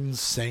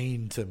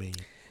insane to me.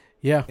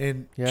 Yeah.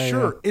 And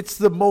it's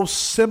the most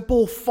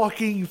simple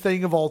fucking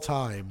thing of all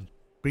time.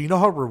 But you know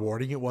how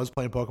rewarding it was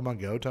playing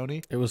Pokemon Go,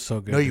 Tony? It was so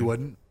good. No, you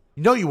wouldn't.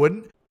 No, you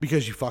wouldn't,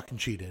 because you fucking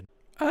cheated.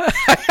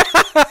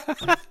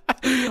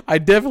 I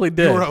definitely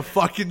did. You were a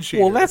fucking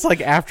cheater. Well, that's like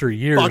after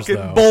years, fucking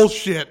though.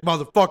 Bullshit,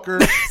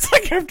 motherfucker. It's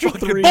like after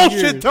fucking 3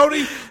 bullshit, years.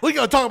 Tony. We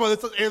gotta talk about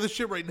this. Let's air this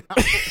shit right now.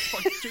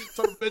 Fucking cheating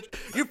son of a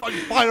bitch. You fucking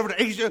flying over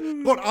to Asia,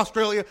 going to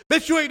Australia.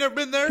 Bitch, you ain't never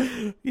been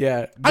there.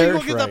 Yeah. How you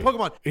gonna get that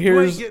Pokemon? You ain't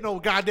Here's, getting no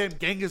goddamn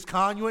Genghis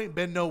Khan. You ain't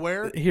been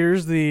nowhere.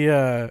 Here's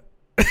the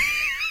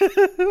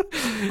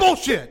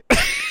bullshit.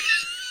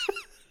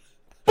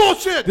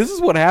 Bullshit. This is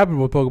what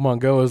happened with Pokemon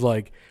Go is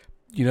like,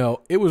 you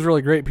know, it was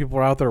really great. People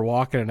were out there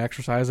walking and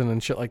exercising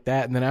and shit like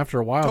that. And then after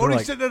a while, Tony's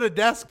like, sitting at a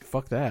desk,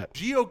 fuck that,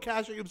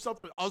 geocaching himself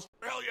in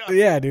Australia.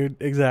 Yeah, dude,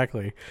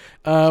 exactly.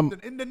 In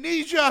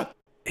Indonesia.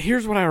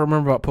 Here's what I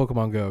remember about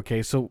Pokemon Go.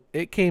 Okay, so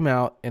it came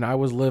out, and I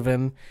was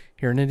living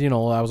here in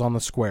Indianola. I was on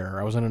the square.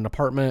 I was in an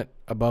apartment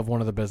above one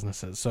of the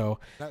businesses. So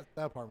that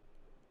apartment.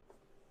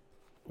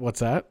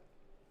 What's that?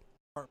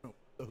 Apartment.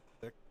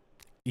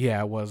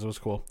 Yeah, it was. It was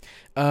cool.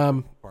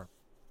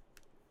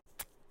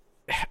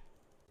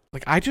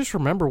 Like, I just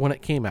remember when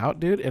it came out,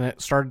 dude, and it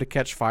started to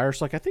catch fire.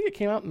 So, like, I think it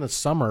came out in the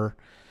summer,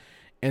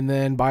 and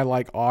then by,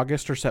 like,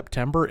 August or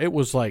September, it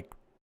was, like,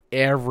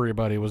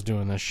 everybody was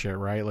doing this shit,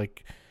 right?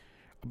 Like,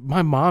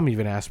 my mom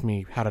even asked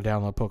me how to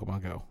download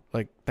Pokemon Go.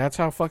 Like, that's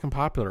how fucking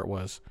popular it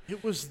was.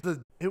 It was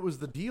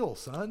the deal,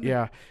 son.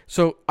 Yeah.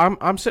 So,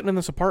 I'm sitting in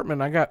this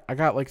apartment, and I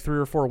got, like, 3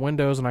 or 4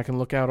 windows, and I can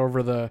look out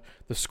over the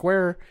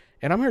square,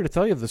 and I'm here to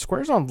tell you, the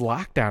square's on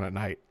lockdown at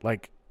night.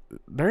 Like,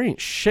 there ain't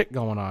shit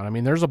going on. I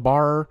mean, there's a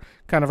bar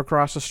kind of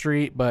across the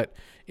street, but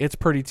it's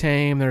pretty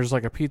tame. There's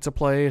like a pizza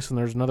place and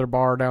there's another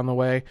bar down the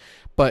way.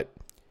 But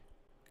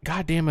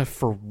goddamn,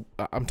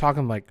 I'm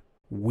talking like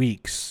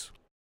weeks,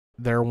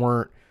 there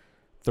weren't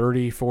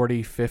 30,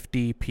 40,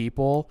 50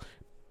 people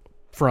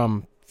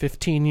from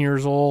 15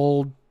 years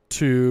old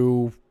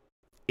to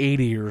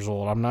 80 years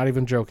old. I'm not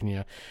even joking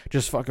you.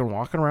 Just fucking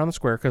walking around the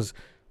square because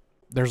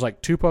there's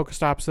like 2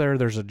 Pokestops there.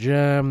 There's a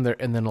gym there,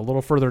 and then a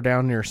little further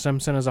down near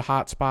Simpson is a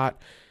hot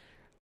spot.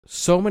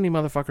 So many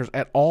motherfuckers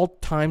at all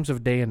times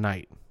of day and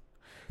night,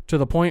 to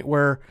the point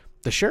where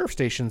the sheriff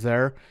station's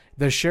there.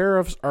 The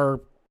sheriffs are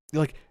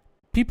like,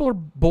 people are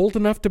bold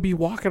enough to be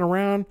walking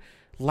around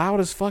loud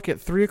as fuck at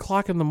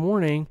 3:00 in the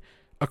morning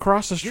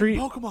across the street.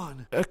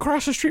 Pokemon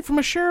across the street from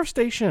a sheriff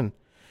station.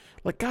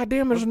 Like,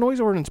 goddamn, there's a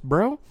noise ordinance,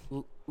 bro.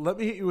 Let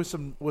me hit you with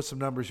some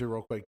numbers here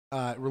real quick.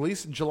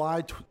 Released in July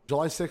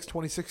 6,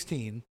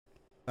 2016.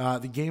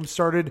 The game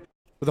started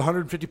with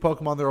 150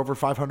 Pokemon. They're over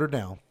 500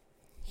 now.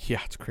 Yeah,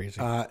 it's crazy.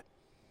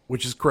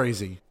 Which is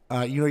crazy.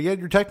 You had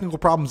your technical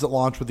problems at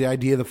launch, but the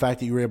idea, the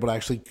fact that you were able to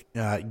actually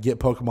get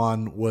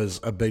Pokemon was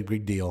a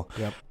big deal.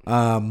 Yep.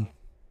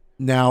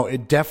 Now,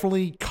 it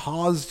definitely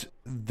caused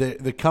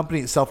the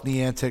company itself,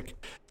 Niantic,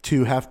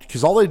 to have,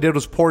 because all they did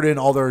was port in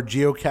all their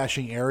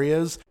geocaching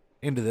areas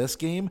into this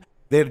game,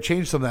 they had to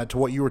change some of that to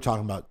what you were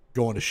talking about,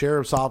 going to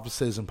sheriff's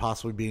offices and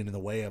possibly being in the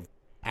way of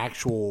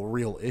actual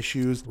real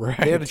issues. Right.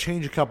 They had to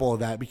change a couple of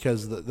that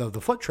because of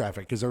the foot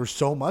traffic, because there was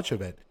so much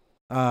of it.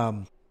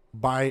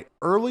 By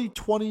early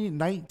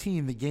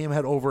 2019, the game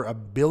had over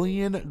 1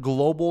 billion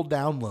global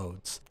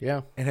downloads.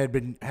 Yeah.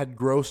 And had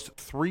grossed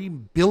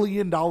 $3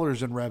 billion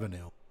in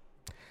revenue.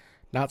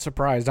 Not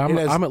surprised. I'm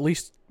at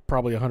least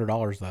probably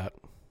 $100 that.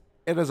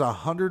 It has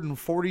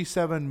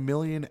 147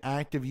 million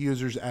active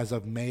users as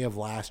of May of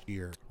last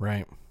year.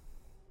 Right.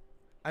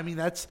 I mean,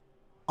 that's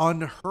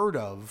unheard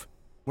of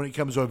when it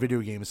comes to a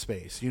video game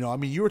space. You know, I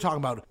mean, you were talking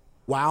about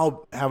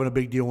WoW having a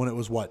big deal when it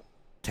was,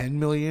 10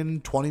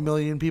 million, 20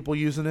 million people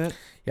using it?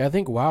 Yeah, I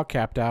think WoW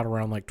capped out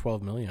around like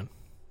 12 million.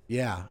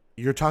 Yeah.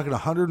 You're talking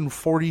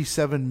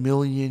 147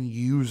 million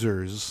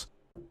users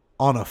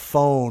on a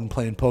phone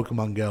playing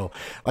Pokemon Go.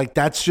 Like,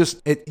 that's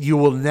just it. You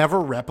will never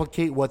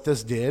replicate what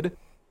this did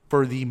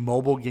for the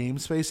mobile game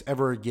space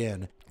ever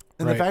again.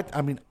 And Right. the fact,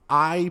 I mean,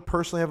 I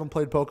personally haven't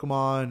played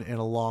Pokemon in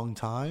a long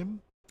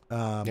time.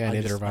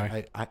 Neither have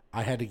I.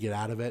 I had to get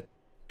out of it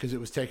because it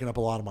was taking up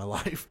a lot of my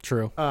life.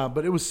 True.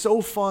 But it was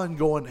so fun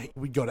going. Hey,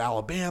 we'd go to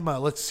Alabama.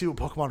 Let's see what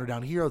Pokemon are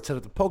down here. Let's hit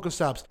up the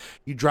Pokestops.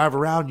 You'd drive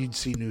around. You'd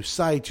see new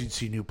sites. You'd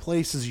see new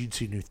places. You'd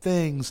see new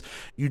things.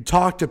 You'd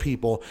talk to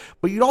people.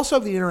 But you'd also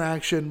have the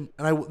interaction.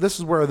 And this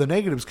is where the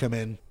negatives come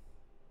in.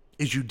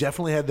 Is you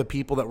definitely had the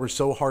people that were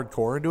so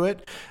hardcore into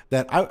it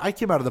that I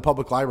came out of the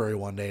public library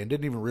one day and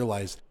didn't even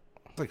realize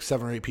there's like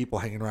 7 or 8 people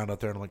hanging around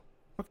out there. And I'm like,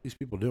 what are these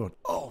people doing?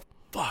 Oh,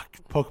 fuck.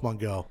 Pokemon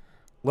Go.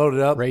 Load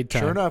it up. Raid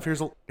time. Sure enough,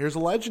 here's a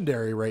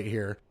legendary right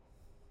here.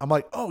 I'm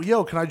like, oh,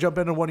 yo, can I jump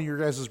into one of your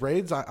guys'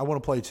 raids? I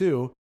want to play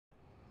too.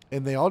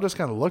 And they all just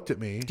kind of looked at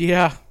me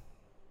Yeah.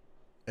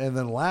 and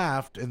then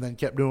laughed and then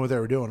kept doing what they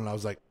were doing. And I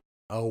was like,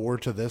 oh, we're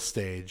to this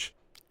stage.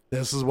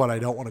 This is what I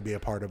don't want to be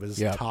a part of, is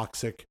Yep.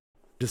 toxic,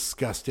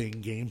 disgusting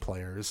game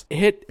players.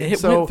 It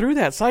went through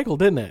that cycle,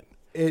 didn't it?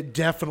 It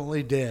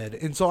definitely did.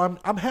 And so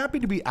I'm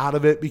happy to be out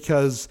of it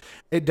because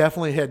it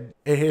definitely had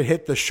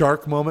hit the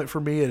shark moment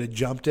for me. It had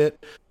jumped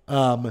it.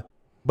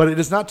 But it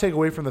does not take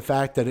away from the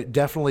fact that it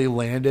definitely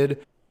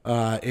landed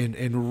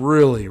and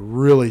really,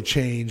 really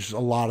changed a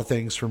lot of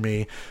things for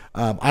me.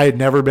 I had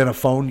never been a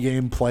phone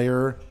game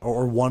player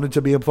or wanted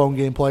to be a phone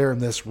game player,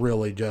 and this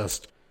really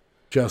just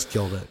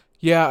killed it.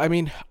 Yeah, I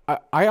mean,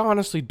 I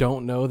honestly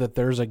don't know that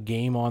there's a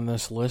game on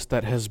this list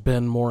that has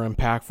been more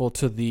impactful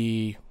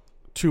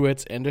to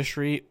its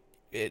industry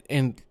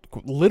and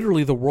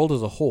literally the world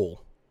as a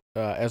whole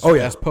as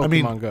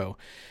Pokemon Go.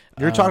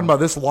 You're talking about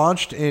this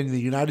launched in the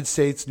United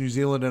States, New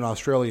Zealand, and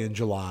Australia in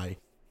July.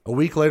 A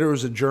week later, it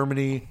was in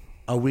Germany.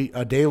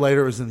 A day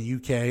later, it was in the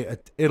UK,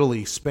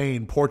 Italy,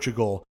 Spain,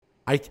 Portugal.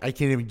 I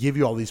can't even give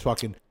you all these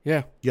fucking.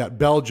 Yeah. You got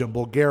Belgium,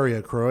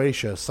 Bulgaria,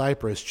 Croatia,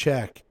 Cyprus,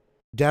 Czech,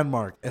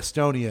 Denmark,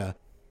 Estonia,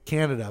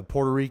 Canada,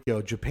 Puerto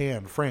Rico,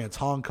 Japan, France,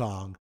 Hong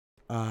Kong,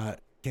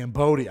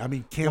 Cambodia. I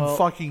mean,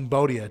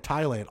 Cambodia,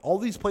 Thailand. All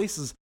these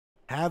places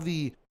have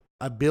the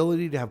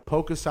ability to have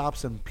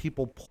Pokestops and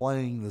people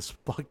playing this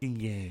fucking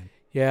game.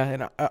 Yeah,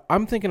 and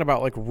I'm thinking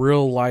about like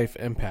real life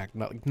impact,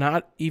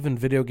 not even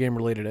video game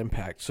related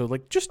impact. So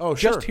like just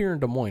here in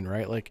Des Moines,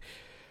 right? Like,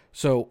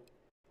 so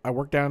I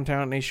work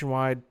downtown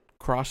Nationwide.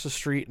 Across the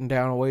street and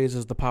down a ways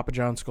is the Papa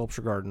John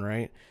Sculpture Garden,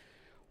 right?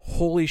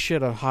 Holy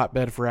shit, a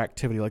hotbed for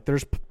activity. Like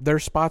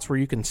there's spots where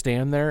you can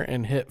stand there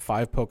and hit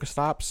 5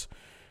 Pokestops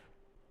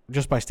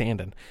just by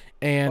standing.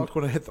 And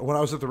when I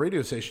was at the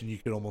radio station, you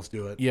could almost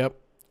do it. Yep.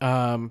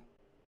 I'd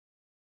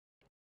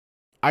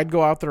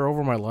go out there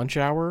over my lunch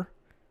hour.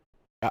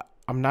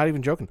 I'm not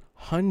even joking.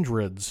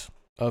 Hundreds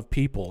of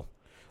people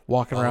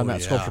walking around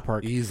that sculpture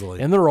park easily,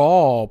 and they're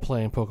all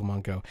playing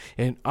Pokemon Go.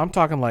 And I'm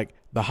talking like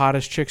the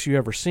hottest chicks you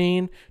ever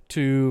seen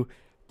to,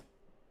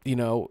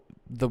 the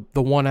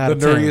one out of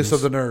 10s. The nerdiest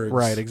of the nerds,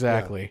 right?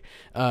 Exactly.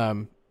 Yeah.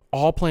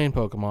 All playing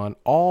Pokemon.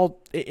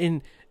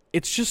 And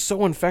it's just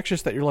so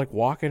infectious that you're like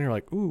walking. You're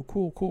like, ooh,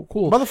 cool.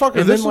 Motherfucker,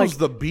 and this then, was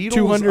the Beatles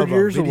 200 of a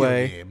years video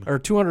away game. or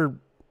 200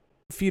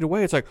 feet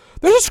away, it's like,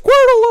 there's a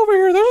Squirtle over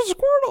here. There's a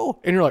Squirtle.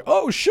 And you're like,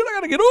 oh, shit, I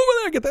got to get over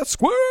there and get that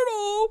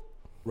Squirtle.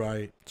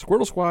 Right.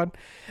 Squirtle Squad.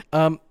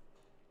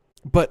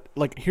 But,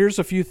 like, here's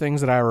a few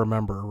things that I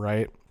remember,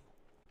 right,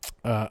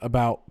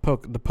 about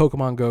the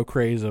Pokemon Go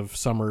craze of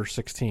summer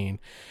 16.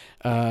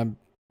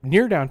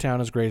 Near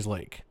downtown is Grays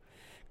Lake.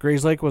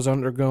 Grays Lake was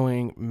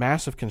undergoing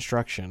massive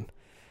construction.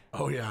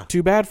 Oh, yeah.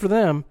 Too bad for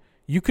them.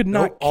 You could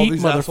not keep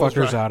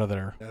motherfuckers out of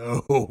there.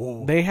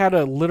 No. They had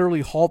to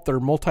literally halt their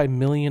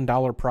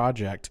multi-million-dollar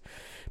project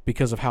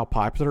because of how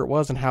popular it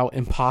was and how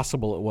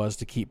impossible it was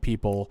to keep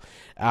people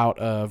out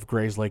of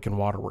Grays Lake and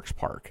Waterworks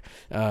Park.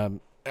 I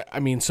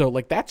mean, so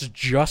like that's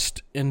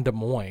just in Des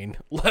Moines,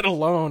 let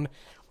alone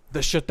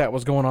the shit that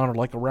was going on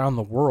like around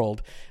the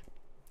world.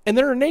 And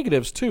there are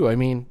negatives too. I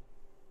mean,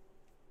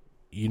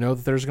 you know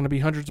that there's going to be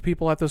hundreds of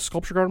people at the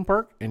Sculpture Garden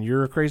Park, and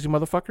you're a crazy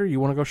motherfucker.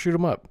 You want to go shoot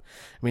them up.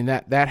 I mean,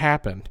 that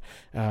happened.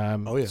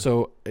 Oh, yeah.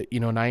 So,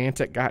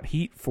 Niantic got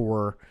heat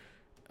for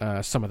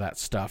some of that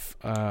stuff.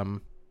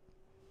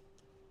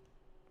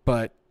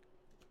 But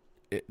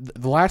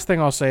the last thing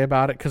I'll say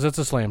about it, because it's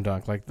a slam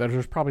dunk. Like,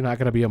 there's probably not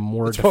going to be a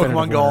more It's definitive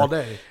Pokemon Go winner. all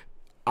day.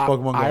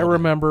 I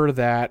remember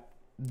that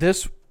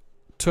this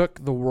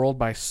took the world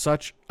by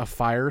such a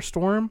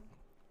firestorm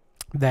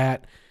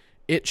that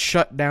it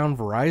shut down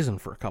Verizon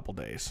for a couple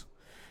days.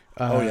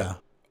 Oh yeah,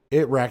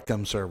 it wrecked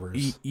them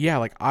servers. Yeah,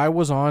 like I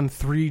was on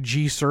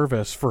 3G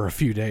service for a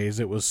few days.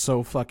 It was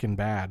so fucking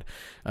bad.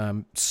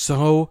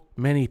 So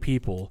many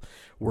people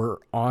were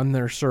on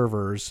their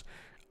servers.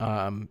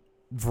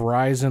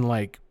 Verizon,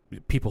 like,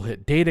 people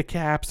hit data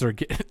caps. They're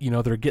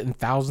getting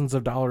thousands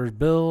of dollars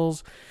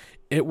bills.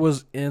 It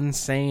was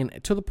insane,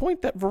 to the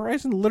point that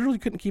Verizon literally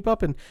couldn't keep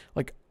up. And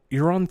like,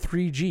 you're on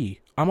 3G.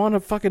 I'm on a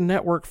fucking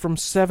network from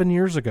 7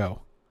 years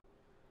ago.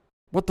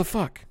 What the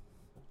fuck?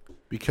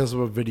 Because of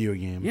a video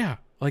game. Yeah,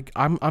 like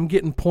I'm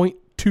getting 0.25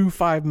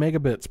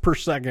 megabits per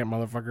second,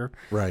 motherfucker.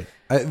 Right.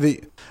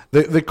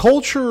 The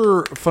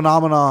culture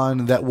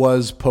phenomenon that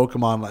was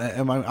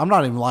Pokemon, I'm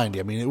not even lying to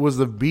you. I mean, it was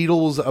the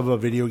Beatles of a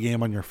video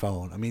game on your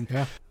phone. I mean,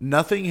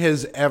 nothing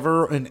has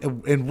ever,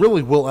 and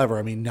really will ever.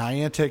 I mean,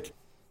 Niantic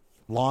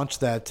launched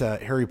that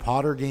Harry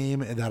Potter game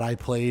that I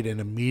played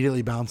and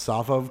immediately bounced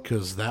off of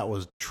because that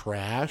was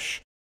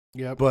trash.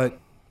 Yeah. But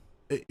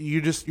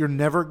you're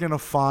never going to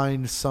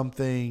find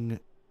something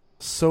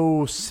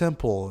so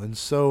simple and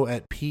so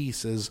at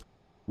peace as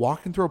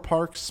walking through a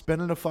park,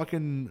 spinning a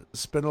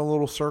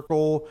little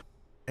circle,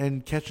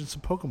 and catching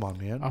some Pokemon,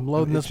 man. I'm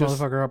loading this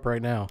motherfucker up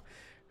right now.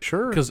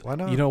 Sure, because why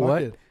not? You know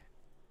what?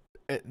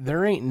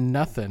 There ain't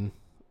nothing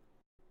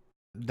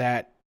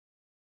that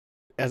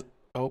I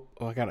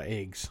got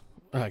eggs.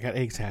 I got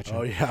eggs hatching.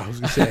 Oh yeah, I was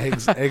gonna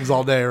say eggs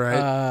all day,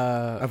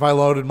 right? If I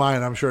loaded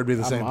mine, I'm sure it'd be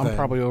the same thing. I'm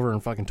probably over in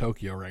fucking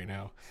Tokyo right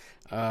now.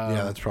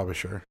 Yeah, that's probably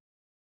sure.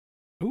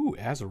 Ooh,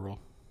 Azurill.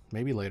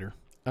 Maybe later.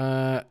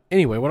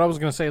 Anyway, what I was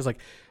going to say is, like,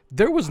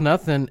 there was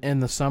nothing in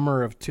the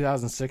summer of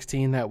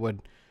 2016 that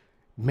would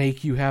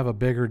make you have a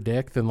bigger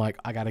dick than, like,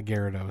 I got a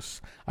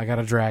Gyarados. I got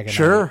a Dragonite.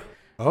 Sure.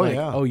 Oh, like,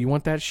 yeah. Oh, you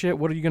want that shit?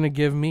 What are you going to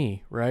give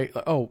me, right?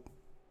 Like, oh,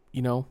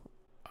 you want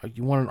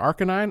an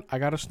Arcanine? I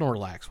got a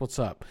Snorlax. What's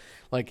up?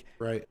 Like,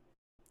 right.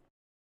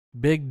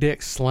 Big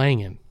dick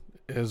slanging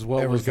is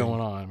what was Everything.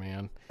 going on,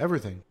 man.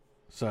 Everything.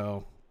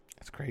 So,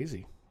 it's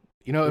crazy.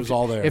 It was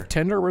all there. If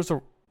Tinder was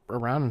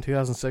around in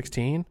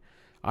 2016,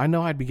 I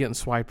know I'd be getting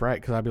swiped right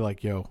because I'd be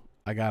like, yo,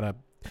 I got a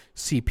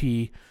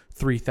CP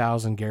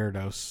 3000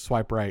 Gyarados.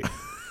 Swipe right.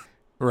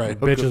 Right.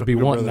 Bitches be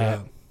wanting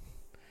that.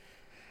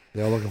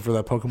 They're looking for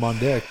that Pokemon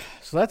dick.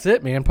 So that's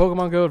it, man.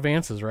 Pokemon Go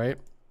advances, right?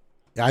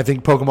 I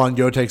think Pokemon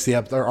Go takes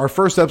our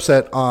first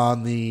upset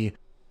on the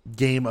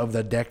game of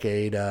the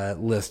decade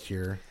list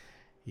here.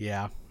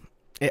 Yeah.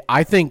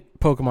 I think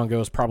Pokemon Go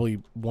is probably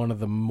one of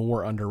the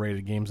more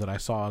underrated games that I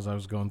saw as I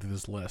was going through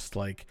this list.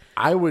 Like,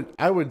 I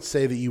would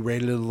say that you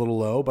rated it a little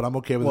low, but I'm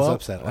okay with this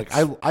upset. Like,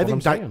 I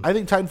think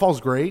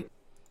Titanfall's great,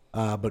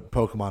 but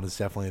Pokemon is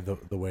definitely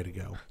the way to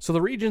go. So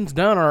the region's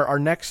done. Our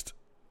next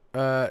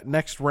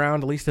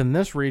round, at least in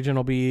this region,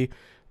 will be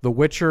The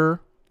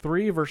Witcher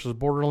 3 versus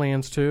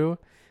Borderlands 2,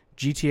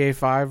 GTA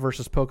 5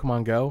 versus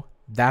Pokemon Go.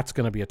 That's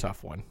going to be a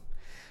tough one.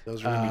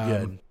 Those are going to be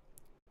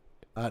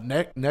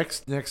good.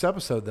 Next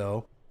episode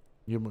though,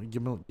 give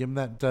him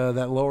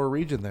that lower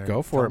region there.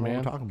 Go for it, man.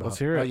 What we're talking about. Let's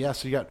hear it. Yeah,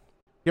 so you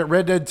got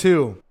Red Dead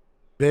 2,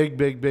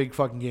 big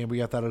fucking game. We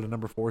got that at a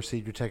number 4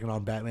 seed. You're taking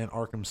on Batman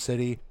Arkham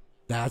City.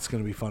 That's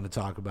going to be fun to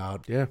talk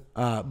about. Yeah.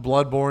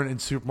 Bloodborne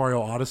and Super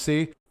Mario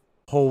Odyssey.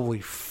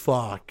 Holy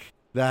fuck,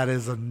 that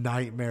is a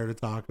nightmare to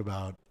talk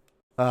about.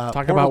 Talk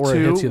Portal about where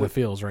 2, it hits you in the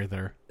feels right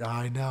there.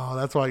 I know.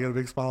 That's why I got a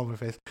big smile on my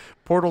face.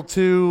 Portal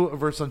 2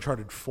 versus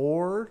Uncharted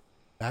 4.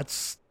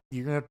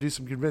 You're going to have to do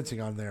some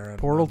convincing on there.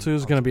 Portal 2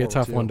 is going to be a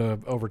tough one to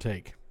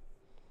overtake.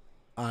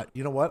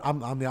 You know what?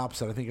 I'm the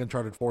opposite. I think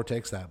Uncharted 4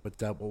 takes that, but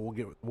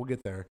we'll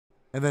get there.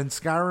 And then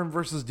Skyrim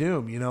versus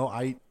Doom. You know,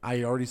 I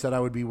already said I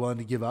would be willing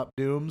to give up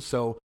Doom,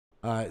 so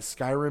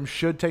Skyrim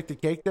should take the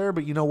cake there.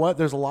 But you know what?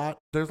 There's a lot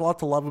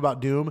to love about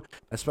Doom,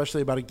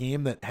 especially about a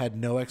game that had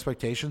no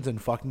expectations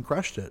and fucking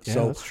crushed it. Yeah,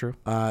 so that's true.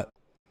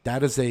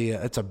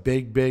 It's a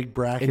big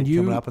bracket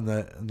coming up in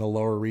the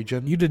lower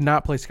region. You did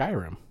not play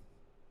Skyrim.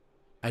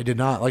 I did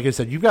not. Like I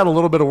said, you've got a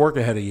little bit of work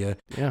ahead of you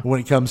when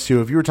it comes to,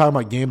 if you were talking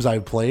about games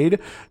I've played,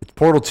 it's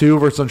Portal 2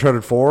 versus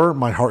Uncharted 4.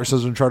 My heart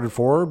says Uncharted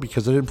 4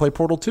 because I didn't play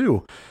Portal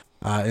 2.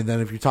 And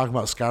then if you're talking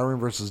about Skyrim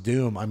versus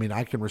Doom, I mean,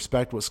 I can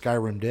respect what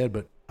Skyrim did,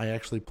 but I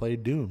actually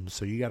played Doom,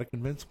 so you got to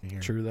convince me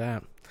here. True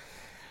that.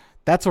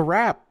 That's a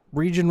wrap.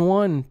 Region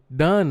 1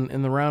 done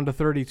in the round of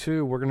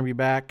 32. We're going to be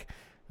back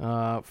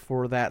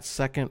for that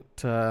second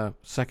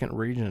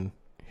region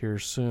here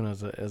soon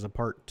as a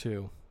part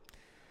 2.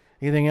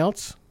 Anything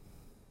else?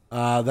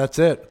 That's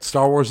it.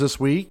 Star Wars this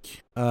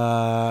week.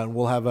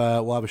 We'll have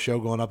a show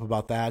going up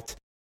about that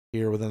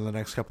here within the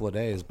next couple of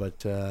days. But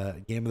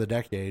Game of the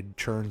Decade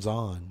churns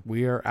on.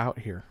 We are out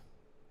here.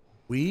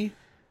 We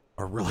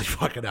are really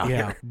fucking out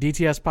here.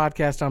 DTS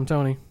Podcast. I'm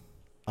Tony.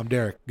 I'm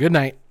Derek. Good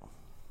night.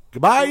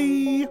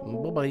 Goodbye.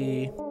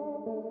 Bye-bye.